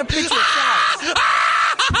don't want a pitcher of shots.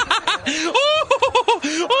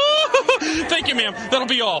 you, ma'am. That'll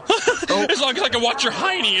be all. As long as I can watch your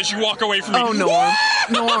hiney as you walk away from me. Oh, Norm,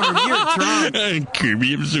 you're drunk.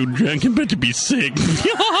 Kirby, I'm so drunk. I'm about to be sick.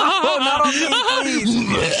 Oh, not on me,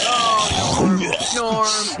 please. Oh, Norm.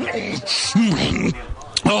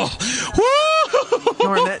 Oh, woo!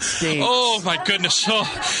 Norm, that stinks. Oh, my goodness. Oh.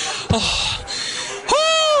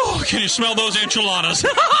 Can you smell those enchiladas? You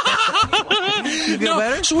feel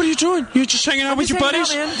better? So what are you doing? You're just hanging out with your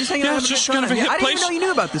buddies? Out, man. Just hanging out. Just kind of a hip I didn't place? even know you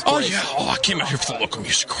knew about this place. Oh, yeah. Oh, I came out here for the local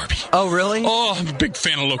music, Corby. Oh, really? Oh, I'm a big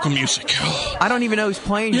fan of local music. Oh. I don't even know who's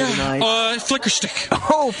playing here tonight. Flicker Stick.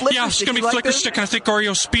 Oh, Flicker Stick. Yeah, it's going to be Flicker Stick, and I think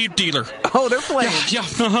Oreo Speed Dealer. Oh, they're playing. Yeah,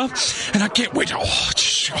 And I can't wait.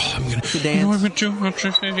 I'm going to dance. You know what I'm going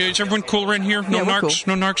to do? Is everyone cooler in here? No narcs?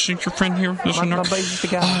 Cool. No narcs? Is your friend here? There's no narcs. My buddy's the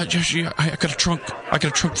guy. I got a trunk. I got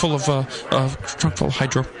a trunk full of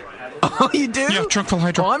hydro. Oh, you do? Yeah, trunk full of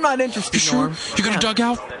hydro. Oh, I'm not interested, You sure? Norm. You got a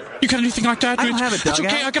dugout? You got anything like that? I don't have a dugout. That's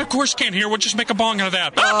okay. I got a course can here. We'll just make a bong out of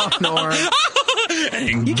that. Oh, Norm.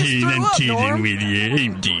 You just threw up, Norm.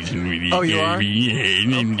 I'm teasing with you. Oh, you are?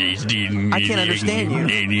 Yeah, I'm teasing with I can't understand you.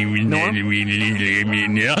 Norm?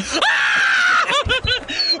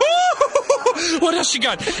 What else you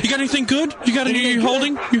got? You got anything good? You got any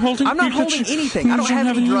holding? You holding? I'm not holding anything. I don't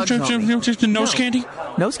have any drugs on me. Nose candy?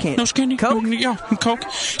 Nose candy. Nose candy? Coke? Yeah, and Coke.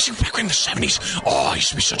 See, back in the 70s, I used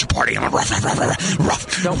to be such a party. I'm rough.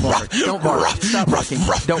 Don't bark. Don't bark. Stop barking.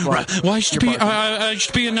 Don't bark. Well, I used to be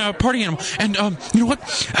a party animal. And you know what?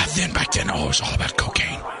 Back then, it was all about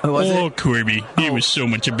cocaine. Oh, was it? Kirby, it was so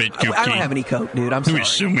much about cocaine. I don't have any Coke, dude. I'm sorry. It was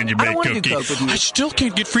so much about cocaine. I don't want to do Coke with you. I still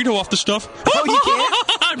can't get Frito off the stuff. Oh, you can't?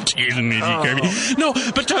 I'm teasing with you, Kirby. No,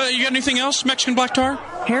 but you got anything else? Mexican black tar?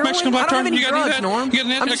 Heroin? Mexican black I don't tar? have any You got drugs, any of that? Norm. You got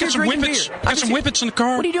any of that? I got some whippets. I got some whippets in the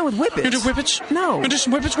car. What are you doing with whippets? You do whippets? No. You do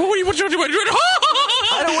some whippets? What are you doing?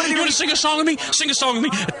 I don't want to do. You want to sing a song with me? Sing a song with me.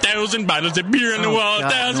 1,000 bottles of beer in the wall. God,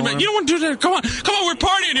 1,000. Norm. You don't want to do that? Come on, we're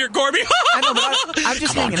partying here, Corby. I know, but I'm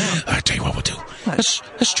just hanging out. I'll tell you what we'll do. Let's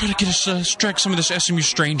try to get us drag some of this SMU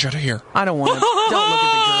strange out of here. I don't want to. Don't look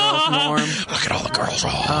at the girls, Norm. Look at all the girls.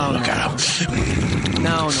 Look at them.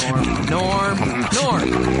 No, Norm.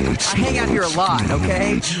 I hang out here a lot,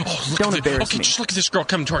 okay? Don't embarrass me. Just look at this girl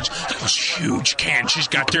coming towards us. Look at those huge cans she's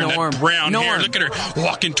got there in that brown hair. Look at her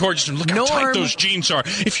walking towards them. Look how tight those jeans are.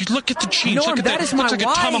 If you look at the jeans, look at that. Is my looks like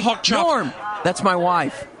wife. a tomahawk chop. Norm, that's my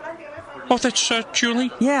wife. Oh, that's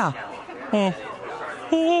Julie? Yeah. Oh.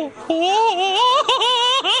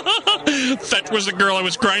 That was the girl I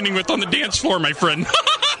was grinding with on the dance floor, my friend.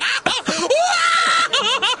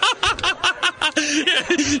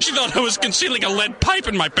 She thought I was concealing a lead pipe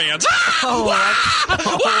in my pants.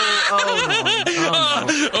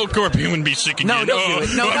 Oh, Corby, you wouldn't be sick again. No, don't do it.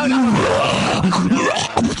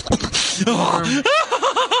 No.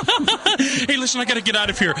 Hey, listen, I gotta get out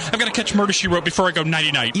of here. I've gotta catch Murder, She Wrote before I go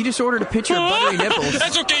nighty-night. You just ordered a picture of buttery nipples.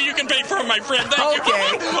 That's okay. You can pay for them, my friend. Thank you.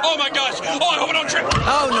 Oh, my gosh. Oh, I hope I don't trip.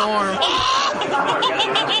 Oh, Norm.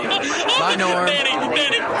 Bye, Norm. Danny.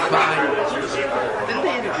 Bye.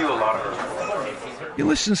 You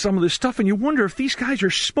listen to some of this stuff and you wonder if these guys are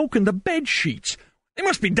smoking the bed sheets. They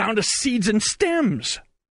must be down to seeds and stems.